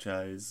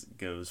franchise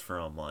goes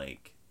from,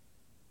 like,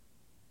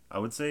 I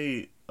would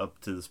say up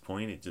to this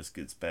point it just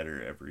gets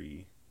better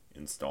every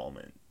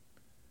installment,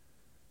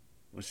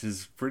 which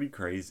is pretty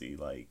crazy.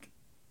 Like,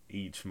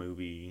 each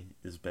movie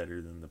is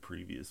better than the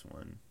previous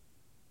one.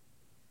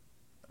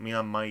 I mean,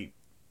 I might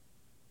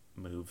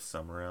move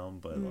some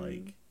around, but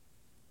like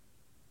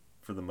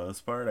for the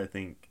most part, I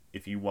think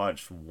if you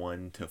watched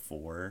 1 to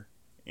 4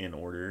 in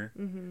order,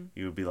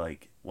 you would be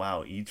like,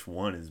 wow, each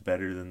one is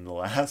better than the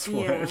last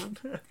one.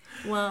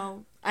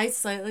 Well, I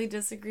slightly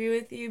disagree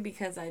with you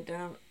because I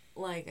didn't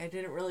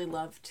really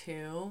love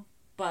 2,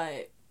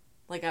 but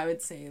like I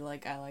would say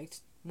like I liked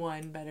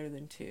 1 better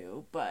than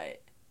 2,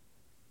 but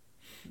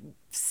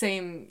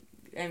same,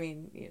 I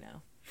mean, you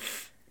know.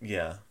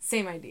 Yeah.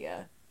 Same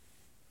idea.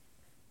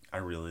 I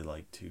really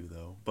like 2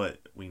 though, but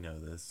we know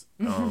this.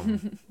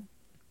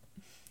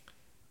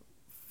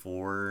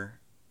 4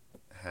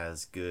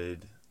 has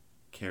good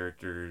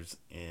characters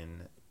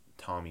in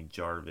Tommy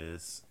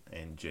Jarvis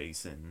and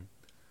Jason,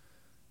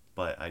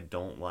 but I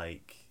don't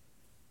like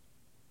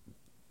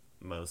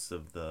most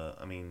of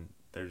I mean,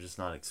 they're just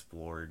not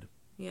explored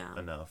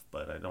enough,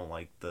 but I don't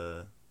like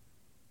the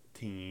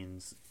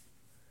teens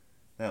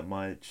that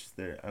much.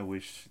 I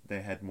wish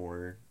they had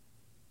more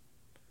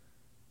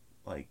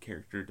like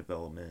character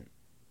development.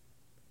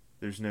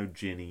 There's no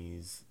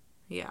Jennies.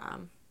 Yeah.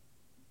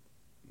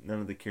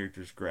 None of the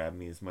characters grab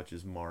me as much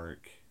as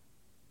Mark.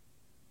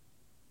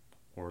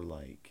 Or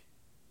like,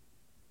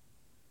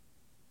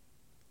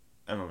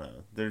 I don't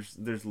know.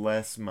 There's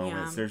less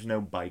moments. Yeah. There's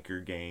no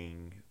biker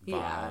gang vibe.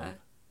 Yeah.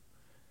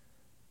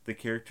 The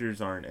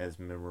characters aren't as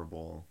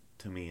memorable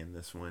to me in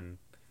this one.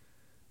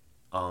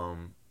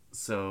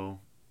 So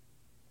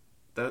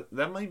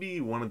that might be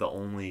one of the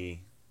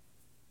only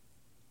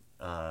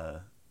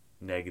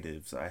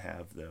negatives I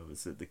have, though,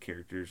 is that the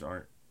characters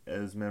aren't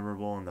as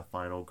memorable, and the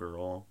final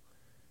girl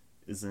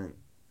isn't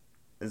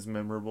as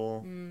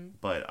memorable.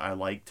 But I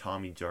like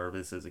Tommy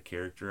Jarvis as a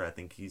character. I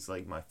think he's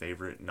like my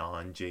favorite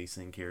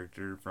non-Jason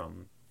character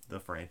from the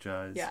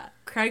franchise. Yeah.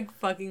 Craig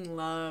fucking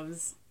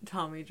loves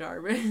Tommy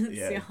Jarvis.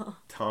 Yeah.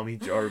 Tommy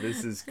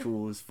Jarvis is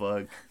cool as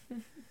fuck.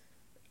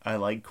 I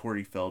like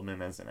Corey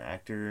Feldman as an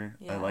actor.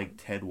 I Yeah. like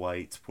Ted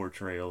White's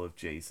portrayal of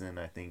Jason.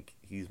 I think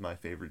he's my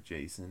favorite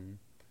Jason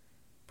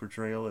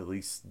portrayal, at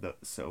least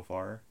so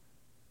far.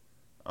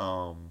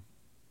 And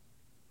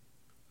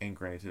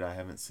granted, I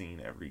haven't seen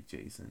every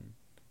Jason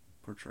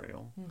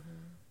portrayal.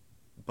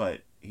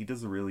 But he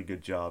does a really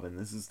good job, and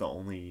this is the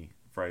only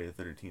Friday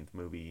the 13th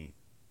movie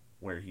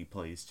where he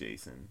plays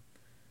Jason.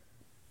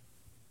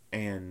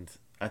 And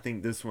I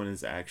think this one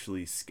is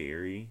actually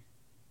scary,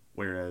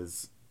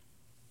 whereas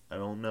I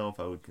don't know if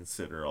I would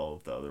consider all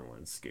of the other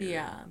ones scary.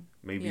 Yeah.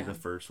 Maybe Yeah. the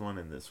first one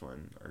and this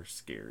one are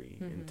scary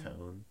in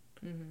tone.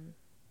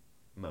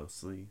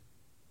 Mostly.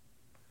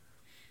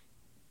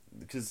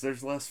 Because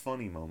there's less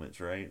funny moments,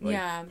 right? Like,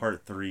 Yeah.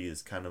 part 3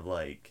 is kind of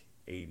like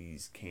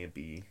 80s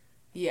campy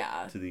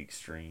Yeah. to the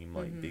extreme,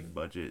 like big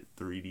budget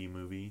 3D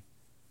movie.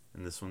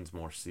 And this one's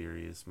more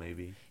serious,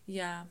 maybe.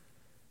 Yeah.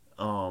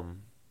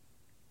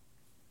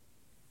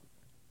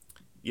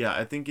 Yeah,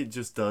 I think it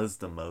just does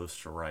the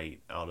most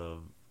right out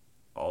of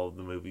all of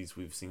the movies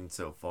we've seen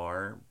so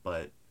far,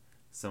 but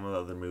some of the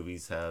other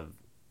movies have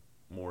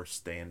more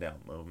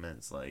standout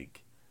moments,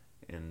 like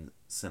in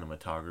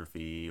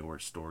cinematography or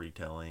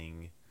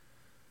storytelling.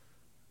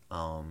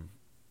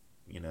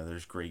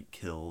 There's great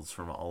kills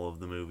from all of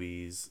the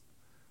movies.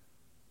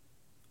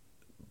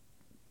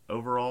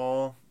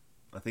 Overall,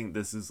 I think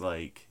this is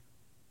like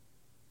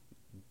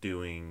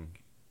doing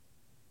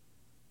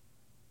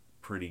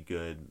pretty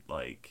good,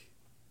 like,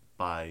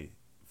 by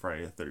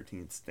Friday the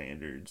 13th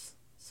standards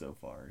so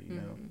far, you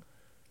know.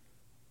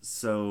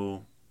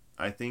 So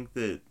I think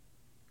that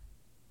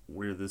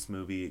where this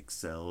movie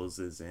excels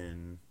is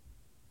in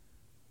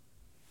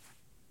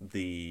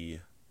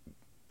the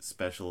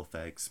special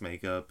effects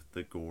makeup,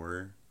 the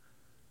gore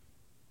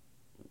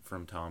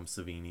from Tom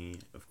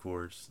Savini, of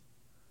course,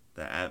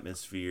 the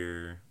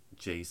atmosphere,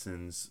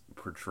 Jason's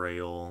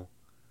portrayal,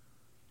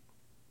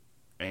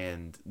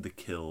 and the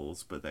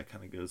kills, but that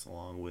kind of goes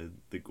along with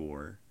the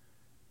gore,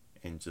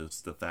 and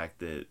just the fact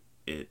that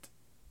it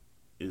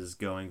is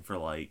going for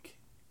like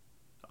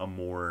a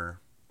more,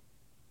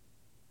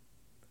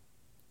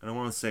 I don't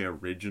want to say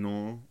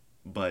original,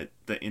 but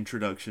the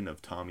introduction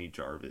of Tommy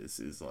Jarvis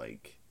is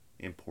like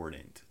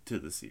important to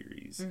the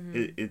series.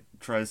 It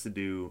tries to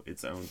do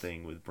its own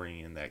thing with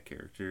bringing in that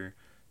character,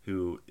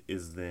 who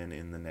is then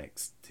in the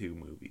next 2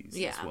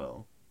 movies as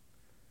well.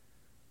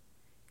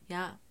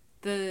 Yeah.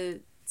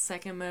 The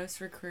second most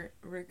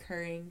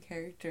recurring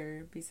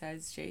character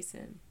besides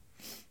Jason.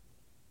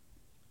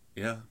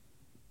 Yeah.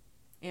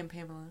 And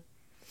Pamela.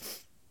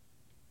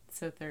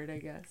 So third, I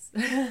guess.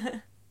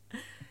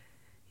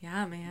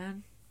 Yeah,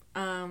 man.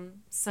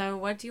 So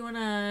what do you want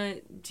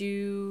to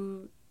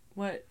do?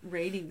 What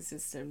rating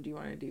system do you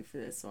want to do for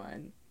this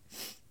one?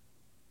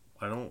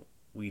 Why don't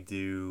we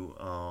do,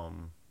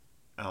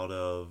 out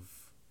of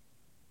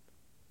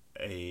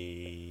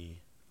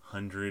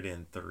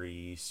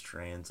 103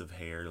 strands of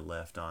hair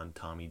left on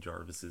Tommy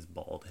Jarvis's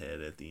bald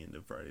head at the end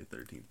of Friday the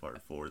 13th Part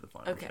 4, the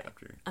final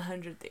chapter.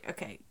 100.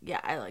 Okay,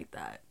 yeah, I like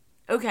that.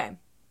 Okay,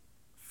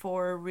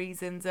 for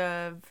reasons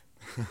of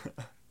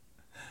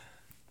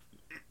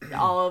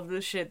all of the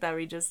shit that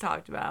we just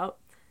talked about,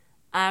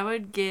 I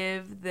would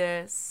give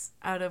this,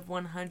 out of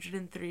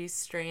 103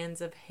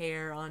 strands of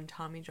hair on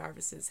Tommy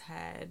Jarvis's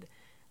head,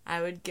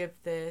 I would give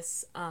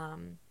this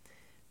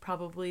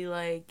probably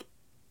like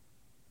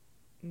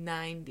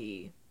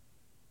 90.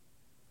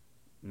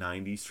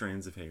 90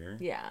 strands of hair?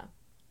 Yeah.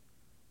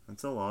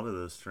 That's a lot of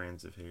those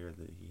strands of hair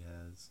that he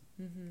has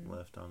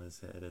left on his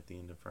head at the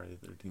end of Friday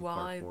the 13th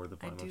Part 4, the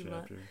final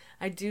chapter.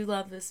 I do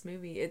love this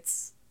movie.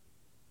 It's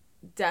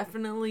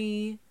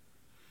definitely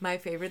my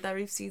favorite that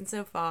we've seen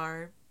so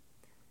far.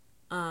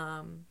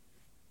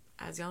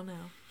 As y'all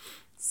know.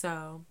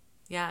 So,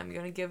 yeah, I'm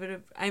gonna give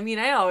it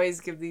I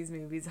always give these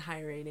movies a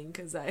high rating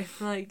because I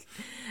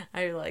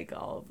like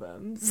all of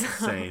them. So,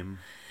 Same.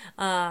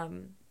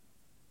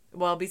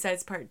 well,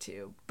 besides part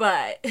 2.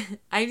 But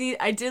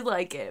I did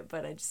like it,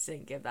 but I just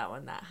didn't give that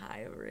one that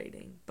high of a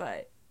rating.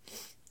 But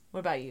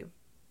what about you?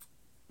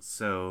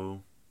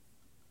 So,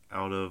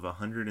 out of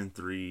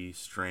 103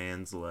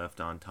 strands left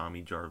on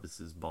Tommy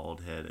Jarvis's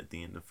bald head at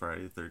the end of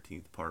Friday the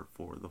 13th Part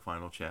 4, the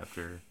final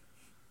chapter,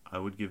 I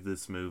would give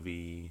this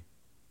movie,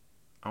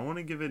 I want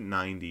to give it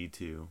 90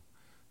 too.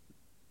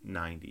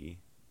 90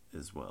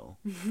 as well.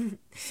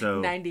 So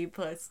 90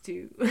 plus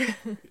 2.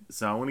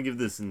 So I want to give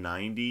this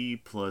 90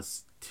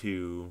 plus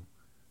 2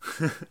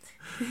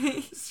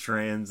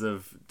 strands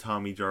of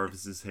Tommy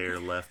Jarvis's hair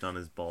left on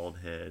his bald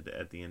head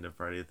at the end of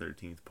Friday the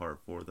 13th Part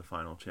 4, the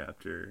final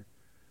chapter,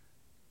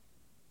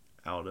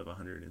 out of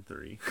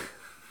 103.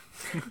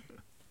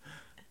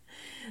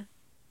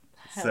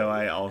 So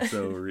I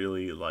also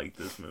really like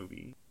this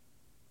movie.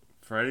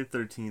 Friday the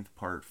 13th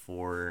Part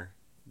 4,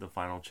 the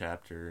final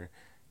chapter,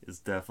 is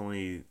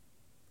definitely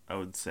I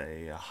would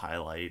say, a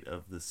highlight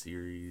of the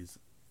series.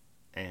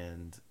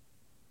 And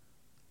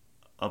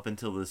up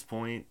until this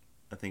point,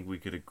 I think we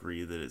could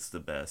agree that it's the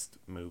best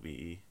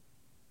movie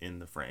in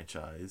the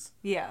franchise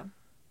Yeah.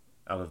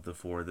 out of the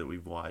 4 that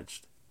we've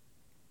watched.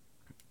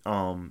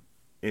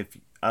 If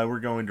I were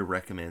going to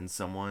recommend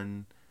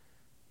someone,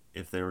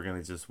 if they were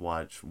going to just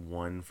watch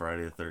one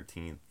Friday the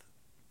 13th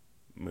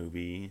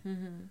movie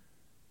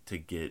to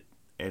get,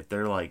 if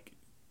they're like,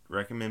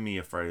 recommend me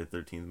a Friday the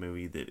 13th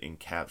movie that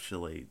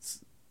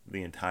encapsulates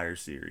the entire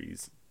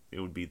series, it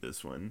would be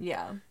this one.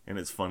 Yeah. And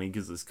it's funny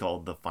because it's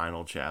called The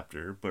Final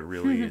Chapter, but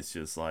really it's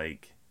just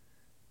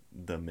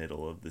the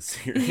middle of the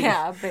series.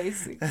 Yeah,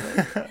 basically.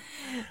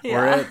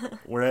 Yeah.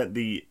 We're at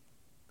the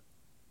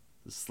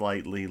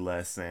slightly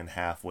less than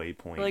halfway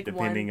point,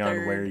 depending on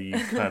 1/3. where you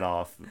cut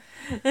off.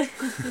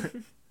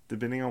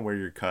 Depending on where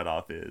your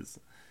cutoff is.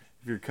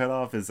 If your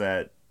cutoff is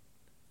at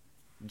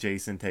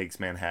Jason Takes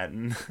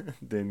Manhattan,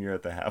 then you're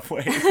at the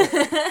halfway.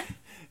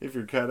 If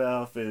your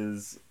cutoff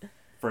is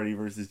Freddy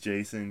versus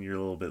Jason, you're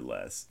a little bit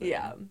less.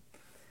 Yeah.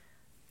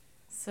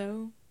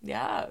 So,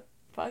 yeah.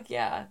 Fuck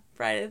yeah.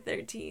 Friday the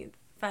 13th.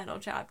 Final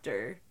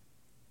chapter.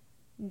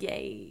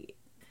 Yay.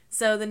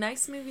 So the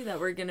next movie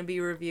that we're going to be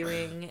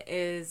reviewing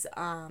is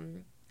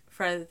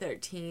Friday the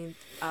 13th,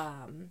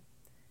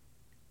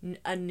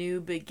 A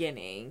New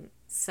Beginning.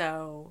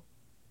 So,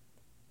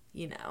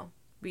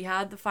 we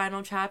had the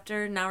final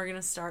chapter. Now we're going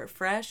to start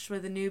fresh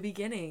with a new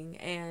beginning.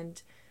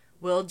 And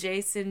will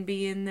Jason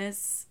be in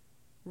this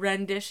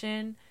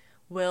rendition?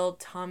 Will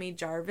Tommy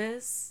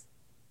Jarvis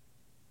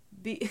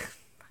be...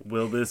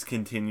 Will this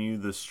continue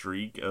the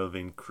streak of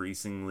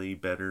increasingly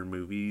better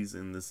movies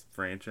in this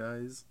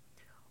franchise?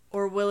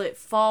 Or will it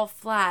fall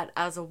flat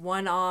as a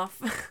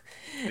one-off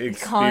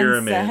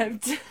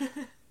Experiment. concept?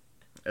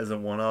 As a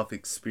one-off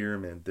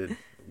experiment that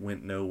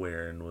went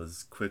nowhere and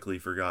was quickly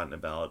forgotten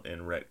about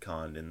and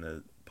retconned in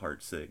the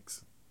part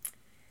 6.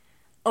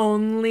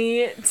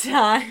 Only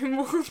time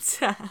will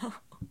tell.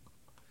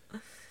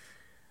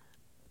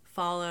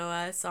 Follow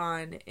us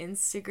on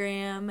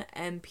Instagram,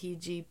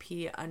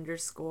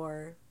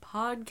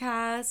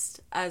 mpgp_podcast,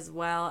 as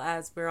well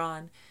as we're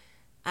on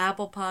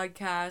Apple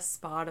Podcasts,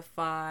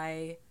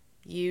 Spotify,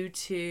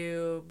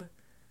 YouTube,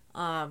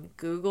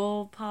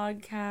 Google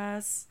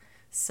Podcasts.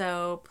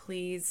 So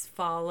please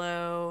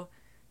follow,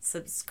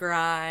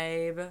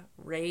 subscribe,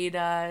 rate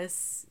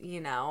us,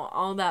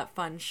 all that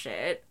fun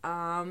shit.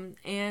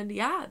 And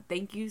yeah,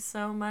 thank you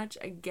so much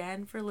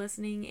again for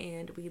listening,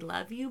 and we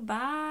love you.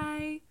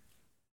 Bye.